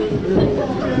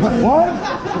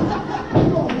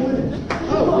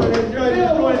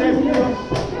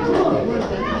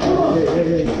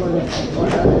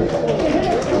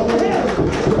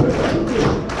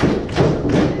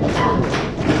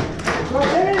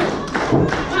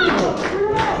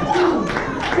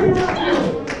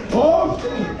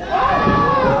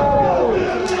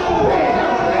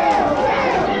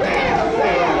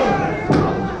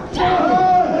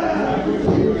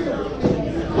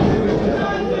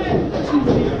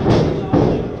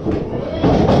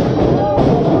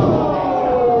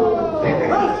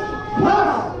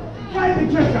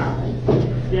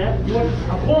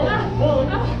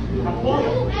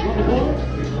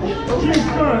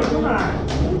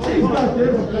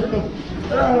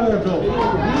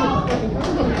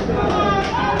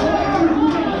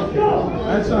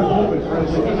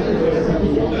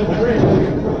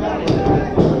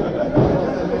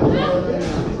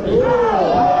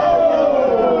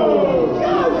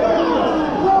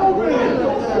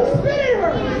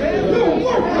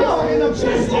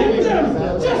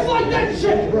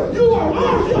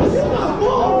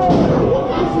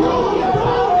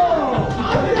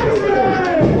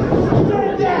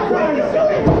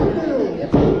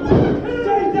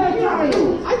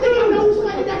 I think I know who's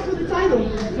fighting next for the title.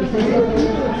 Shut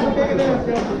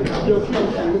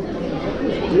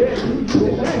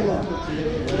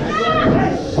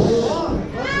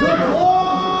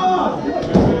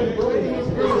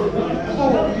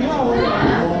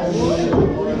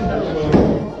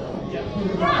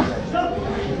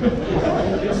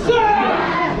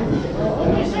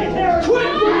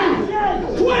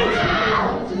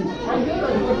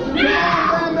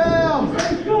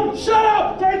up!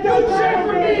 You cheer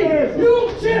for me! You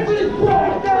cheer for this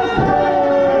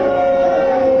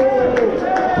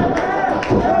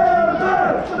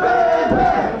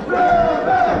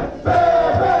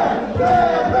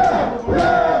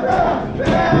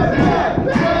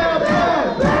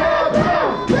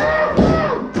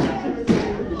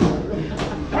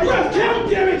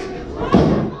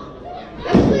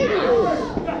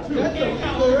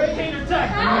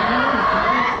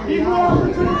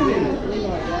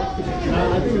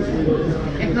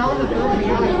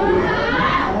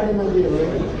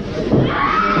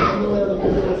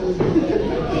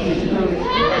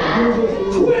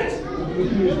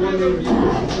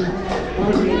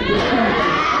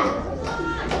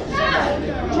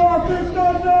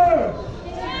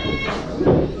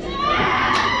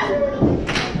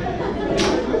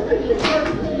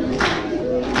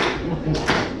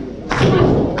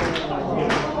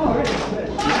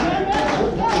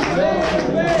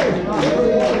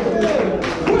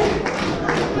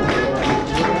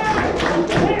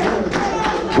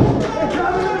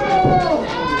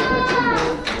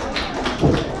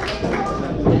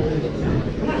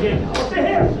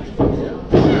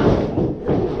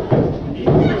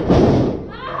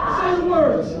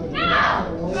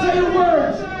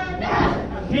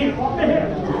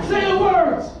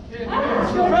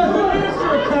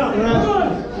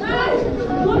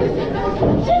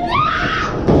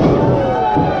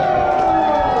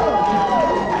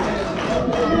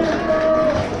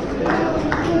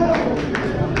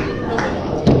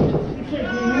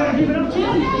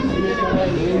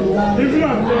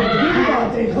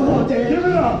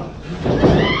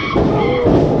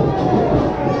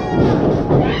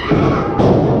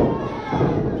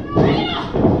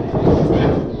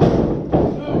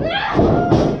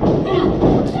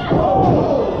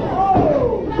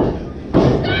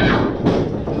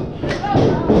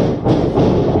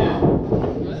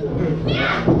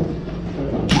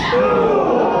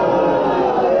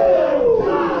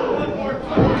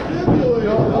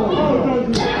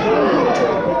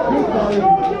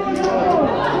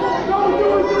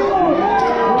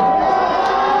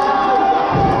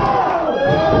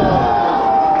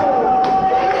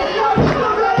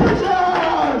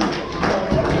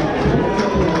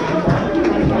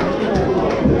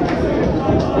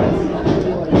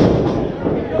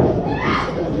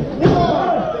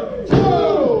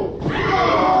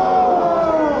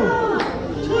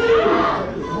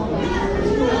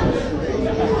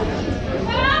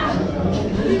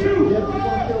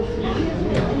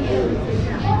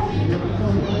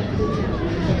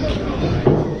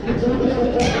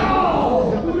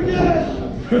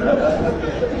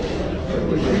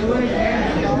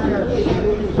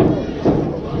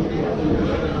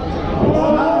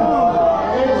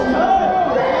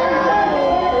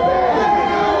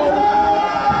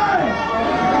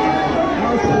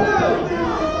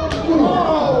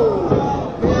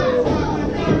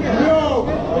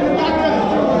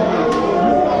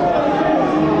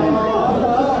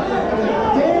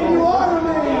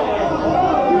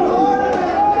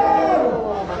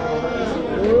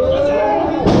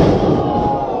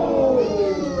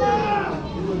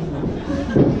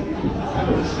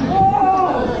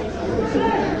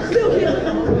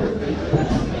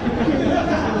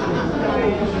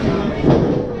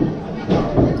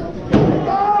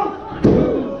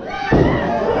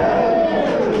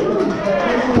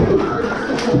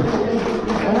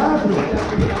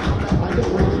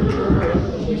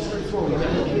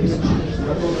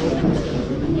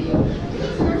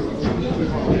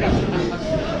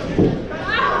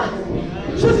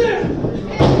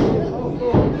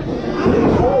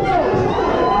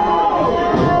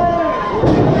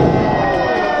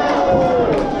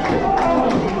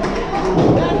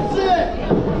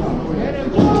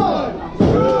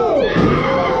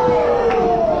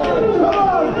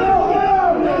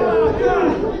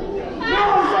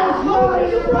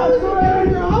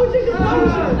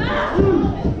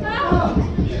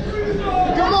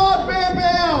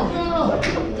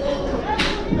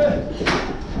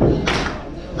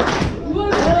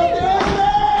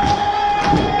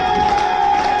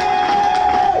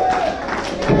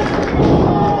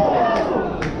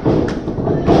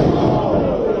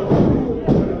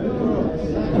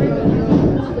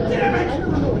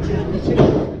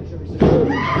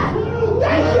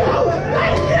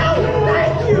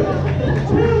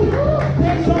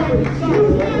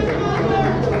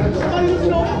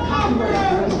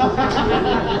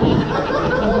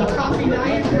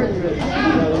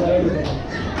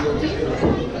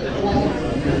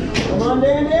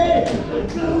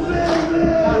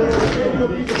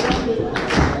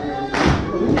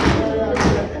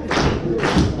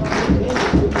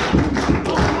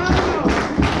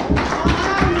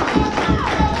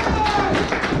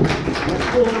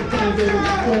Come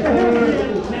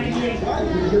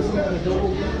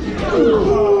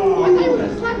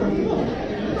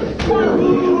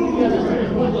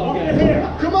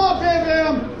on, Bam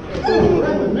Bam!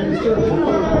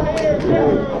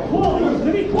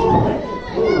 Let me call it!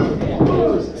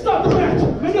 Stop the match!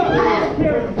 Let me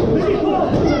call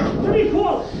it!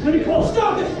 Let me call it!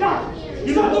 Stop it! Stop!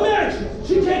 Stop the match!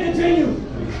 She can't continue!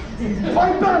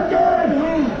 Fight back, Gary!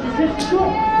 She's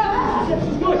good!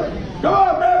 She's good! Come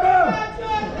on, Bam Bam!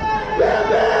 Bam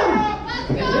Bam!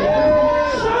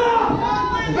 Shut up!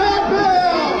 Bam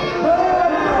Bam!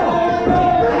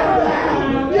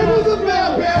 Give us a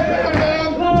Bam Bam, Bam Bam!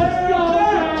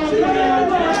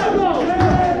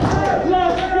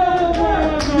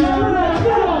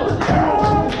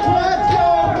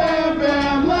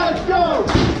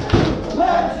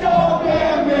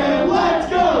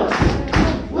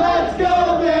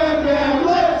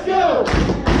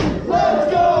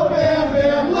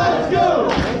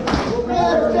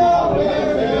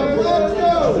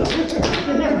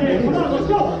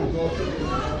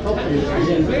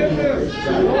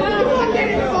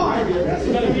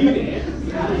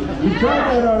 You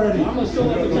tried that already. I'm gonna show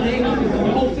up with your name and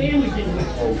the whole family getting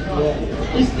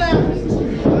it. He snapped.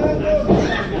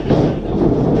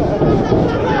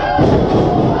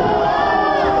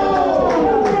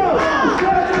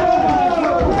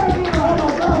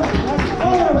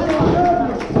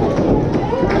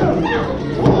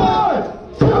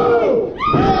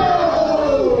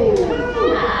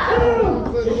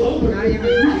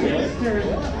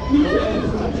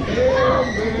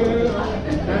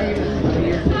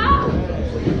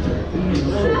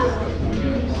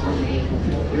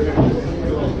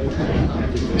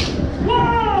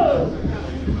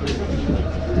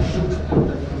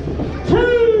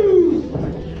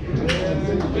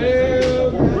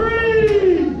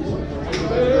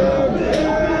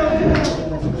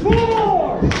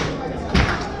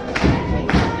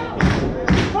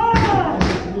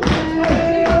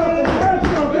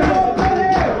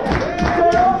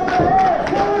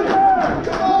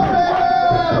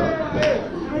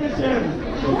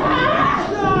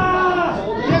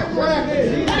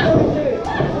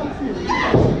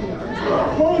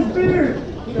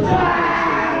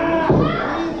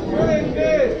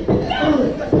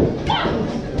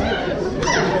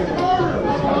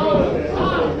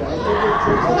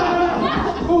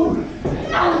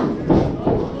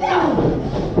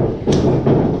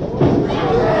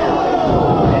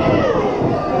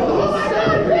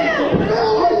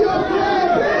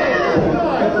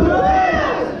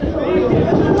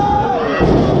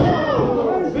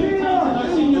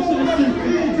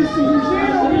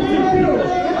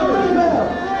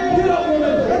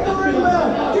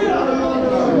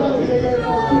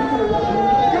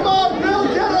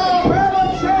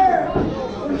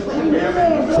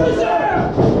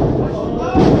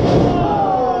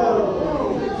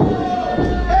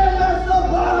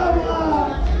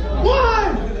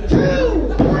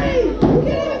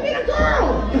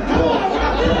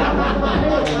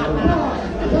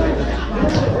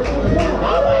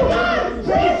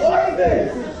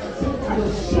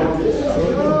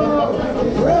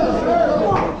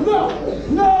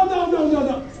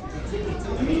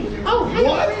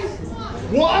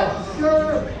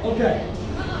 Okay,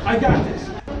 I got this.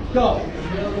 Go,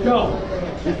 go.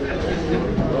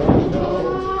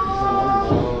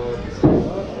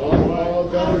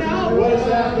 What is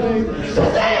happening?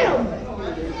 Shazam!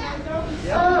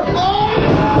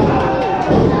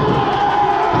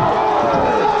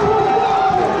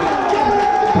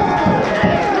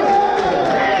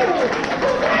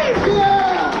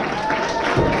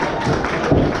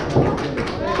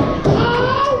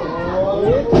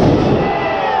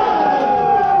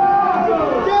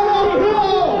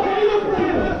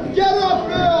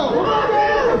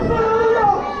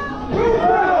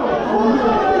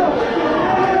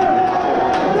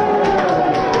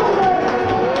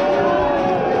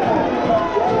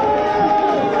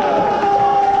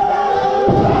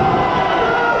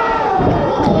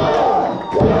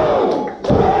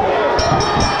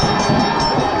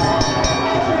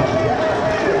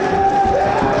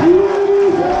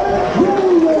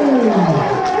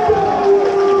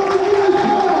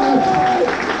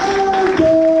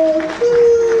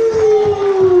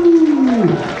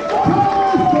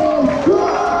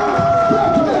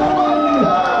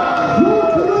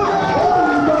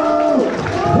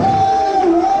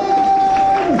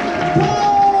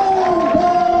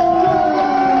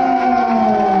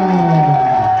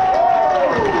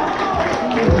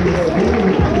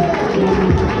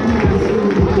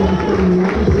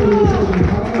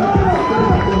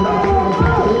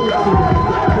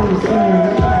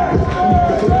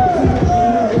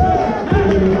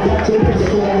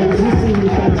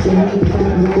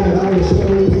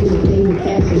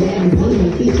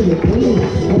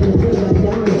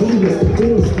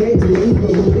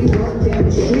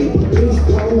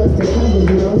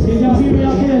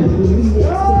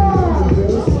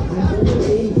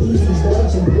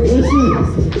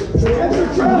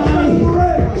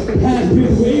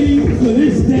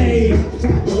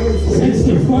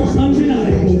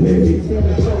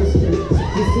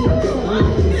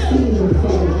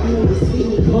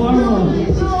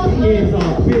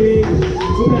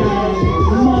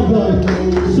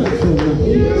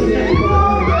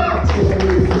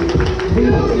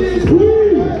 this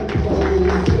week,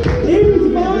 it is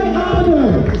my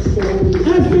honor as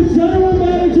the general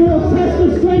manager of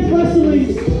Texas Strength Wrestling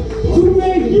to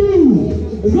make you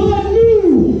the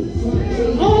new,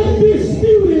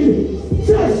 undisputed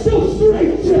Texas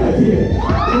Strength Champion.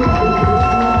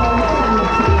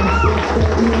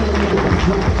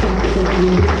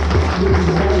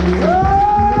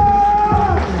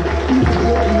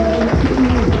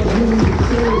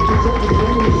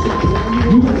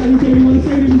 You got anything you want to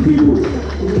say to these people?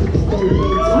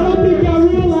 I don't think y'all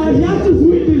realize y'all just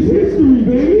witnessed history,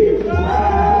 baby.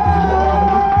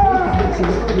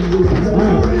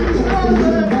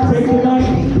 Take the mic.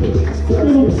 Give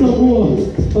them some more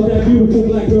of that beautiful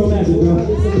black girl magic, bro.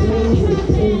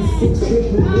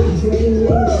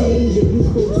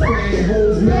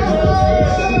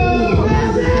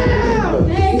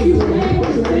 Thank you.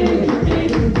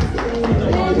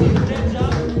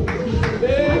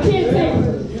 I can't take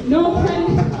no credit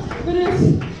for this,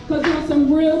 because on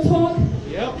some real talk,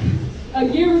 a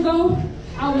year ago,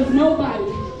 I was nobody,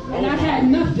 and I had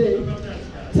nothing.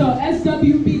 So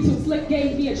SWB to Slick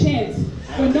gave me a chance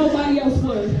when nobody else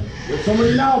would. There's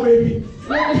somebody now, baby.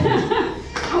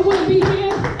 I wouldn't be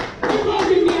here. He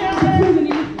gave me an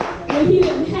opportunity when he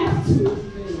didn't have to.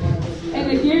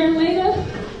 And a year later,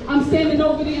 I'm standing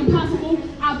over the impossible.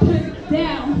 I put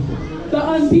down the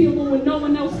unbeatable when no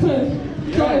one else could.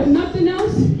 So if nothing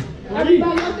else,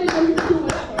 everybody out there can do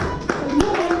whatever. Because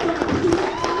nobody's going to do it.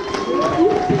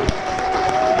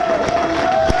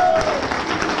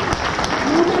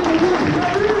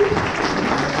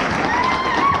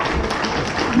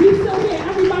 We still here.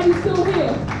 Everybody's still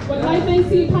here. But life ain't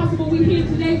seen possible. We here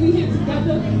today. We here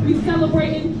together. We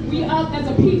celebrating. We up as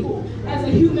a people, as a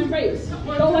human race.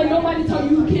 Don't let nobody tell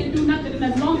you you can't do nothing. And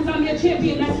as long as I'm your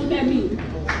champion, that's what that means. And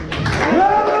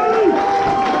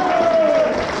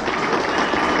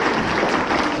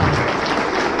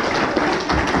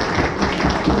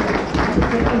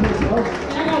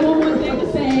I got one more thing to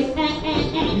say. Thank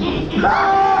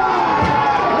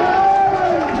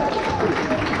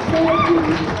you.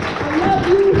 I love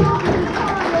you. God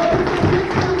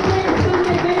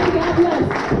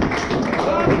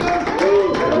bless.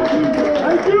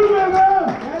 Thank you, man.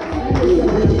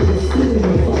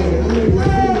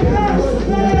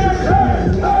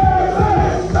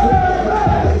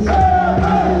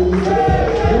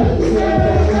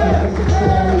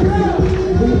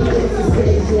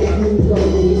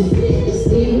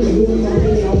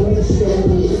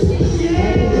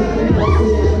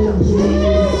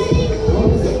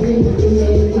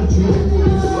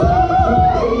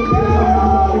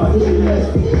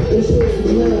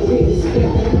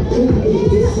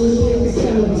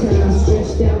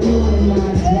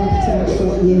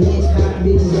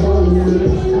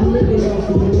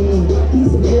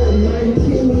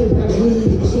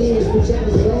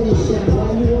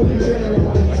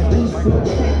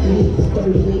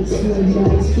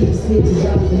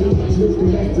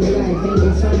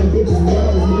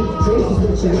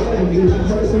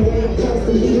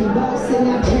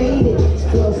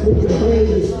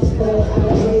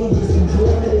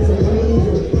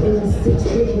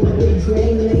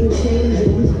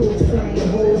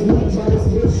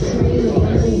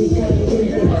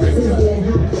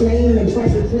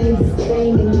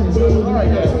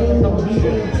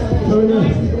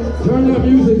 Turn that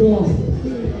music off.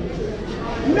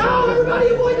 No, everybody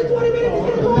avoid the 20 minutes.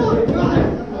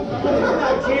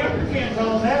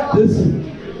 This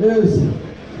is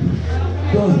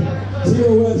the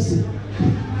TOS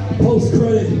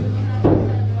post-credit.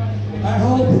 I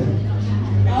hope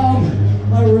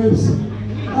my ribs.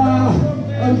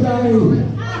 I'm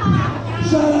dying.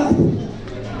 Shut up.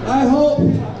 I hope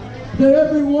that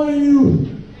every one of you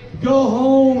go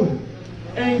home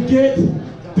and get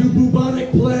the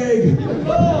bubonic plague.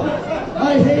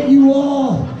 I hate you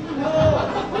all.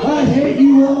 I hate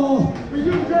you all.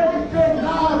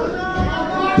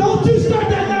 Don't you start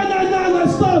that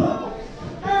stuff.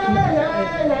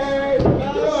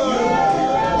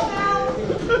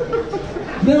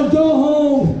 Now go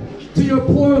home to your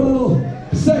poor little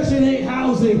Section 8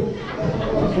 housing.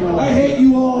 I hate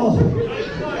you all.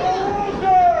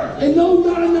 And no,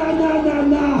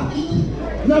 nah.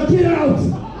 Now get out.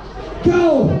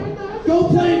 Go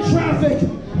play in traffic.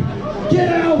 Get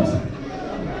out.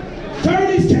 Turn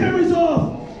these cameras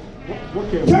off.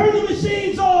 Turn the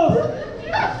machines off.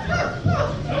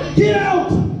 Get out.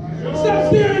 Stop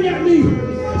staring at me.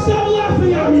 Stop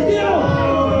laughing at me. Get out.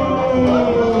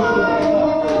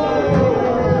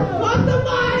 Want the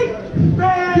mic?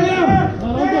 Get out. No,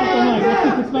 don't drop the mic.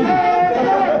 That's too expensive.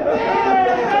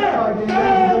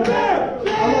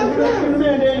 You're the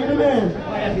man, Dan. You're the man.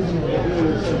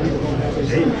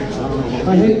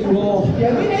 I hate you all.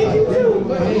 Yeah, we hate you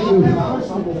too. I hate you. I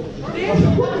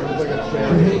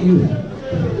hate you.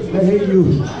 I hate you.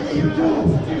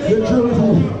 You're truly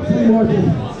from flea market. I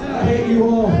hate you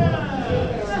all.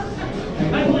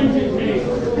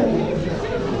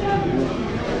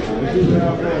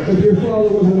 If your father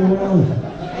wasn't around,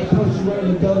 I'd punch you right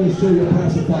in the belly and steal your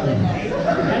pacifier.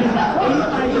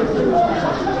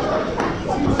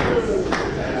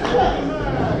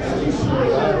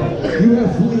 You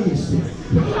have fleas.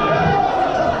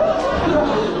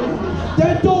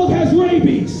 That dog has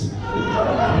rabies.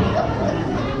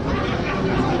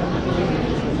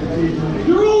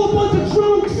 You're all a bunch of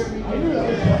drunks.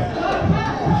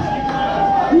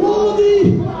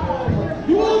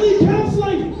 You all need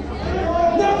counseling.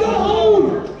 Now go home.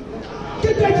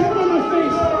 Get that camera on my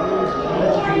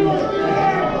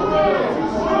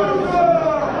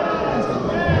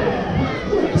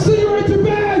face. Cigarettes are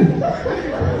bad.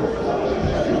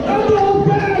 Alcohol's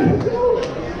bad.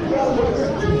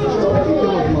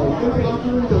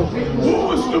 Who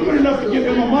was stupid enough to give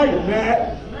him a mic,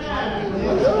 man?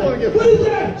 What is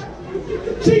that?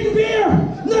 Cheap beer?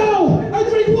 No, I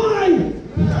drink wine.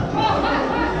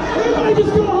 Everybody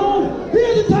just go home.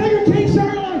 Here's the Tiger King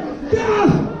shirt on. Yeah.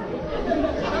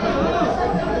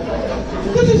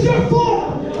 This is your fault.